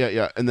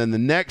 Yeah. And then the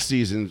next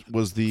season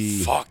was the.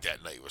 Fuck,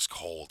 that night was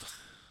cold.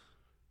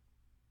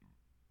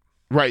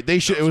 Right.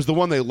 It was the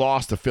one they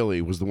lost to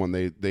Philly. Was the one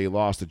they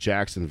lost to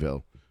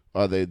Jacksonville.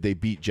 They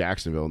beat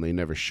Jacksonville and they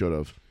never should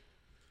have.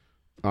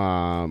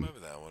 I remember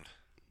that one.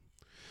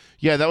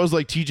 Yeah, that was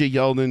like T.J.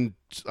 Yeldon,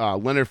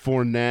 Leonard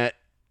Fournette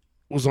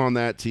was on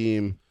that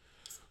team.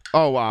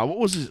 Oh wow, what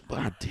was his?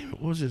 God damn it,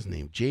 what was his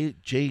name? J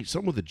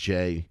something with a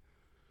J.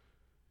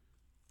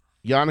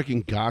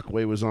 Yannick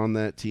Ngakoue was on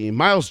that team.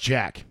 Miles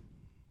Jack.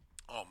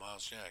 Oh,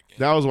 Miles Jack. Yeah.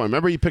 That was one.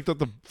 Remember he picked up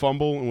the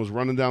fumble and was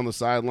running down the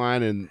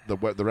sideline, and the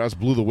refs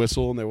blew the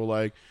whistle, and they were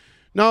like,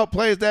 "No,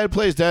 play is dead,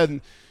 play is dead." And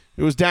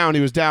it was down.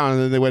 He was down,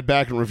 and then they went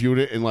back and reviewed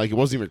it, and like it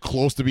wasn't even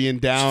close to being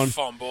down.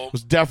 Fumble. It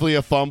was definitely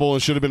a fumble. It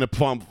should have been a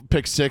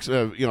pick 6,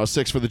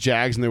 6 for the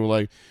Jags, and they were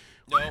like,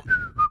 "No."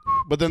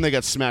 But then they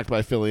got smacked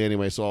by Philly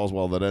anyway, so all's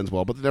well that ends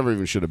well. But they never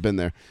even should have been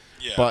there.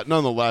 Yeah. But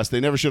nonetheless, they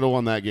never should have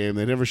won that game.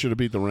 They never should have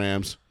beat the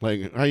Rams.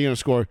 Like, how are you going to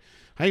score?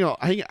 How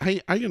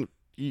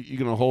you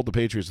gonna hold the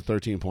Patriots to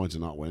 13 points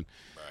and not win?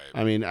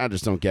 Right. I mean, I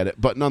just don't get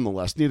it. But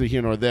nonetheless, neither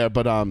here nor there.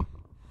 But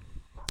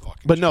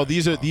no,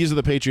 these are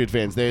the Patriot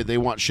fans. They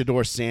want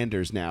Shedeur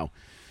Sanders now.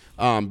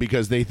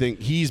 Because they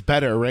think he's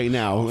better right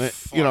now.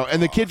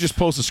 And the kid just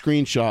posts a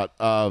screenshot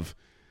of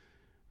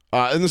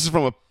and this is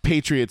from a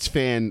Patriots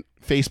fan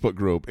Facebook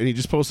group, and he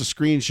just posts a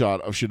screenshot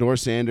of Shedeur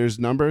Sanders'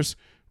 numbers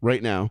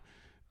right now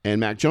and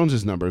Mac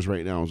Jones's numbers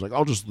right now. I was like,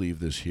 I'll just leave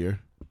this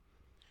here.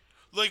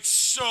 Like,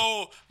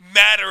 so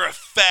matter of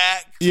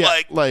fact,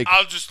 yeah, like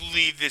I'll just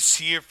leave this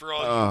here for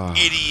all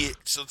you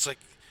idiots. So it's like,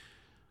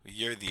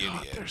 you're the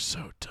idiot. They're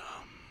so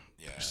dumb.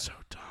 Yeah. They're so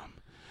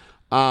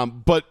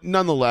dumb. But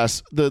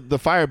nonetheless, the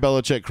Fire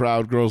Belichick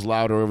crowd grows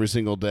louder every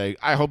single day.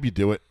 I hope you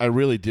do it. I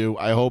really do.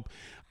 I hope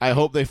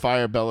they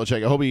fire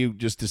Belichick. I hope he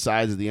just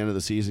decides at the end of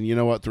the season, you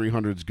know what,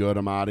 300's good.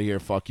 I'm out of here.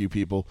 Fuck you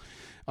people.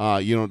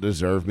 You don't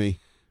deserve me.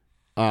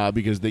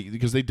 Because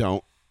they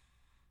don't.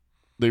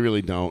 They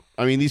really don't.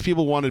 I mean, these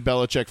people wanted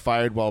Belichick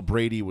fired while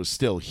Brady was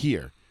still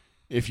here,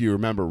 if you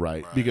remember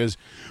right. Because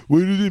why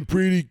didn't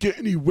Brady get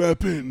any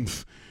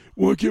weapons?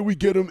 Why can't we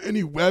get him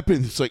any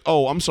weapons? It's like,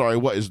 oh, I'm sorry.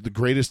 What, is the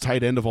greatest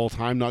tight end of all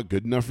time not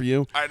good enough for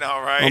you? I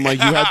know, right? I'm like,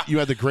 you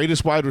had the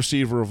greatest wide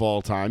receiver of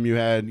all time. You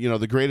had,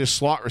 the greatest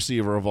slot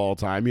receiver of all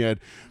time. You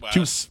had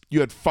you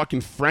had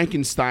fucking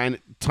Frankenstein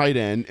tight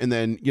end, and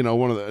then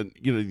one of the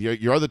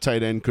your other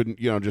tight end couldn't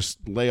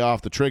just lay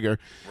off the trigger,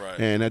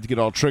 and had to get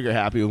all trigger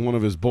happy with one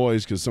of his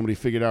boys because somebody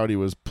figured out he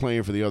was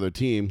playing for the other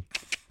team,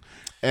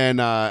 and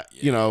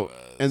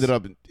ended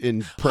up dead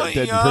in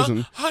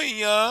prison. But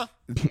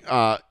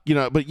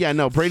yeah,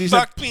 no, Brady's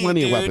had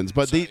plenty of weapons,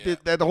 but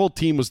the whole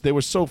team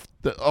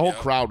the whole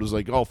crowd was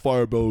like, oh,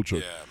 fire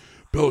Belichick. Yeah.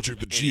 Belichick,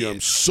 the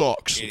GM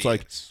sucks. Idiots. It's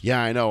like,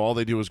 yeah, I know. All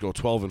they do is go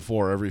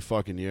 12-4 every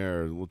fucking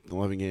year,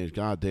 11 games.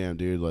 God damn,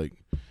 dude, like,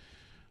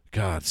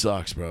 God,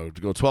 sucks, bro.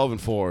 To go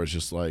 12-4 is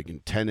just like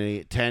 10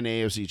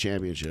 AFC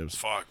championships.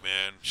 Fuck,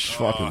 man.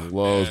 Fucking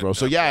lows, bro.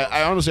 So yeah,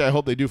 I honestly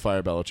hope they do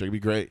fire Belichick. It'd be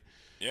great.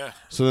 Yeah.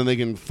 So then they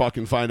can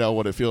fucking find out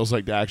what it feels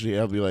like to actually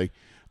have like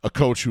a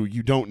coach who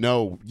you don't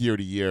know year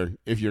to year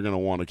if you're gonna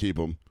want to keep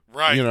him.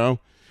 Right.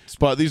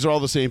 But these are all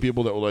the same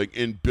people that were like,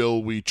 in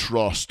Bill we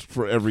trust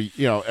for every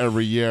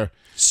year.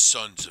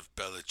 Sons of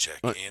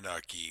Belichick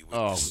anarchy. With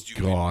oh the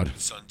stupid God.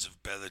 Sons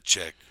of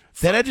Belichick.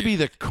 That had to be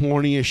the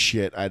corniest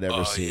shit I'd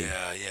ever seen.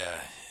 Yeah.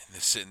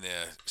 And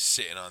they're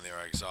sitting on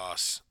their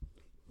exhaust.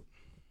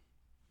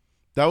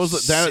 That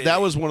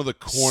was one of the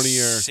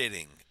cornier.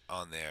 Sitting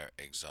on their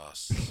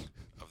exhausts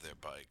of their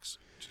bikes.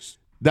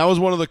 That was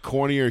one of the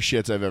cornier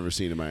shits I've ever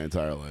seen in my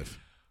entire life.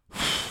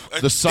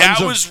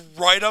 Was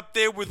right up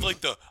there with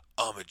like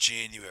I'm a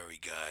January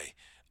guy.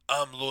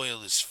 I'm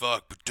loyal as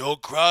fuck, but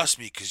don't cross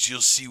me because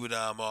you'll see what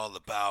I'm all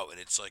about. And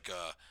it's like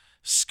a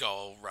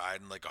skull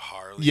riding like a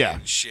Harley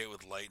and shit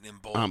with lightning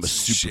bolts. I'm a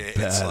super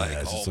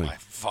badass. It's like, my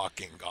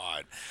fucking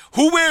God.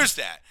 Who wears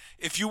that?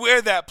 If you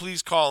wear that,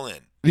 please call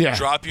in. Yeah.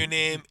 Drop your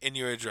name and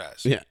your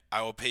address. Yeah.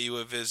 I will pay you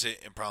a visit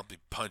and promptly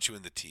punch you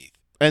in the teeth.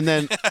 And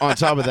then on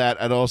top of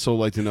that, I'd also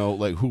like to know,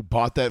 like, who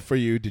bought that for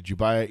you? Did you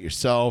buy it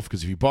yourself?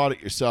 Because if you bought it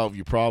yourself,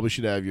 you probably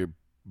should have your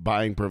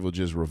buying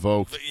privileges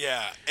revoked.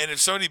 Yeah, and if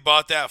somebody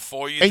bought that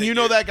for you, and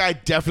that guy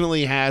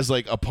definitely has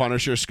like a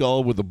Punisher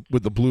skull with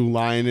the blue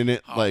lion in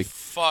it,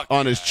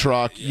 on his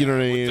truck. Yeah, you know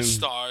what I mean? With the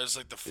stars,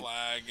 like the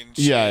flag and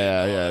shit.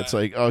 Yeah. It's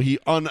like, oh, he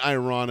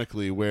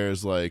unironically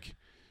wears like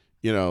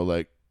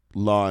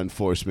law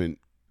enforcement.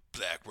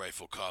 Black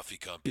Rifle Coffee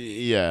Company.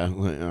 Yeah,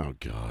 like, oh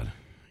God.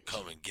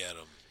 Come and get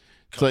him.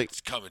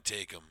 Come and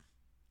take him.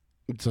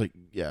 It's like,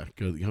 yeah,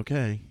 good.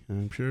 Okay.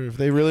 I'm sure if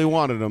they really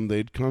wanted him,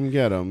 they'd come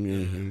get him.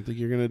 I think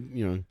you're gonna,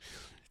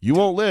 you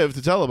won't live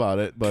to tell about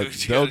it, but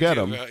they'll get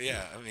him.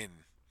 Yeah, I mean,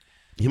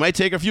 you might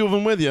take a few of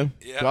them with you.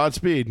 Yeah.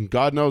 Godspeed.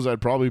 God knows I'd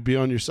probably be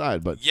on your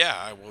side, but yeah,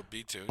 I would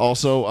be too.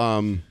 Also,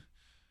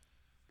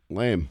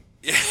 lame.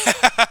 Yeah.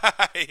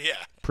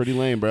 Pretty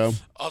lame, bro.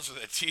 Also,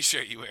 that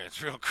T-shirt you wear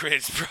is real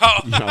cringe, bro.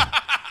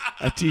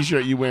 That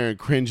T-shirt you wearing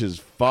cringe as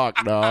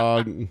fuck,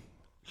 dog.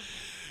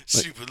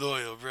 Super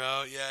loyal,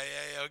 bro. Yeah.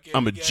 Okay.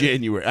 I'm a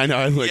January. I know.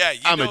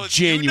 I'm a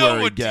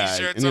January guy.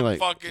 T-shirts I'm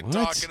fucking what?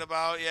 Talking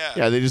about. Yeah.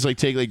 Yeah, they just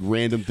take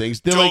random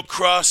things. They're Don't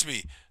cross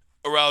me,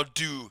 or I'll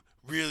do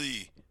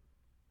really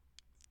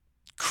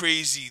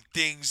crazy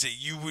things that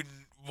you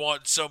wouldn't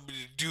want somebody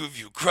to do if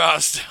you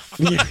crossed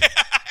them. Yeah.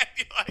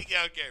 You're like,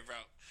 yeah, okay, bro.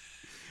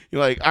 You're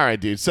like, all right,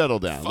 dude, settle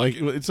down.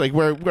 It's like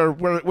we're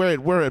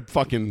at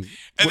fucking.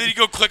 And then you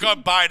go click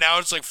on buy now.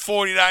 It's like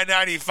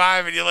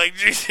 $49.95, and you're like,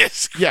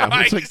 Jesus Christ. Yeah,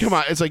 it's like, come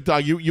on. It's like,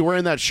 dog, you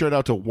wearing that shirt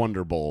out to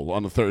Wonder Bowl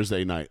on a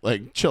Thursday night.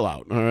 Like, chill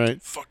out, all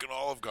right? Fucking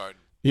Olive Garden.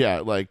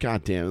 Yeah, like,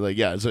 goddamn, like,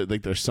 yeah, it's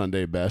like their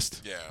Sunday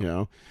best.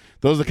 Yeah,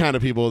 those are the kind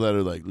of people that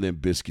are like, Limp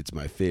Bizkit's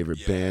my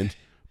favorite band.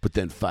 But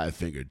then Five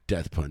Finger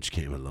Death Punch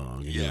came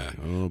along. And Yeah. like,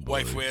 oh, boy.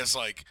 Wife wears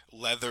like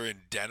leather and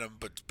denim,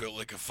 but built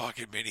like a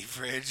fucking mini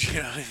fridge.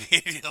 You know what I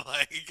mean? You're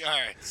like, all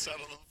right,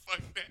 settle the fuck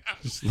down.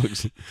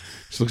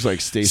 Just looks like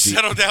Stacey.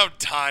 Settle down,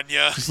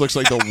 Tanya. Just looks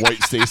like the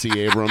white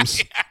Stacey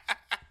Abrams.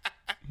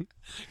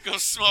 Go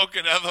smoke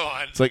another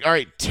one. It's like, all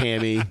right,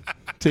 Tammy,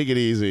 take it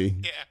easy.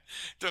 Yeah.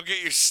 Don't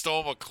get your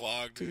stoma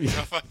clogged.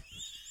 Yeah.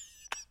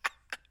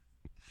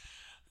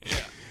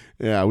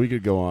 Yeah, we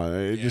could go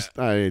on.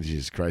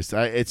 Jesus Christ.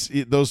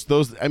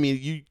 Those. I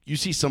mean, you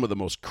see some of the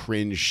most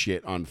cringe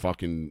shit on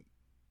fucking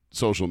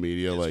social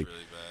media. It's like, really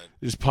bad.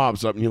 it just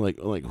pops up, and you're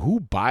like,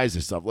 who buys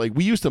this stuff? Like,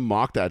 we used to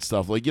mock that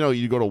stuff. Like,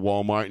 you go to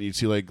Walmart and you'd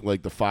see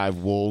like the 5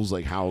 wolves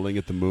like howling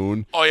at the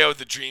moon. Oh yeah, with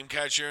the dream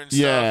catcher and stuff.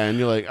 Yeah, and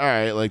you're like, all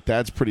right, like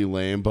that's pretty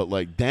lame. But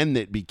like then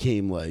it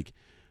became like,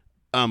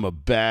 I'm a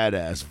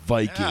badass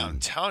Viking. Yeah, I'm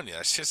telling you,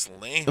 that's just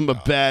lame. I'm a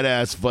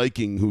badass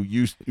Viking who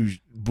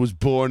was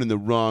born in the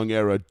wrong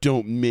era.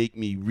 Don't make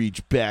me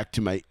reach back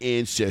to my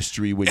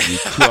ancestry when you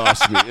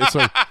cross me. It's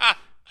like,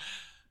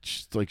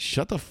 just like,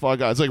 shut the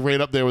fuck up. It's like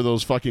right up there with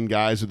those fucking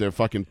guys with their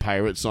fucking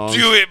pirate songs.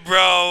 Do it,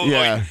 bro.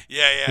 Yeah. Like,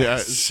 yeah.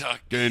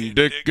 Sucking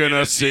dick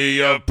gonna see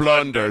you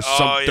blunder. Oh,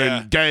 Something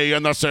yeah. gay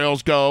and the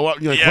sails go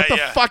up. You're like, what the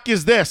fuck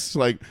is this?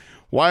 Like,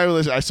 why are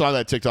I saw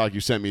that TikTok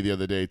you sent me the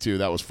other day too.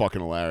 That was fucking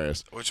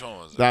hilarious. Which one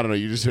was it? I don't know.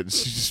 You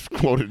just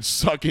quoted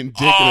 "sucking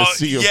dick in a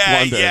sea of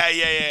plunder."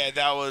 Yeah.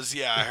 That was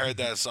I heard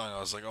that song.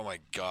 I was like, oh my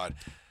god,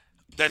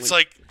 that's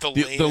like the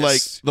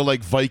lamest. the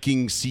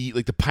Viking sea,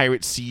 like the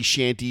pirate sea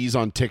shanties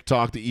on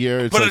TikTok that you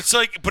hear. But it's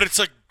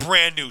like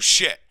brand new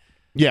shit.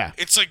 Yeah,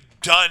 It's like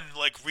done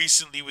like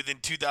recently within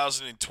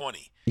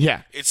 2020.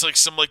 yeah. It's like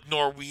some like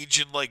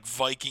Norwegian like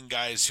Viking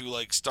guys who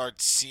like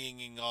start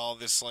singing all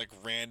this like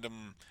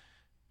random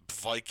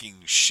Viking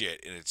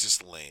shit, and it's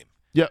just lame.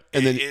 Yeah,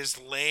 and then it is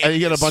lame. and you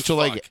get a as bunch of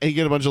fuck.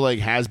 like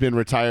has been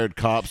retired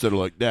cops that are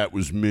like, that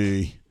was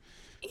me.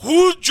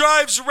 Who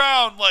drives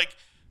around like,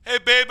 hey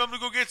babe, I'm gonna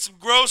go get some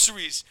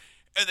groceries,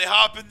 and they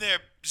hop in their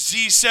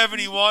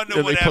Z71 or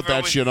And whatever. they put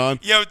that shit on.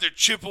 Yeah, with their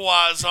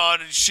Chippewas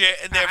on and shit,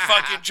 and they're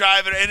fucking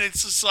driving, and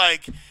it's just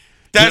like,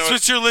 that's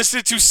what you're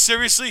listening to?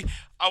 Seriously?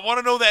 I want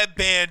to know that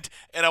band,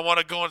 and I want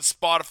to go on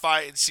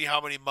Spotify and see how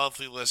many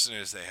monthly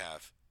listeners they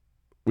have.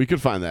 We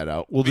could find that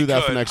out. We'll do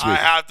that for next week. I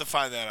have to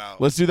find that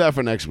out. Let's do that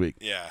for next week.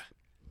 Yeah.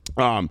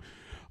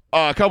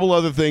 A couple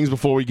other things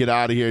before we get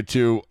out of here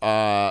too.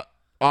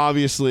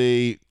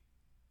 Obviously,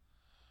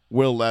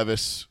 Will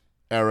Levis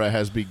era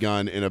has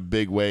begun in a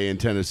big way in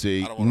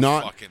Tennessee. I don't want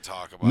to fucking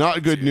talk about it.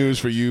 Not good news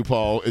for you,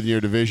 Paul, in your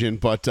division,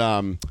 but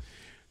the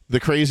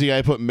crazy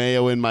I put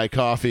mayo in my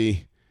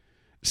coffee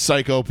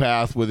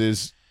psychopath with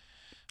his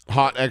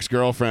hot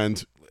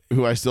ex-girlfriend,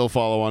 who I still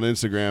follow on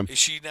Instagram. Is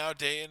she now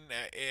dating?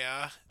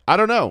 Yeah. I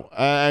don't know.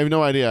 I have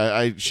no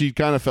idea. She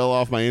kind of fell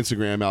off my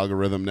Instagram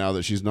algorithm now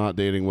that she's not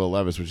dating Will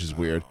Levis, which is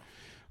weird.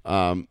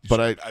 But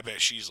I bet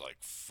she's like,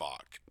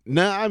 fuck.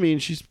 Nah, I mean,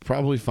 she's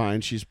probably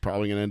fine. She's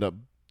probably going to end up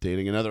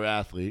dating another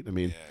athlete. I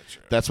mean,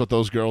 that's what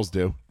those girls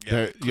do.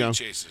 Yeah, cleat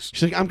chases.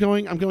 She's like, I'm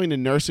going to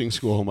nursing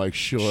school. I'm like,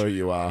 sure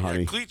you are,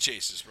 honey. Cleat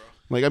chases, bro.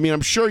 Like, I mean,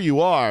 I'm sure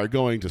you are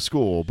going to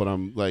school, but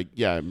I'm like,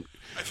 yeah.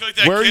 I feel like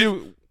that where kid, are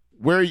you?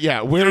 Where?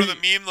 Yeah. Where? You know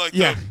the meme, like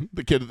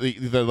the kid,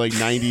 the like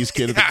 '90s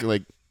kid,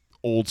 like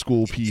old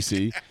school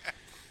PC.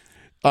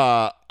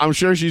 I'm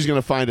sure she's going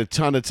to find a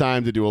ton of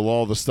time to do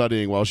all the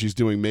studying while she's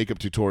doing makeup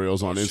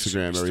tutorials on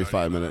Instagram every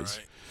 5 minutes.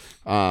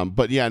 Right.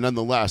 But yeah,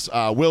 nonetheless,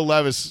 Will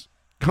Levis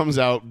comes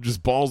out,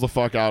 just balls the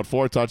fuck out,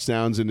 4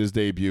 touchdowns in his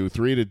debut,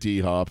 3 to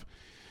D-Hop.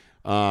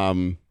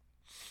 So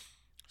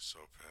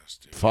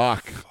pissed, dude.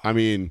 Fuck. I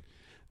mean,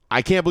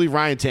 I can't believe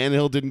Ryan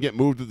Tannehill didn't get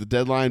moved at the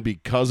deadline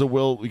because of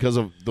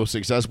the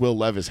success Will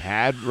Levis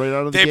had right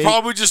out of the gate. They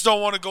probably just don't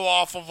want to go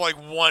off of like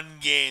one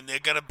game. They're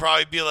gonna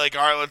probably be like,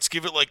 all right, let's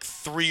give it like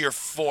 3 or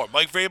 4.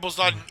 Mike Vrabel's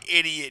not an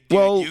idiot, dude.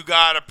 Well, you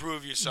gotta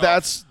prove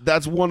yourself.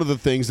 That's one of the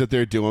things that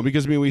they're doing,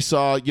 because I mean, we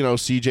saw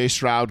C.J.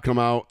 Stroud come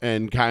out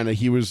and kind of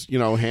he was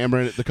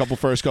hammering it the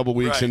first couple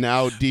weeks, right. And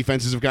now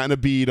defenses have gotten a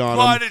bead on him.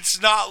 But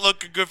it's not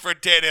looking good for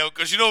Tannehill,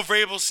 because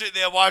Vrabel's sitting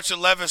there watching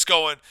Levis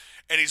going.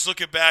 And he's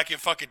looking back at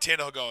fucking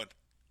Tannehill going,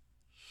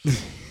 you're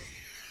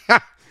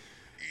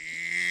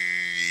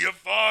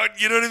fun.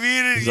 You know what I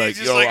mean? He's like,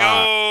 just like,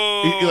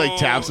 oh. He like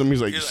taps him.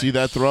 He's like, you see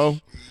that throw?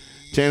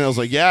 Tannehill's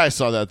like, yeah, I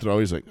saw that throw.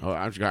 He's like, oh,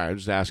 I'm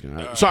just asking.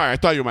 Sorry, I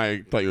thought you were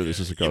the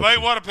assistant coach. You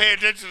might want to pay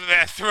attention to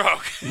that throw.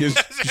 You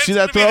see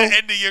that throw? The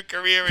end of your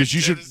career. Because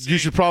you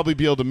should probably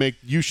be able to make.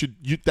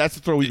 That's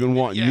the throw we've been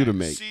wanting you to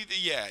make.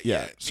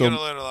 Yeah. So you're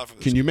gonna learn a lot from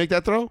this. Can you make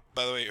that throw?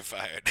 By the way, you're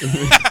fired.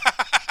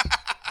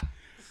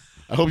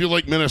 I hope you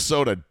like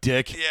Minnesota,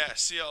 dick. Yeah,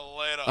 see you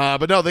later.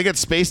 But no, they get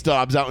Space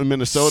Dobbs out in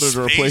Minnesota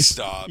to replace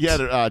Dobbs.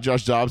 Yeah,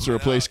 Josh Dobbs to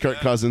replace Kirk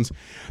Cousins.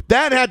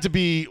 That had to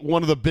be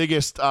one of the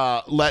biggest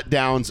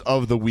letdowns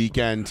of the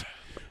weekend.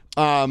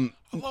 I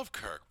love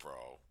Kirk,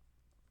 bro.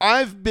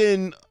 I've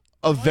been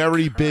a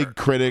very big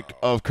critic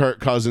of Kirk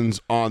Cousins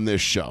on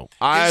this show.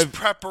 His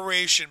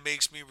preparation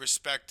makes me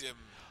respect him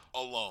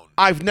alone.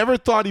 I've never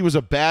thought he was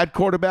a bad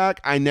quarterback.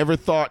 I never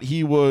thought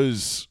he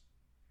was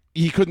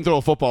he couldn't throw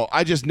a football.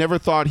 I just never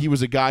thought he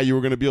was a guy you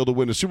were going to be able to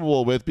win a Super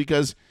Bowl with,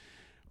 because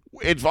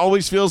it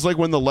always feels like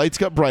when the lights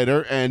got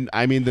brighter, and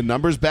I mean the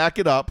numbers back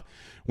it up,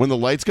 when the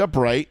lights got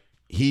bright,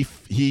 he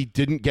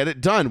didn't get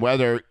it done.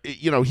 Whether,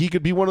 he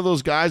could be one of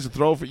those guys to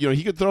throw for,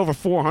 he could throw for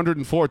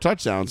 404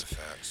 touchdowns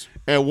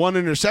and one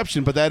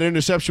interception, but that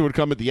interception would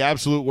come at the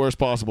absolute worst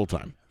possible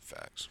time.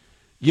 Facts.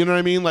 You know what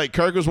I mean? Like,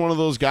 Kirk was one of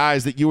those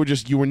guys that you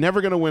were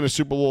never going to win a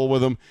Super Bowl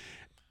with him.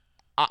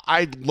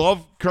 I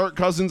love Kirk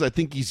Cousins. I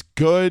think he's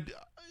good,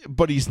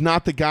 but he's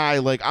not the guy.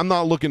 Like, I'm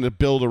not looking to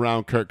build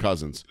around Kirk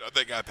Cousins. Not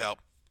that guy, pal.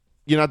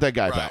 You're not that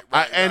guy, pal.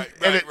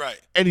 Right.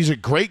 And he's a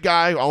great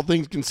guy, all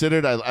things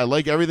considered. I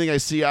like everything I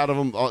see out of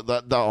him,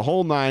 the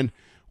whole nine,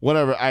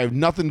 whatever. I have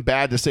nothing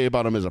bad to say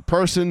about him as a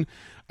person.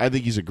 I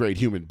think he's a great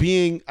human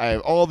being. I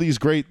have all these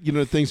great,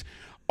 things.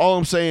 All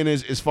I'm saying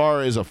is, as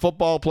far as a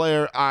football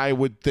player, I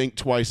would think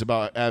twice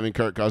about having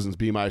Kirk Cousins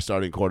be my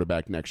starting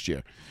quarterback next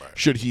year,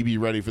 should he be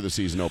ready for the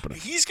season opener.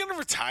 He's going to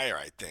retire,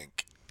 I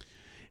think.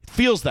 It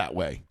feels that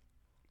way.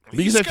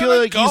 Because I feel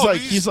like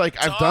he's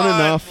like I've done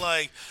enough.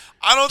 Like,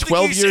 I don't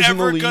 12 think he's years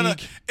ever in the gonna.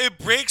 league. It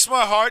breaks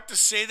my heart to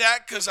say that,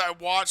 because I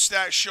watched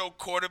that show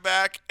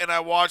Quarterback, and I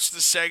watched the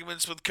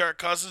segments with Kirk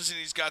Cousins, and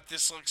he's got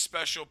this like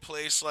special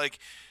place like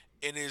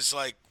in his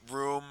like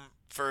room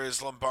for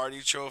his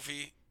Lombardi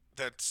Trophy.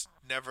 That's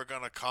never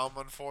gonna come,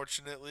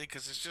 unfortunately,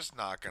 because it's just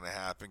not gonna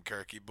happen,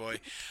 Kirky boy,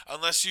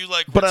 unless you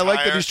like. But retire. I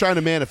like that he's trying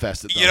to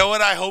manifest it, though. You know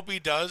what I hope he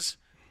does?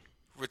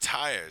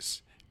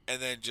 Retires,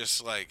 and then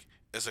just like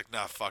is like,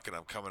 nah, fuck it,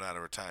 I'm coming out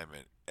of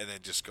retirement, and then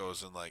just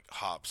goes and like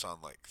hops on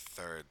like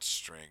third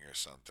string or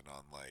something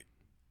on like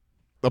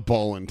the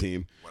bowling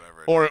team,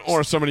 whatever.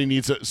 Or somebody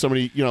needs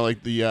somebody,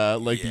 like the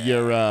the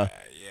year. Yeah.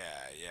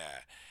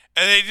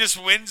 And then he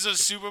just wins a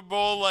Super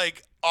Bowl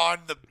like on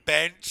the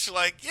bench,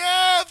 like,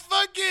 yeah,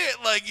 fuck it,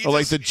 like.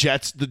 Like the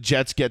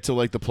Jets get to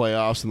like the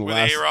playoffs in the with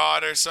last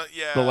A-Rod or something,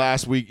 yeah. The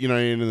last week,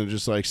 and they're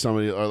just like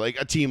somebody or like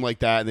a team like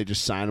that, and they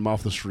just sign him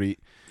off the street.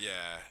 Yeah.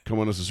 Come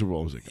on, as a Super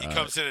Bowl. Like, he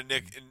comes in and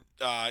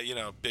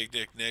Big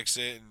Dick nicks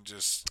it and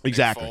just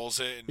exactly folds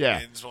it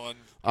and wins one.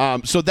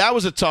 So that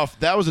was a tough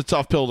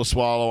pill to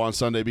swallow on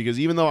Sunday, because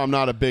even though I'm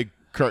not a big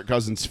Kirk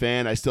Cousins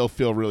fan, I still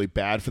feel really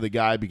bad for the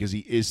guy, because he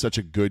is such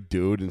a good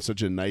dude and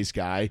such a nice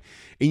guy,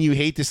 and you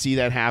hate to see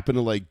that happen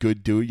to like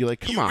good dude. You're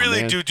like, come on, man. You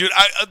really do, dude.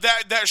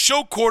 That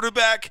show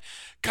Quarterback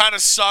kind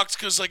of sucks,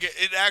 because like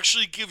it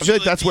actually gives. I feel you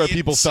like that's where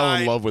people fell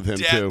in love with him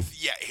depth. too.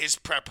 Yeah, his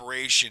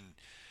preparation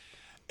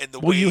and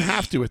the way. Well, you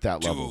have to at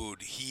that level,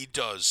 dude. He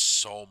does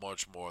so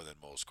much more than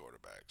most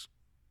quarterbacks.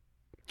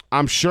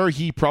 I'm sure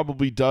he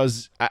probably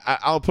does.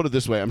 I'll put it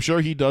this way: I'm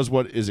sure he does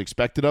what is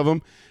expected of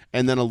him,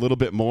 and then a little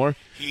bit more.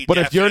 But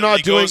if you're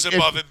not doing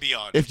above and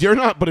beyond, if you're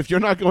not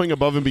going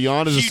above and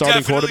beyond as a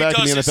starting quarterback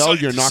in the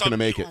NFL, you're not going to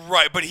make it.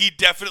 Right, but he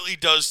definitely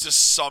does to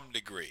some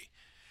degree.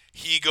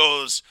 He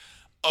goes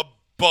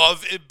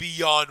above and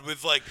beyond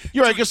with like.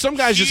 You're right, because some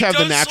guys just have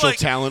the natural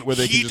talent where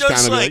they can just kind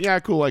of be like, yeah,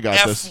 cool, I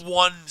got this.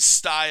 F1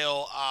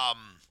 style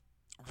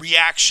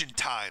reaction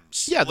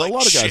times. Yeah, a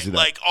lot of guys do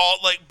that.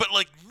 But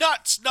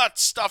nuts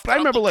stuff. But I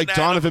remember like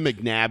Donovan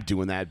McNabb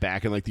doing that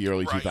back in like the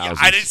early 2000s. Yeah,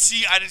 I didn't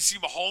see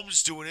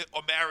Mahomes doing it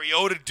or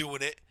Mariota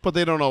doing it. But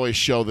they don't always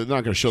show. They're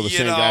not going to show the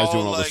same guys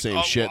doing all the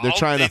same shit. They're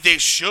trying to. They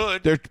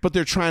should.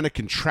 They're trying to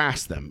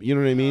contrast them. You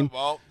know what I mean?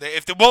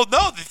 If they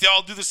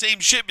all do the same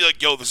shit. Be like,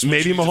 yo, this.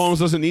 Maybe Mahomes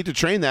doesn't need to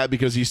train that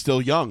because he's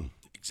still young.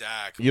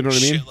 Exactly. You know what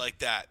I mean? Shit like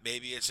that.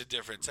 Maybe it's a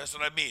difference. That's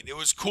what I mean. It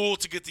was cool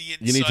to get the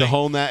insight. You need to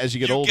hone that as you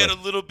get older. You get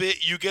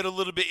a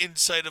little bit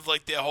insight of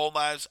like their whole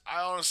lives.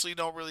 I honestly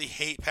don't really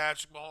hate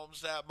Patrick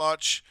Mahomes that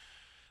much.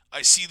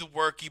 I see the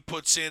work he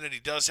puts in, and he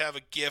does have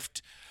a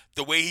gift.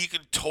 The way he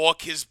can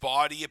talk his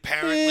body,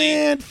 apparently.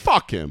 And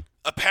fuck him.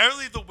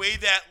 Apparently, the way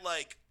that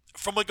like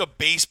from like a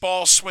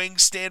baseball swing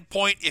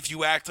standpoint, if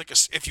you ask like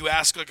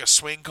a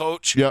swing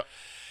coach, yeah,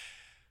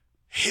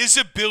 his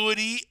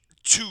ability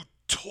to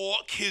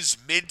talk his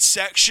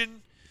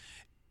midsection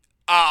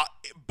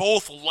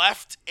both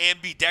left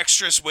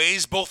ambidextrous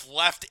ways, both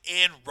left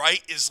and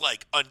right, is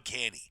like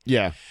uncanny.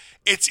 Yeah.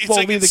 It's well,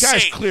 like I mean, the insane.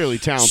 guy's clearly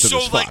talented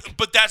as fuck.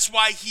 But that's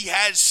why he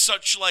has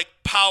such like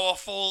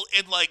powerful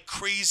and like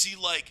crazy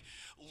like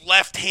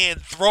left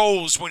hand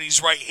throws when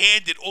he's right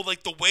handed, or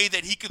like the way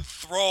that he can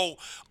throw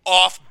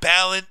off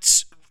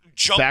balance,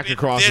 jump back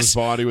across his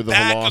body with the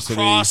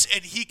velocity.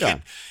 And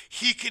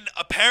he can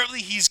apparently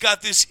he's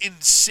got this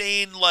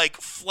insane like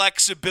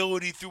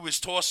flexibility through his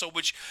torso,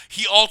 which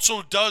he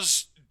also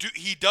does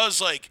he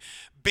does like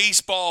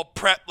baseball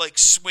prep, like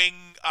swing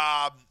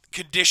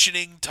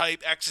conditioning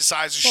type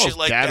exercise or shit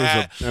like that.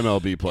 Dad was an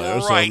MLB player,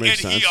 right? So it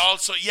makes and sense. he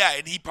also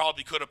and he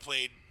probably could have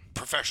played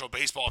professional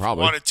baseball if he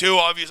probably wanted to.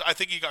 Obviously, I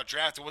think he got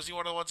drafted. Was he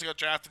one of the ones that got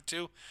drafted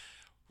too?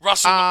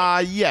 Russell.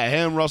 Yeah,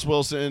 him, Russ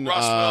Wilson.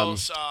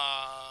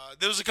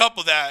 There was a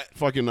couple that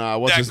fucking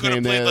what's his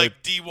name there?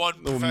 Like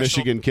D1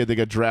 Michigan kid that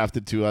got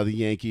drafted to the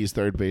Yankees.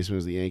 Third baseman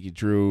was the Yankee.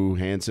 Drew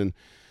Hansen.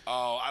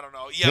 Oh, I don't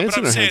know. Yeah,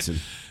 Hansen or Henson?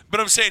 But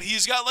I'm saying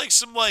he's got like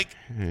some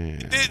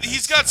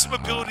he's got some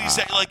abilities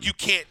that like you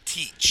can't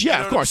teach. Yeah, you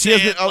know of course.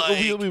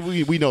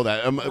 He we know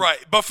that. Right,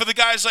 but for the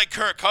guys like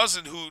Kirk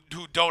Cousins who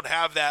don't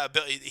have that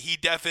ability, he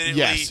definitely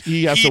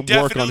he has to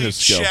work on his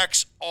skill.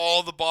 Checks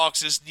all the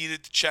boxes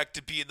needed to check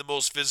to be in the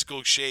most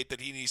physical shape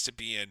that he needs to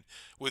be in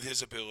with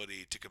his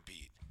ability to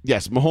compete.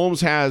 Yes,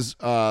 Mahomes has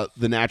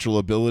the natural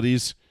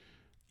abilities.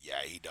 Yeah,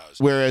 he does.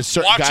 Whereas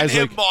certain watching guys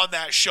him on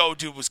that show,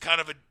 dude, was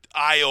kind of an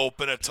eye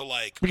opener to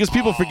like. Because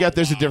people forget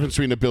there's a difference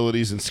between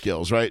abilities and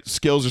skills, right?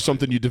 Skills are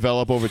something you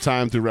develop over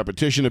time through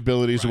repetition.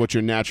 Abilities are what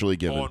you're naturally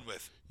given. Born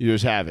with. You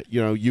just have it.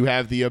 You know, you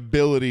have the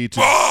ability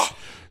to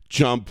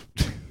jump.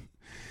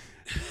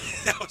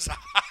 That was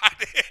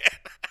hot.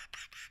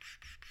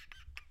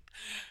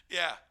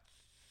 Yeah.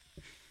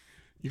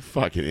 You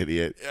fucking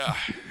idiot. Yeah.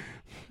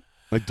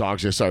 My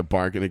dogs just start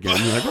barking again.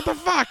 You're like, what the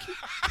fuck?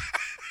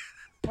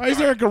 Why is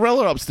there a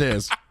gorilla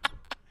upstairs?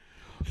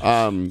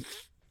 No,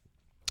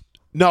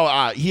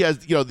 he has,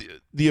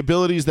 the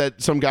abilities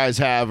that some guys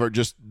have are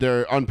just,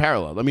 they're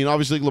unparalleled. I mean,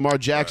 obviously Lamar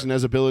Jackson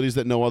has abilities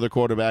that no other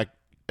quarterback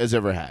has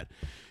ever had.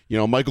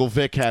 Michael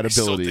Vick had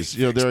abilities.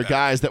 There are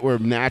guys that were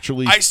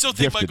naturally I still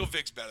think gifted. Michael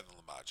Vick's better than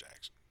Lamar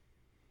Jackson.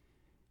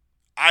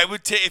 I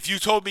would take, if you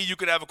told me you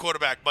could have a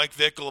quarterback, Mike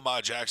Vick or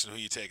Lamar Jackson, who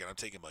you taking? I'm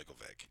taking Michael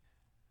Vick.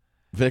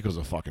 Vick was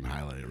a fucking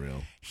highlight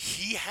reel.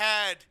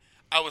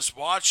 I was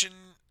watching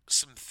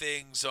some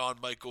things on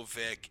Michael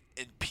Vick,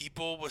 and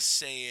people were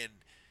saying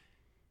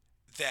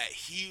that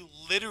he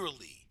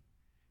literally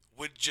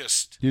would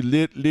just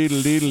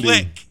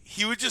flick.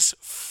 He would just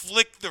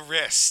flick the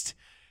wrist.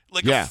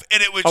 And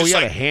it would just he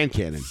had a hand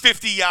cannon.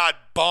 50-yard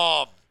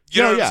bomb.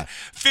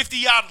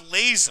 50-yard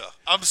laser.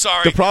 I'm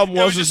sorry. The problem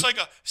was just like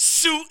a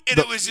suit, and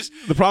it was just.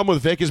 The problem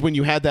with Vick is when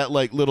you had that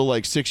little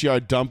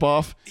 6-yard dump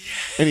off,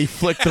 and he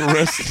flicked the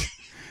wrist,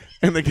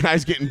 and the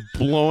guy's getting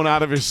blown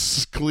out of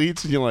his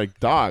cleats, and you're like,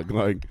 dog,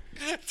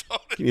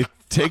 can you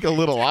take a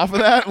little off of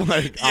that?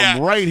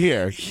 I'm right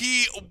here.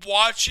 I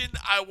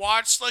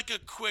watched a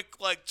quick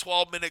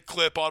 12-minute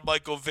clip on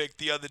Michael Vick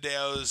the other day.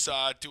 I was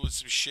doing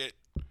some shit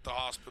at the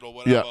hospital,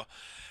 whatever.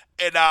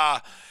 Yeah. And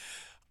I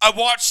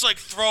watched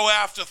throw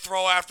after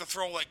throw after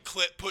throw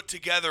clip put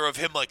together of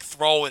him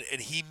throwing, and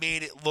he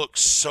made it look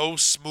so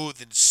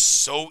smooth and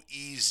so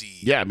easy.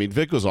 Yeah, I mean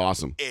Vick was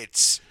awesome.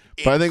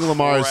 But I think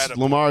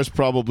Lamar's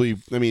probably,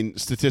 I mean,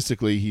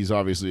 statistically he's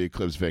obviously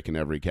eclipsed Vick in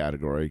every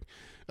category,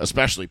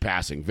 especially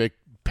passing. Vick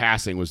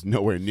passing was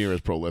nowhere near as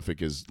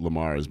prolific as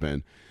Lamar has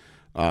been.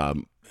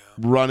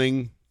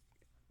 Running,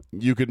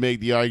 you could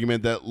make the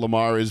argument that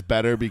Lamar is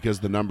better because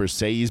the numbers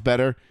say he's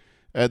better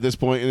at this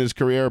point in his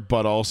career,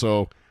 but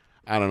also,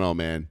 I don't know,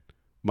 man.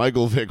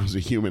 Michael Vick was a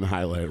human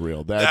highlight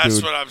reel.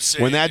 That's what I'm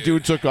saying. When that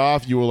dude took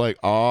off, you were like,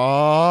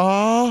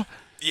 "Oh."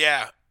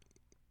 Yeah.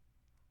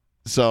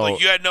 So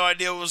you had no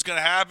idea what was going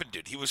to happen,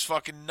 dude. He was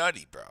fucking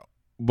nutty, bro.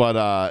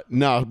 But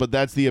but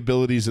that's the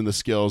abilities and the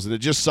skills, and it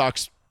just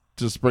sucks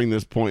to bring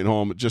this point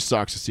home. It just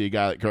sucks to see a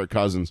guy like Kirk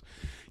Cousins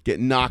get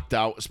knocked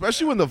out,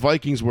 especially when the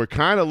Vikings were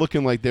kind of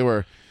looking like they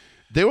were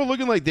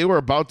looking like they were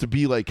about to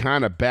be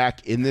kind of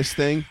back in this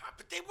thing.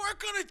 But they weren't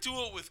going to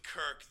do it with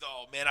Kirk,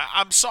 though, man.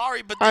 I'm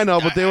sorry, but I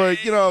know, but they were.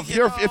 If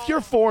you're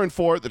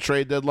 4-4 at the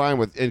trade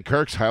deadline and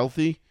Kirk's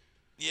healthy.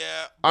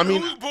 Yeah, but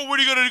what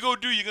are you gonna go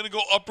do? You're gonna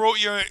go uproot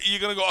your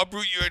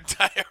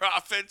entire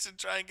offense and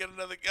try and get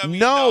another.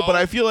 No, but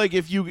I feel like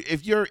if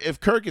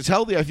Kirk is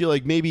healthy, I feel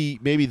like maybe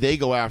they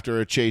go after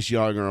a Chase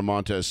Young or a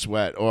Montez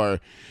Sweat, or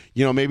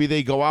maybe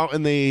they go out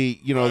and they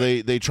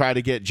try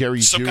to get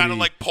Jerry some Jeudy. Kind of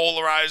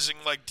polarizing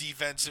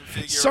defensive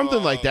figure,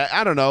 something like that.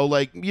 I don't know,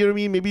 you know what I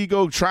mean. Maybe you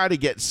go try to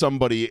get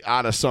somebody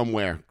out of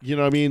somewhere. You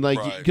know what I mean,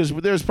 because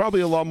there's probably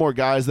a lot more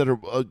guys that are.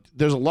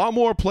 There's a lot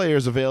more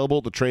players available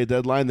at the trade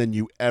deadline than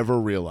you ever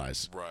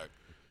realize. Right.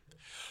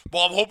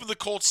 Well, I'm hoping the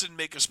Colts didn't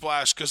make a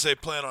splash because they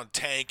plan on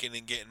tanking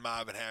and getting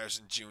Marvin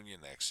Harrison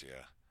Jr. next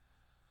year.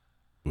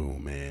 Oh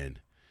man,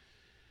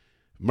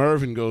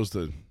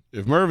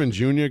 if Mervin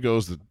Jr.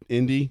 goes to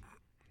Indy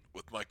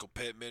with Michael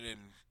Pittman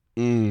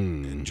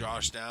and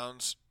Josh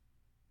Downs.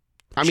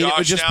 I mean,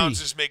 Josh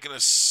Downs is making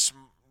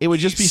it would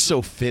just be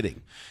so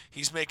fitting.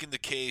 He's making the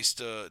case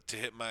to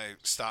hit my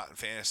starting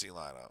fantasy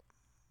lineup.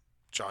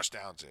 Josh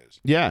Downs is.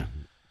 Yeah.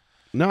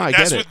 No, I get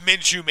it. That's with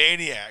Minshew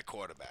Mania at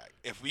quarterback.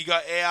 If we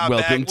got AI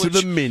Welcome back, to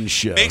the Min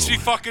Show. Makes me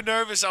fucking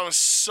nervous. I was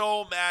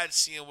so mad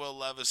seeing Will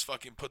Levis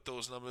fucking put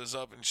those numbers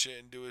up and shit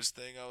and do his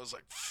thing. I was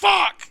like,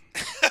 fuck.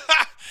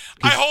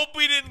 I hope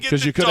we didn't get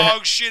the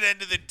dog shit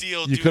end of the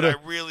deal, dude. I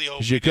really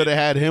hope you could have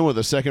had him with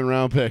a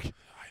second-round pick.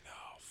 I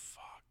know,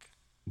 fuck.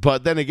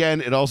 But then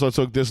again, it also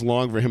took this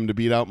long for him to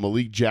beat out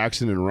Malik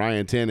Jackson and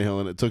Ryan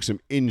Tannehill, and it took some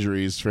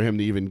injuries for him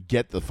to even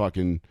get the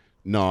fucking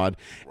nod.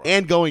 Right.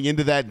 And going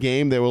into that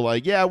game, they were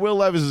like, yeah, Will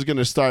Levis is going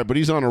to start, but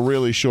he's on a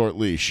really short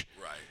leash.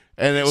 Right.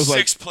 And it was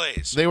 6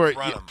 plays. They were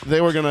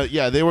going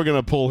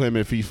to pull him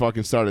if he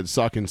fucking started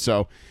sucking.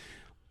 So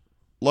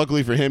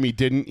Luckily for him, he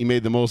didn't. He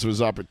made the most of his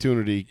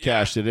opportunity,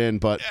 cashed it in.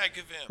 But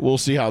we'll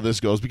see how this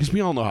goes because we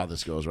all know how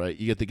this goes, right?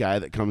 You get the guy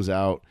that comes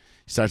out,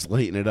 starts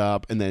lighting it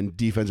up, and then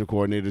defensive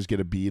coordinators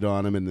get a beat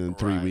on him, and then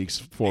 3 weeks,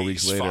 4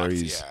 weeks later,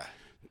 he's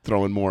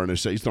throwing more in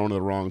his He's throwing to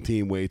the wrong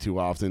team way too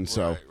often.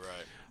 So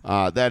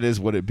that is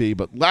what it be.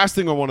 But last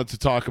thing I wanted to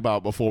talk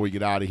about before we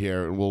get out of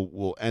here, and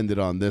we'll end it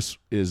on this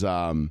is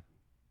we'll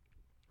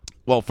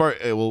end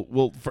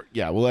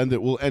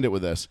it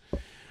with this.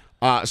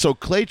 So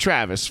Clay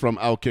Travis from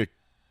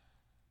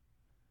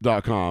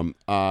Outkick.com,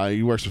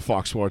 he works for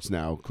Fox Sports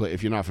now.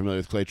 If you're not familiar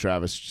with Clay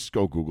Travis, just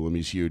go Google him.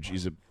 He's huge.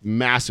 He's a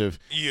massive.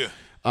 Yeah.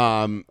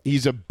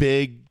 He's a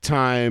big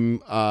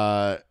time.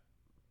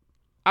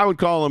 I would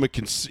call him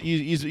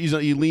he's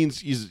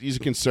a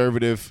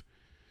conservative.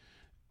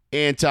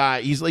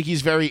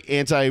 He's very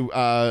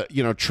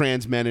anti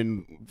trans men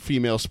and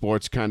female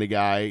sports kind of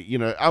guy.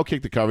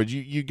 Outkick the coverage.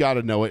 You got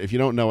to know it. If you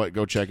don't know it,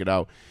 go check it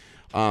out.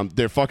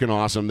 They're fucking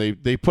awesome.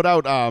 They put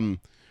out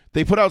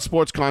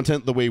sports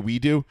content the way we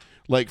do,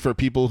 like for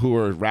people who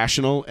are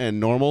rational and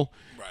normal.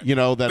 Right.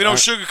 That we don't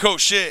sugarcoat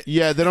shit.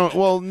 Yeah, they don't.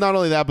 Well, not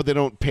only that, but they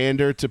don't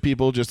pander to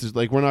people. Just as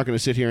like we're not going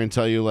to sit here and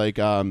tell you like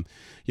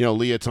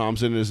Leah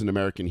Thompson is an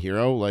American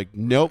hero. Like,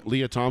 nope,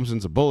 Leah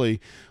Thompson's a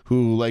bully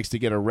who likes to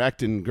get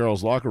erect in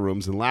girls' locker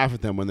rooms and laugh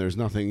at them when there's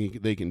nothing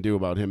they can do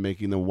about him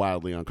making them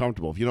wildly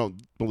uncomfortable. If you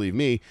don't believe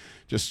me,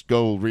 just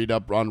go read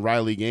up on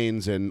Riley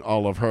Gaines and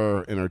all of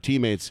her and her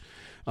teammates'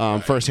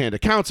 firsthand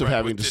accounts of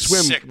having to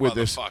swim with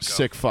this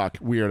sick fuck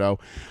weirdo.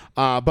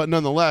 But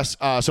nonetheless,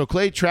 so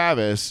Clay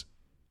Travis,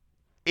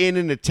 in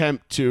an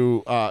attempt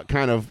to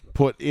kind of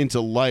put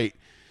into light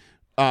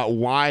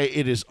why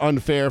it is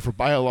unfair for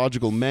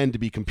biological men to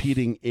be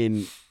competing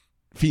in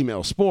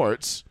female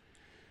sports,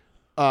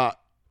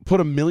 put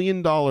 $1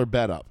 million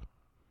bet up.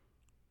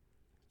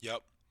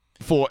 Yep.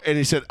 And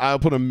he said, "I'll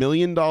put $1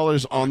 million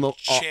on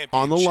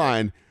the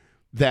line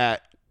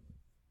that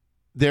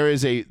there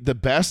is the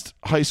best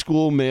high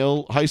school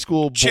males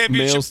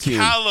team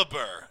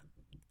caliber."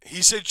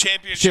 He said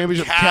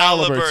championship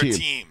caliber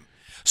team.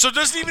 So it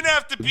doesn't even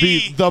have to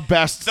be the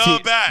best.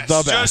 The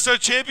best. Just a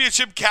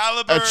championship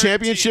caliber. A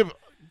championship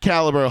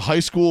caliber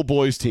high school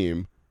boys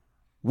team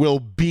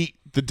will beat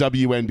the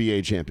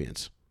WNBA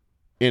champions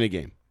in a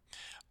game.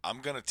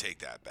 I'm going to take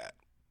that bet.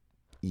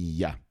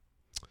 Yeah.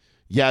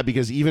 Yeah,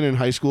 because even in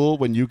high school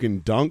when you can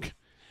dunk,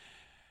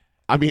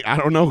 I mean, I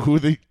don't know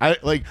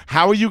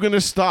how are you going to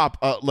stop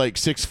a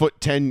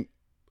 6'10"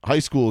 high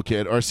school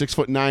kid or a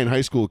 6'9"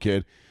 high school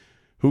kid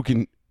who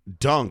can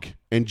dunk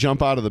and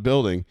jump out of the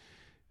building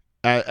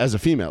as a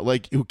female,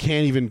 who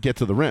can't even get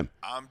to the rim?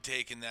 I'm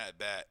taking that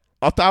bet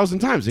 1,000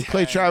 times. And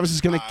Clay Travis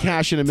is going to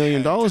cash in $1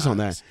 million on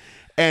that.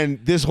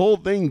 And this whole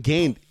thing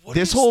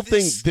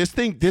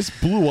this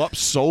blew up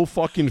so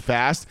fucking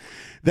fast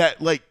that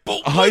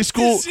high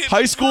school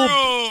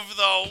prove,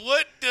 though?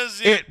 What does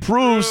it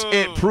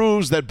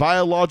proves that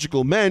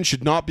biological men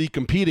should not be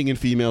competing in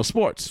female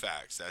sports.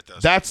 Facts.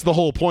 That's the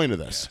whole point of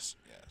this.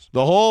 Yes.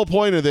 The whole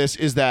point of this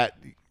is that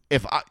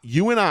if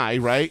you and I,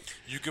 right?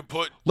 You could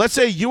let's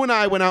say you and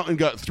I went out and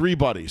got 3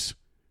 buddies.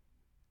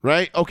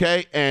 Right?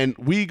 Okay. And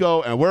we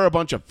go and we're a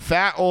bunch of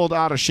fat, old,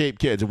 out of shape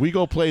kids. And we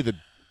go play the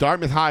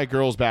Dartmouth High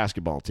girls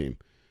basketball team.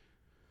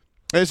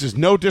 This is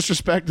no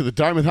disrespect to the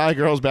Dartmouth High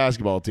girls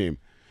basketball team.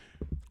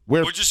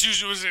 We're just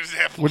using it as an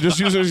example. We're just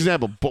using it as an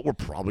example, but we're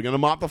probably going to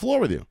mop the floor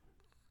with you.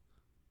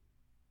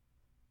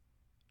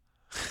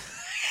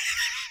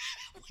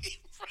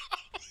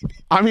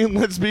 I mean,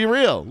 let's be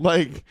real.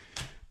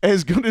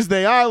 As good as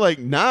they are,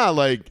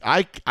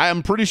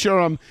 I'm pretty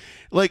sure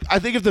I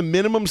think if the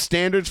minimum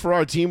standards for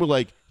our team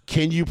were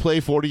can you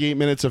play 48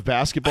 minutes of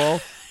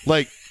basketball?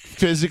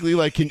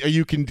 Physically, can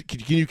you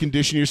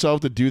condition yourself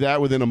to do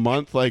that within a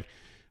month?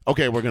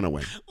 Okay, we're gonna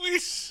win.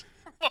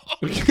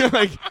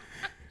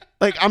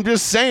 I'm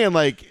just saying,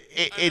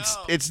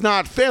 it's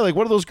not fair.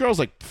 What are those girls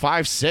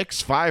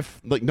 5'6",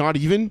 5? Not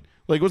even.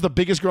 What's the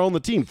biggest girl on the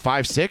team?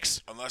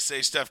 5'6"? Unless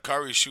they Steph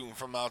Curry shooting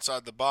from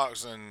outside the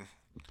box, and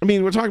I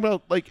mean, we're talking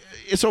about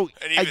so.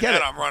 And even I get then,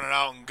 it. I'm running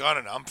out and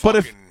gunning. I'm but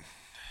fucking.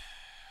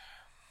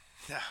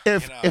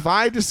 If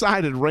I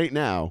decided right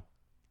now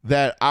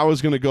that I was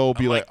gonna go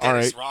be all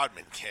right,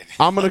 Rodman kid.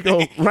 I'm gonna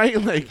go right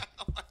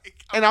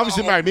and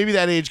obviously, all right, maybe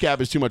that age gap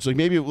is too much.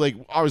 Maybe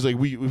obviously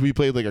we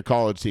played a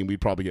college team,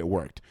 we'd probably get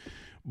worked,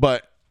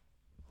 but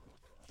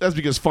that's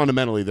because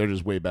fundamentally they're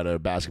just way better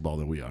at basketball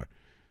than we are.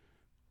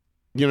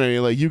 You know what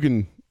I mean? You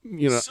can.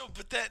 So,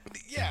 but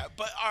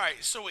all right.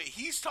 So wait,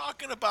 he's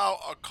talking about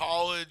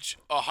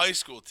a high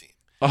school team.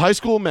 A high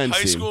school men's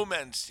team. High school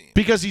men's team.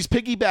 Because he's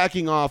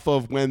piggybacking off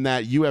of when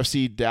that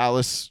UFC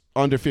Dallas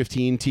under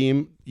 15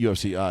 team,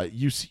 was it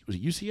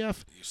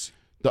UCF?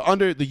 The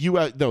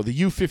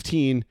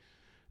U15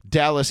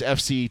 Dallas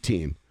FC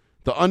team.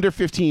 The under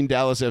 15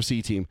 Dallas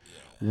FC team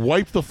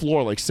wiped the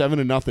floor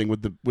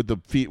 7-0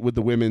 with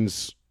the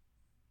women's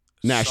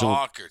national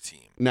soccer team.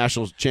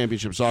 National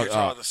championship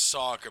soccer. The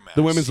soccer match.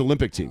 The women's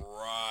Olympic team.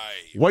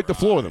 Right. Wiped the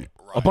floor with them.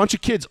 Right. A bunch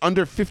of kids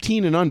under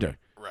 15 and under.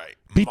 Right.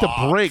 Beat the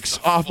brakes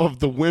off of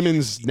the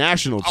women's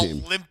national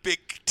team.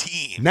 Olympic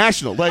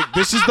National. Like,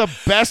 this is the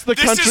best the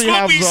country has to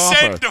offer. This is what we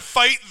send to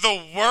fight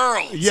the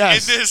world in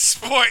this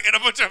sport. And a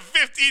bunch of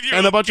 15-year-old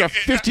And a bunch of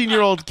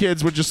 15-year-old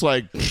kids were just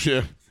like,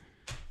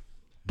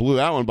 blew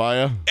that one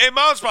by you. Hey,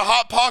 Mom's my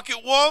Hot Pocket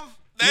warm.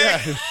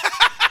 Yeah.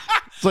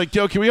 It's like,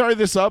 yo, can we hurry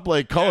this up?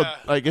 Like, call it,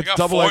 like, it's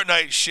double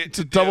Fortnite shit. It's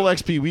a double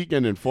XP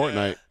weekend in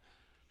Fortnite.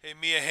 Yeah. Hey,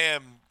 Mia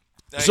Hamm.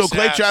 Nice so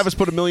Clay ass. Travis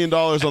put $1 million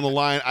on the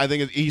line. I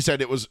think he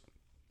said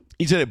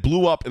it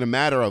blew up in a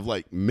matter of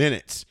like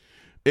minutes.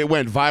 It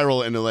went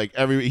viral and like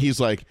he's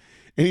like,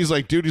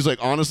 dude, he's like,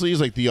 honestly, he's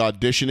like, the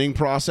auditioning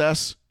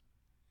process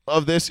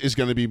of this is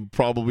going to be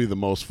probably the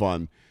most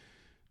fun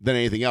than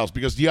anything else,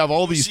 because you have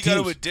all these teams.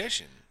 Got to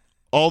audition.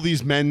 All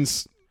these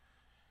men's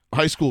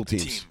high school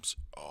teams.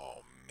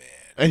 Oh man.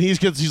 And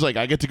he's like,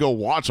 I get to go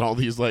watch all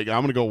these, like,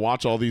 I'm going to go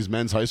watch all these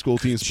men's high school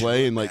teams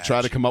play and like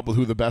try to come up with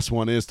who the best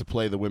one is to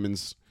play the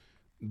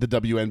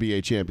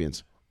WNBA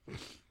champions.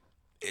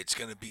 It's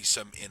going to be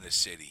some inner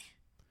city.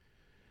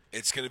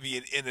 It's going to be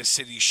an inner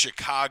city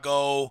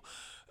Chicago,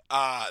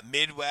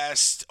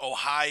 Midwest,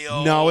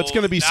 Ohio. No, it's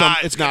going to be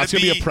it's going to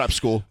be a prep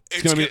school.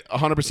 It's going to be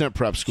 100%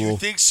 prep school. You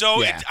think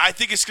so? Yeah. I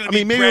think it's going to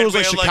be maybe it was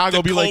like Chicago, like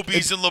the be like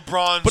Kobe's and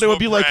LeBron's. But it would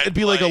be like it'd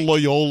be like a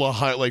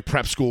Loyola like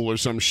prep school or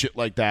some shit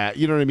like that.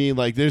 You know what I mean?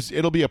 Like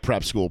it'll be a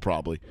prep school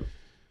probably.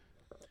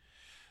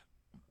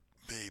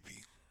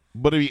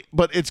 Maybe.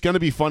 But it's going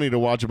to be funny to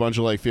watch a bunch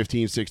of like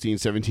 15, 16,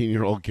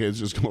 17-year-old kids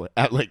just go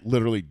at like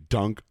literally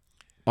dunk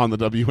on the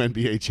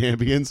WNBA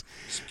champions.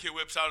 Some kid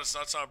whips out his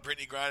nuts on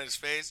Brittany Griner's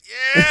face.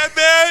 Yeah,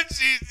 man.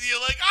 You're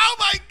like, oh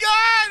my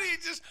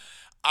God.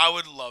 I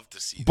would love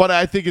to see that. But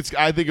I think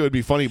it would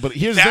be funny. But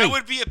here's the thing. That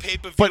would be a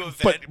pay-per-view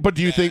event. But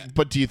do you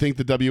think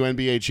the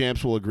WNBA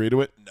champs will agree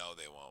to it? No,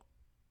 they won't.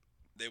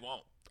 They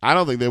won't. I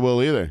don't think they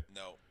will either.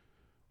 No.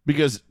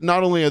 Because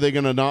not only are they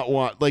going to not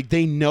want, like,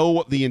 they know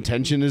what the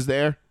intention is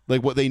there.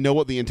 Like, they know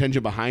what the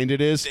intention behind it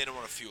is. They don't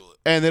want to fuel it.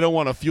 And they don't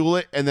want to fuel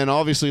it. And then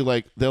obviously,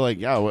 like, they're like,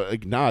 yeah, well,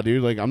 like, nah,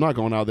 dude, like, I'm not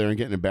going out there and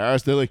getting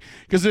embarrassed. They're like,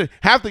 because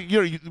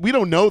we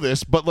don't know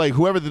this, but like,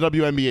 whoever the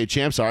WNBA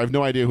champs are, I have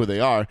no idea who they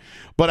are.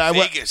 But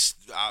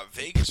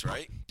Vegas,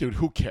 right? Dude,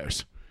 who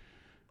cares?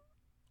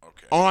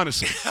 Okay.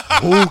 Honestly,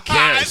 who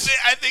cares?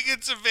 I think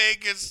it's a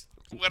Vegas.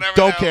 Whatever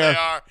don't the hell care. They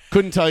are.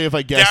 Couldn't tell you if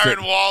I guessed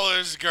Darren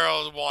Waller's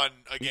girls won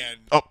again.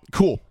 Oh,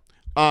 cool.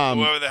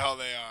 Whoever the hell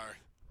they are.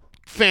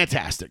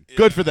 Fantastic. Yeah.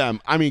 Good for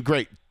them. I mean,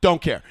 great.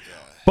 Don't care. Yeah.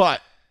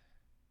 But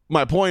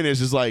my point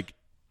is like,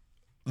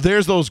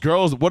 there's those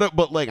girls.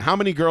 But like, how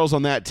many girls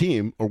on that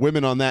team or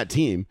women on that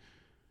team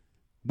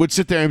would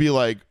sit there and be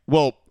like,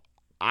 well,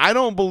 I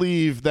don't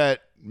believe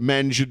that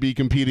men should be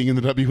competing in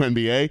the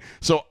WNBA,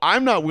 so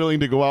I'm not willing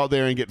to go out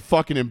there and get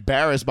fucking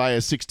embarrassed by a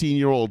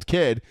 16-year-old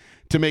kid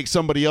to make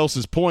somebody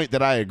else's point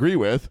that I agree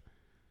with.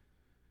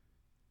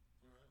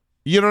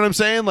 You know what I'm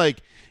saying? Like,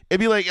 it'd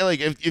be like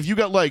if you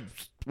got like,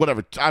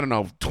 whatever, I don't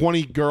know,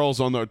 20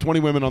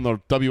 women on the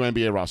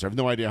WNBA roster. I have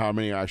no idea how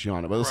many are actually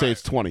on it, but let's say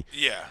it's 20.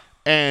 Yeah.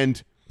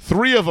 And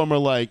 3 of them are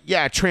like,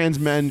 yeah, trans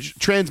men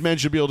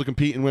should be able to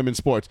compete in women's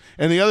sports.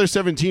 And the other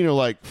 17 are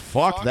like,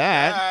 fuck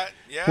that.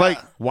 Yeah. Like,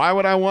 why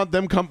would I want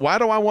them why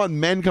do I want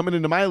men coming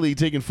into my league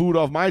taking food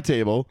off my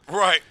table?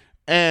 Right.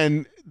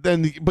 And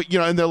then, but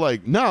and they're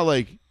like, no,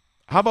 like,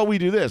 how about we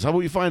do this? How about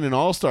we find an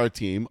all-star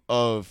team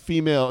of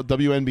female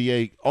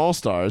WNBA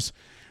all-stars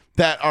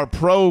that are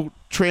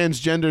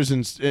pro-transgenders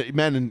and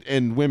men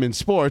and women's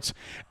sports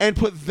and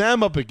put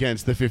them up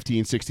against the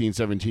 15, 16,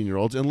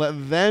 17-year-olds and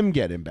let them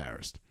get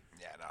embarrassed.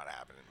 Yeah, not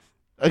happening.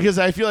 Because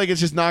I feel like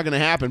it's just not going to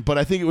happen. But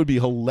I think it would be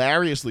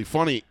hilariously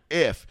funny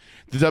if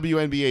the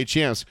WNBA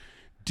champs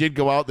did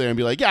go out there and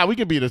be like, yeah, we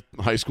can beat a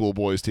high school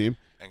boys team.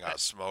 And got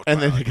smoked and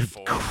by then like they get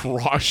 40.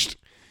 Crushed.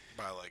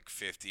 By like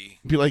 50.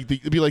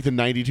 It'd be like the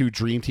 92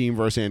 Dream Team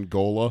versus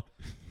Angola.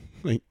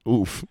 Like,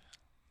 oof.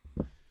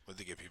 Would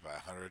they get beat by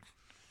 100?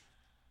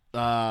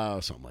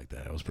 Something like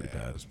that. It was pretty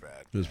bad. It was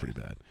bad. It was pretty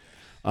bad.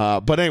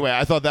 But anyway,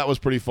 I thought that was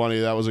pretty funny.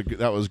 That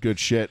was good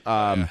shit.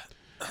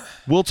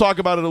 We'll talk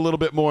about it a little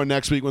bit more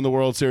next week when the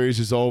World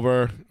Series is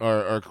over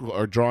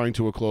or drawing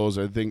to a close.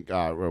 I think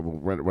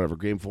whatever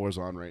Game 4 is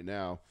on right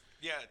now.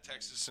 Yeah,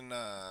 Texas and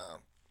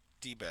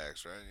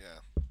D-backs, right?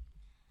 Yeah.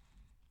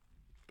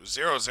 It was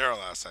 0-0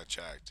 last I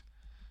checked.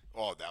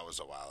 Oh, that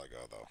was a while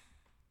ago,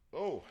 though.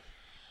 Oh.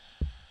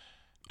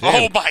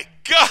 Damn. Oh, my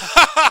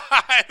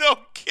God.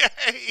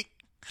 Okay.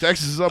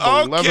 Texas is up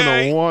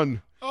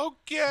 11-1.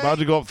 Okay. About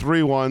to go up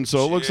 3-1.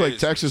 So it looks like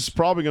Texas is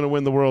probably going to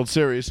win the World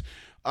Series,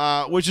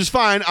 which is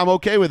fine. I'm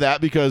okay with that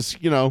because,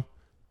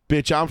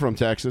 bitch, I'm from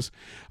Texas.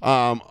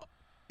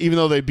 Even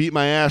though they beat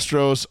my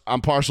Astros, I'm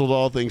partial to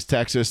all things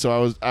Texas.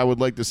 So I would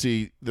like to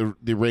see the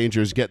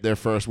Rangers get their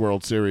first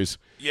World Series.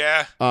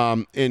 Yeah.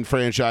 In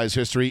franchise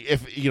history.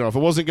 If it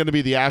wasn't going to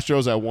be the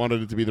Astros, I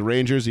wanted it to be the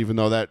Rangers, even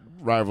though that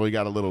rivalry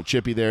got a little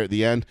chippy there at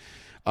the end.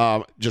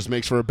 Just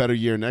makes for a better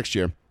year next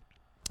year.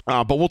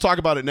 But we'll talk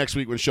about it next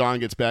week when Sean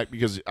gets back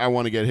because I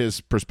want to get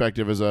his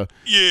perspective as a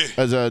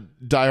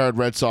diehard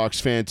Red Sox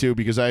fan too,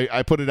 because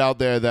I put it out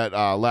there that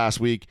last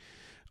week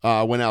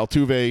when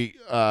Altuve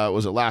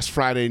was it last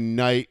Friday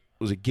night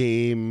was it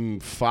game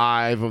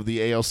 5 of the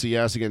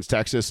ALCS against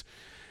Texas.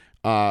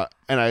 And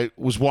I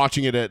was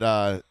watching it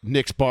at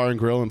Nick's Bar and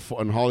Grill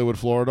in Hollywood,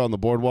 Florida on the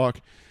boardwalk.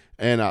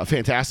 And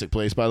fantastic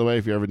place, by the way.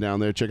 If you're ever down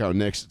there, check out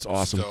Nick's. It's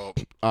awesome.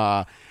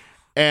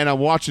 And I'm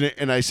watching it,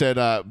 and I said,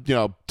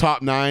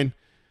 top 9.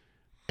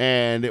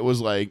 And it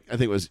was like, I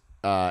think it was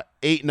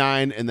 8,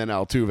 9, and then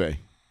Altuve.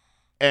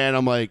 And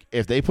I'm like,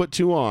 if they put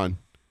 2 on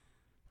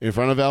in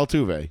front of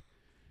Altuve,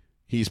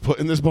 he's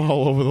putting this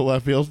ball over the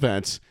left field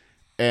fence,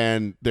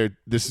 and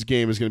this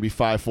game is going to be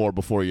 5-4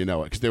 before you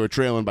know it, because they were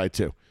trailing by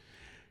 2.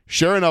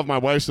 Sure enough, my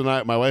wife and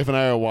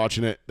I are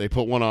watching it. They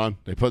put one on.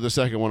 They put the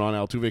second one on.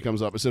 Altuve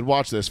comes up and said,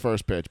 watch this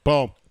first pitch.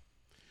 Boom.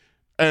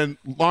 And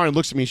Lauren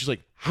looks at me, and she's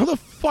like, how the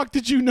fuck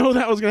did you know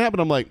that was going to happen?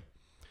 I'm like,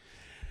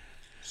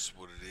 that's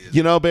what it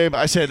is. Babe,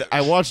 I said, I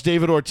watched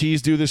David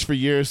Ortiz do this for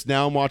years.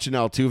 Now I'm watching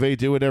Altuve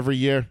do it every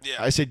year. Yeah.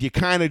 I said, you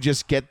kind of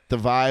just get the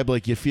vibe,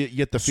 like you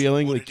get the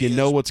feeling, like you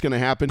know what's going to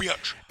happen.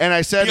 Bitch. And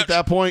I said at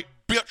that point,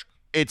 Bitch.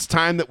 it's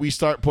time that we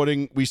start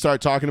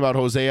talking about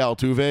Jose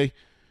Altuve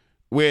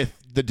with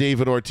the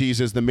David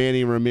Ortizes, the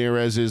Manny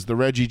Ramirez's, the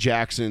Reggie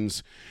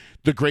Jacksons,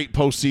 the great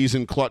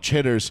postseason clutch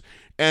hitters.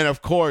 And,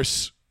 of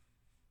course,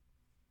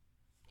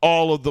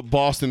 all of the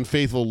Boston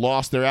faithful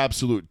lost their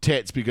absolute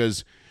tits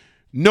because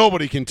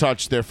nobody can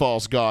touch their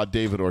false god,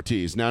 David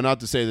Ortiz. Now, not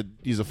to say that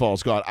he's a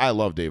false god. I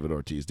love David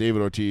Ortiz.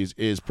 David Ortiz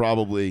is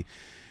probably,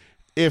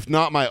 if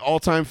not my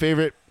all-time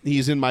favorite,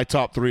 he's in my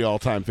top 3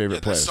 all-time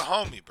favorite players. That's the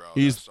homie, bro.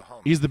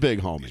 He's the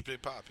big homie. He's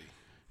Big Poppy.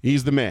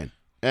 He's the man.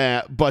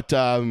 But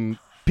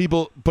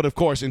of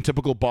course, in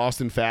typical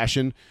Boston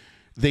fashion,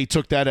 they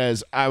took that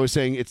as, I was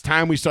saying, it's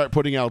time we start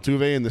putting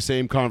Altuve in the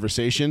same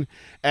conversation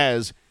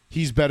as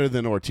he's better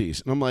than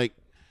Ortiz. And I'm like,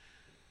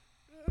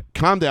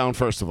 calm down,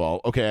 first of all.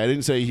 Okay, I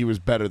didn't say he was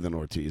better than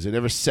Ortiz. I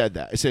never said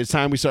that. I said it's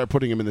time we start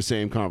putting him in the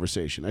same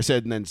conversation. I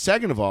said, and then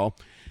second of all,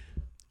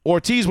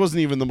 Ortiz wasn't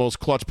even the most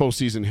clutch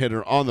postseason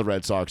hitter on the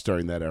Red Sox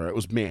during that era. It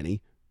was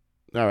Manny.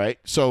 All right,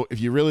 so if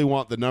you really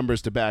want the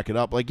numbers to back it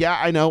up, like, yeah,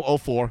 I know,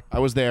 04, I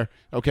was there,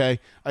 okay,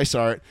 I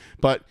saw it,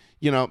 but,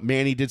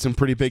 Manny did some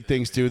pretty big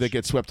things, too, that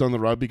get swept on the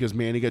rug because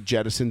Manny got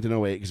jettisoned in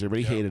 08 because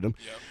everybody hated him.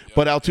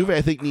 But Altuve,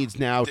 I think, needs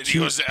now He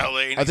goes to LA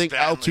and I think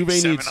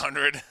Altuve needs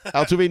 700.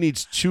 Altuve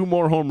needs 2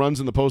 more home runs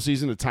in the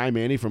postseason to tie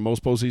Manny for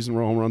most postseason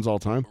home runs all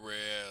time.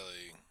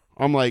 Really?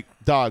 I'm like,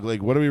 dog,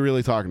 like, what are we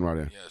really talking about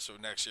here? Yeah, so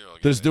next year I'll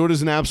get This it. dude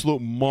is an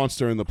absolute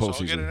monster in the postseason.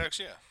 So I'll get it next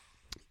year.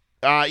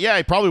 Yeah,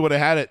 I probably would have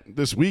had it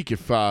this week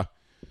if, the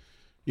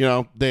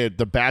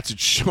bats had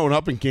shown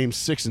up in games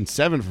 6 and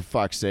 7 for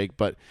fuck's sake.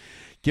 But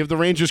give the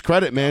Rangers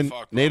credit, man.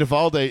 Nate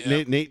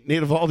Eovaldi, Nate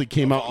Eovaldi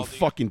came out and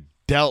fucking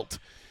dealt,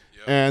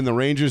 and the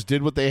Rangers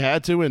did what they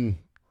had to, and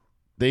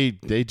they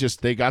got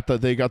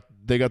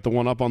the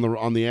one up on the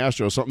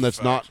Astros. Something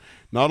that's not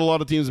a lot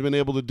of teams have been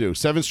able to do.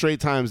 7 straight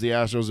times the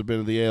Astros have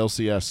been to the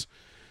ALCS.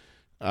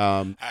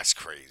 That's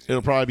crazy.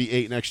 It'll probably be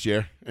 8 next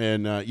year,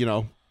 and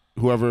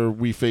whoever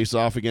we face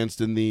off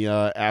against in the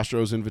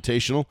Astros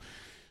Invitational,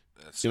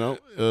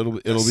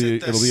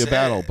 it'll be a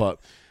battle. But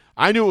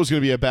I knew it was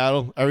going to be a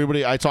battle.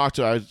 Everybody I talked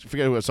to, I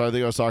forget who I saw. I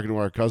think I was talking to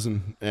our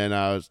cousin, and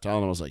I was telling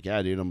him, I was like,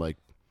 yeah, dude. I'm like,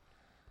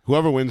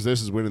 whoever wins this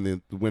is winning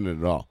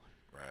it all.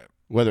 Right.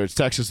 Whether it's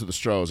Texas or the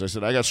Stros. I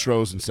said, I got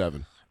Stros in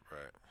 7.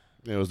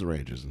 Right. It was the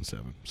Rangers in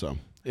 7. So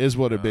it is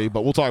what it be.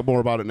 But we'll talk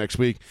more about it next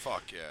week.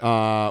 Fuck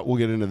yeah. We'll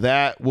get into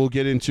that. We'll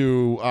get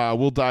into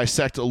we'll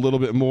dissect a little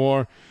bit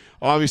more.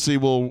 Obviously,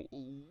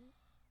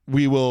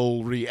 we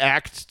will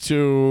react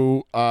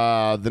to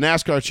the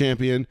NASCAR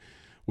champion.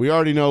 We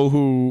already know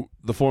who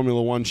the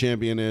Formula One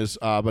champion is,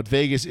 but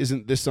Vegas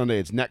isn't this Sunday.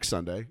 It's next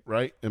Sunday,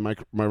 right? Am I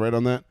right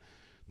on that?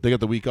 They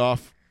got the week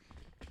off.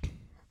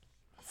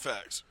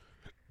 Facts.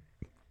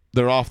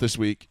 They're off this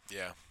week.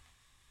 Yeah.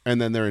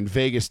 And then they're in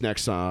Vegas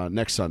next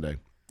Sunday.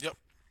 Yep.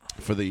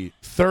 For the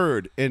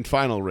 3rd and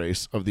final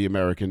race of the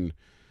American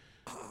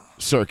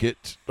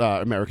circuit,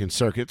 American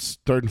circuits,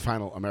 3rd and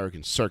final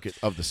American circuit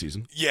of the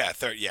season. Yeah,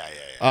 3rd.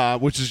 Yeah.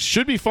 Which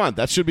should be fun.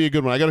 That should be a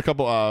good one. I got a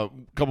couple of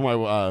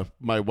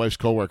my wife's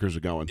coworkers are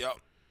going. Yep.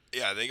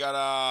 Yeah, they got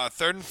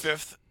 3rd and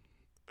 5th.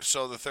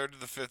 So the 3rd to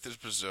the 5th is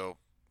Brazil.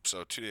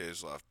 So 2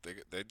 days left.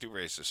 They do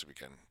race this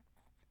weekend.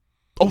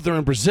 Oh, they're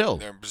in Brazil.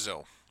 They're in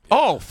Brazil. Yeah.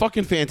 Oh,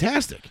 fucking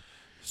fantastic.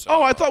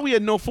 So, I thought we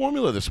had no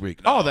formula this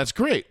week. No. Oh, that's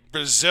great.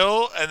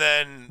 Brazil, and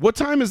then... What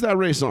time is that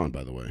race on,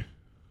 by the way?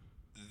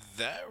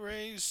 That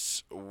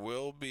race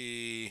will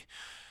be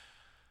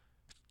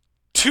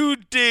 2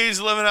 days,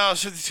 11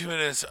 hours, 52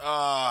 minutes.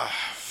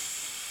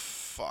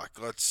 Fuck.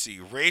 Let's see.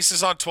 Race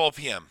is on 12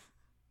 p.m.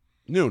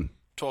 Noon.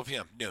 12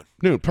 p.m.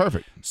 Noon.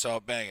 Perfect.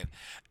 So banging.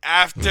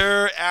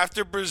 After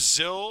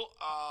Brazil,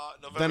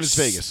 November. Then it's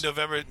Vegas. Then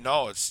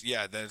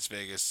it's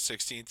Vegas.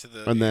 16th to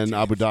the. And 18th. then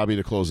Abu Dhabi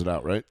to close it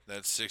out, right?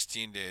 That's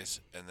 16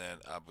 days, and then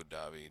Abu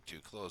Dhabi to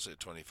close it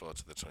 24th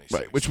to the 26th.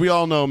 Right, which we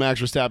all know Max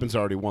Verstappen's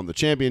already won the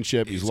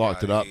championship. He's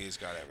locked it up. He's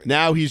got everything.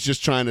 Now he's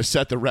just trying to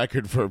set the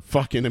record for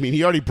fucking. I mean,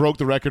 he already broke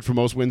the record for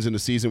most wins in a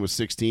season with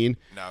 16.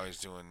 Now he's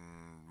doing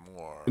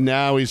more.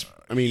 Now he's.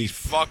 I mean, he's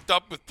fucked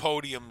up with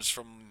podiums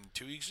from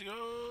 2 weeks ago.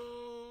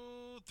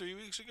 3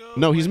 weeks ago?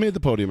 No, he's made the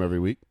podium every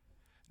week.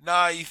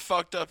 Nah, he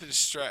fucked up his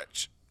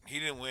stretch. He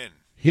didn't win.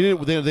 He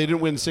didn't. They didn't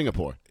win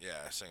Singapore.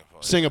 Yeah,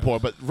 Singapore. Singapore,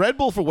 but Red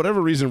Bull, for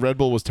whatever reason, Red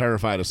Bull was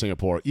terrified of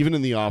Singapore, even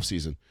in the off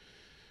season.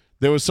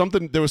 There was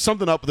something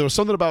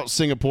about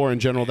Singapore in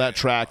general, that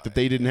track that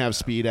they didn't have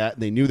speed at,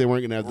 and they knew they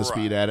weren't going to have the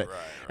speed at it,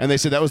 and they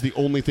said that was the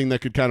only thing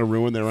that could kind of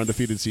ruin their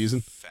undefeated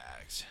season.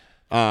 Facts.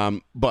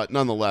 But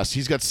nonetheless,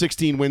 he's got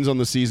 16 wins on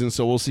the season,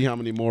 so we'll see how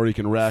many more he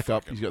can rack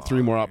up. He's got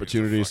 3 more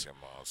opportunities.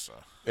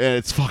 And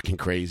it's fucking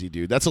crazy,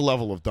 dude. That's a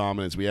level of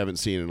dominance we haven't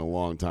seen in a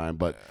long time.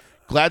 But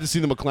glad to see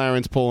the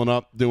McLarens pulling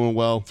up, doing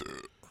well.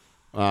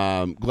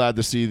 Glad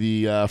to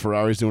see the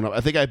Ferraris doing up. I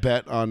think I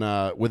bet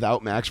on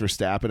without Max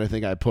Verstappen. I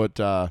think I put.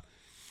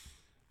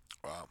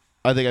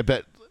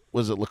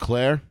 Was it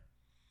Leclerc?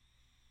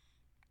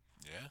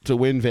 Yeah. To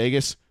win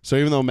Vegas. So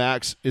even though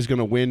Max is going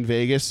to win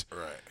Vegas,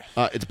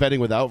 it's betting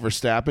without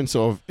Verstappen.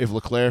 So if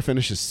Leclerc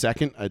finishes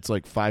second, it's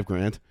like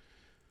 $5,000. It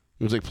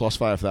was like plus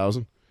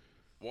 5,000.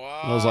 What?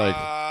 I was like,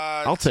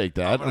 I'll take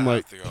that. I'm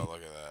like,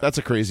 that's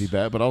a crazy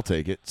bet, but I'll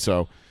take it.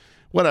 So,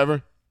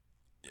 whatever.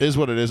 Is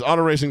what it is.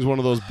 Auto racing is one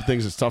of those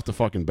things that's tough to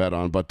fucking bet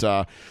on. But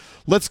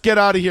let's get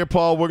out of here,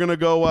 Paul. We're gonna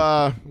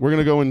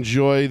go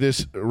enjoy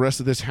this rest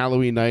of this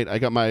Halloween night. I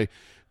got my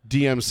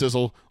DM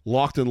sizzle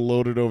locked and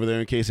loaded over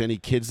there in case any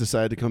kids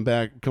decide to come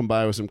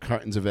by with some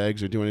cartons of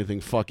eggs or do anything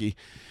fucky.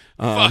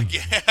 Fuck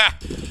yeah!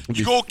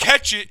 You go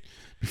catch it.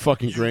 Be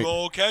fucking great. You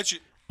go catch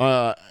it.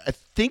 I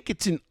think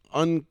it's in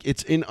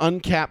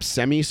uncapped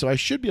semi, so I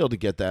should be able to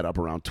get that up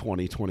around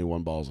 20,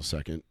 21 balls a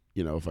second,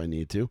 if I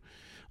need to.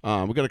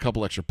 We got a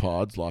couple extra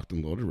pods locked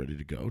and loaded, ready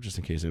to go, just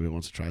in case anybody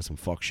wants to try some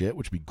fuck shit,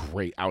 which would be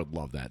great. I would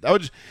love that.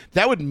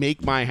 That would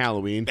make my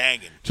Halloween.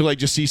 Banging. To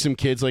just see some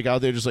kids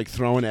out there just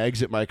throwing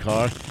eggs at my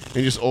car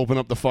and just open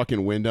up the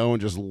fucking window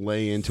and just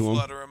lay into them.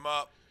 Flutter them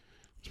up.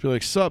 Just be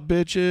like, sup,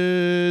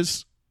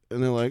 bitches.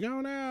 And they're like,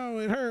 oh no,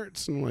 it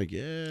hurts. And I'm like,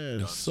 yeah,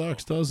 it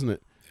sucks, doesn't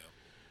it? Yep.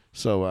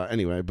 So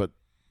anyway, but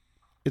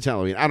it's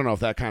Halloween. I don't know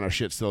if that kind of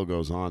shit still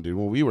goes on, dude.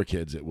 When we were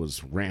kids, it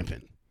was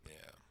rampant. Yeah,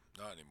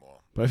 not anymore.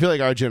 But I feel like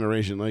our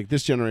generation,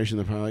 this generation,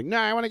 they're probably like,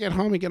 nah, I want to get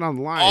home and get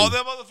online. All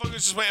them motherfuckers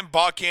just went and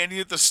bought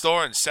candy at the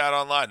store and sat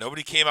online.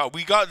 Nobody came out.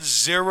 We got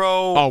 0.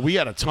 Oh, we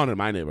had a ton in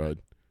my neighborhood.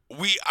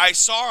 I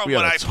saw them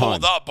when I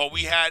pulled up, but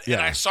we had, and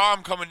I saw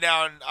them coming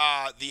down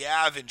the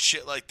Ave and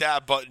shit like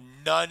that, but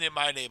none in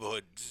my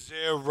neighborhood.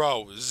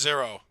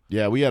 0.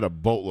 Yeah, we had a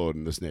boatload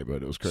in this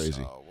neighborhood. It was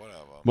crazy. So, whatever.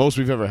 Most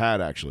we've ever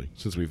had, actually,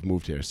 since we've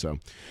moved here. So,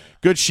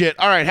 good shit.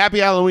 All right, happy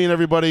Halloween,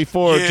 everybody,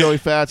 for Joey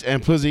Fats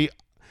and Plizzy.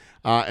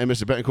 And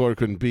Mr. Betancourt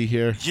couldn't be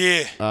here.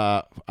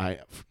 Yeah.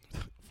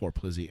 For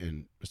Plizzy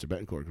and Mr.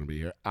 Betancourt couldn't be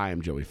here. I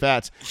am Joey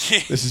Fats.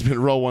 This has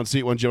been Row 1,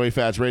 Seat 1, Joey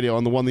Fats Radio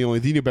on the one, the only,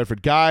 the New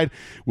Bedford Guide.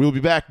 We'll be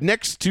back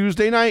next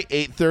Tuesday night,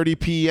 8:30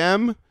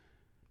 p.m.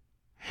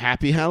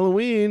 Happy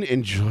Halloween.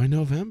 Enjoy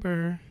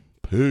November.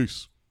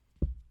 Peace.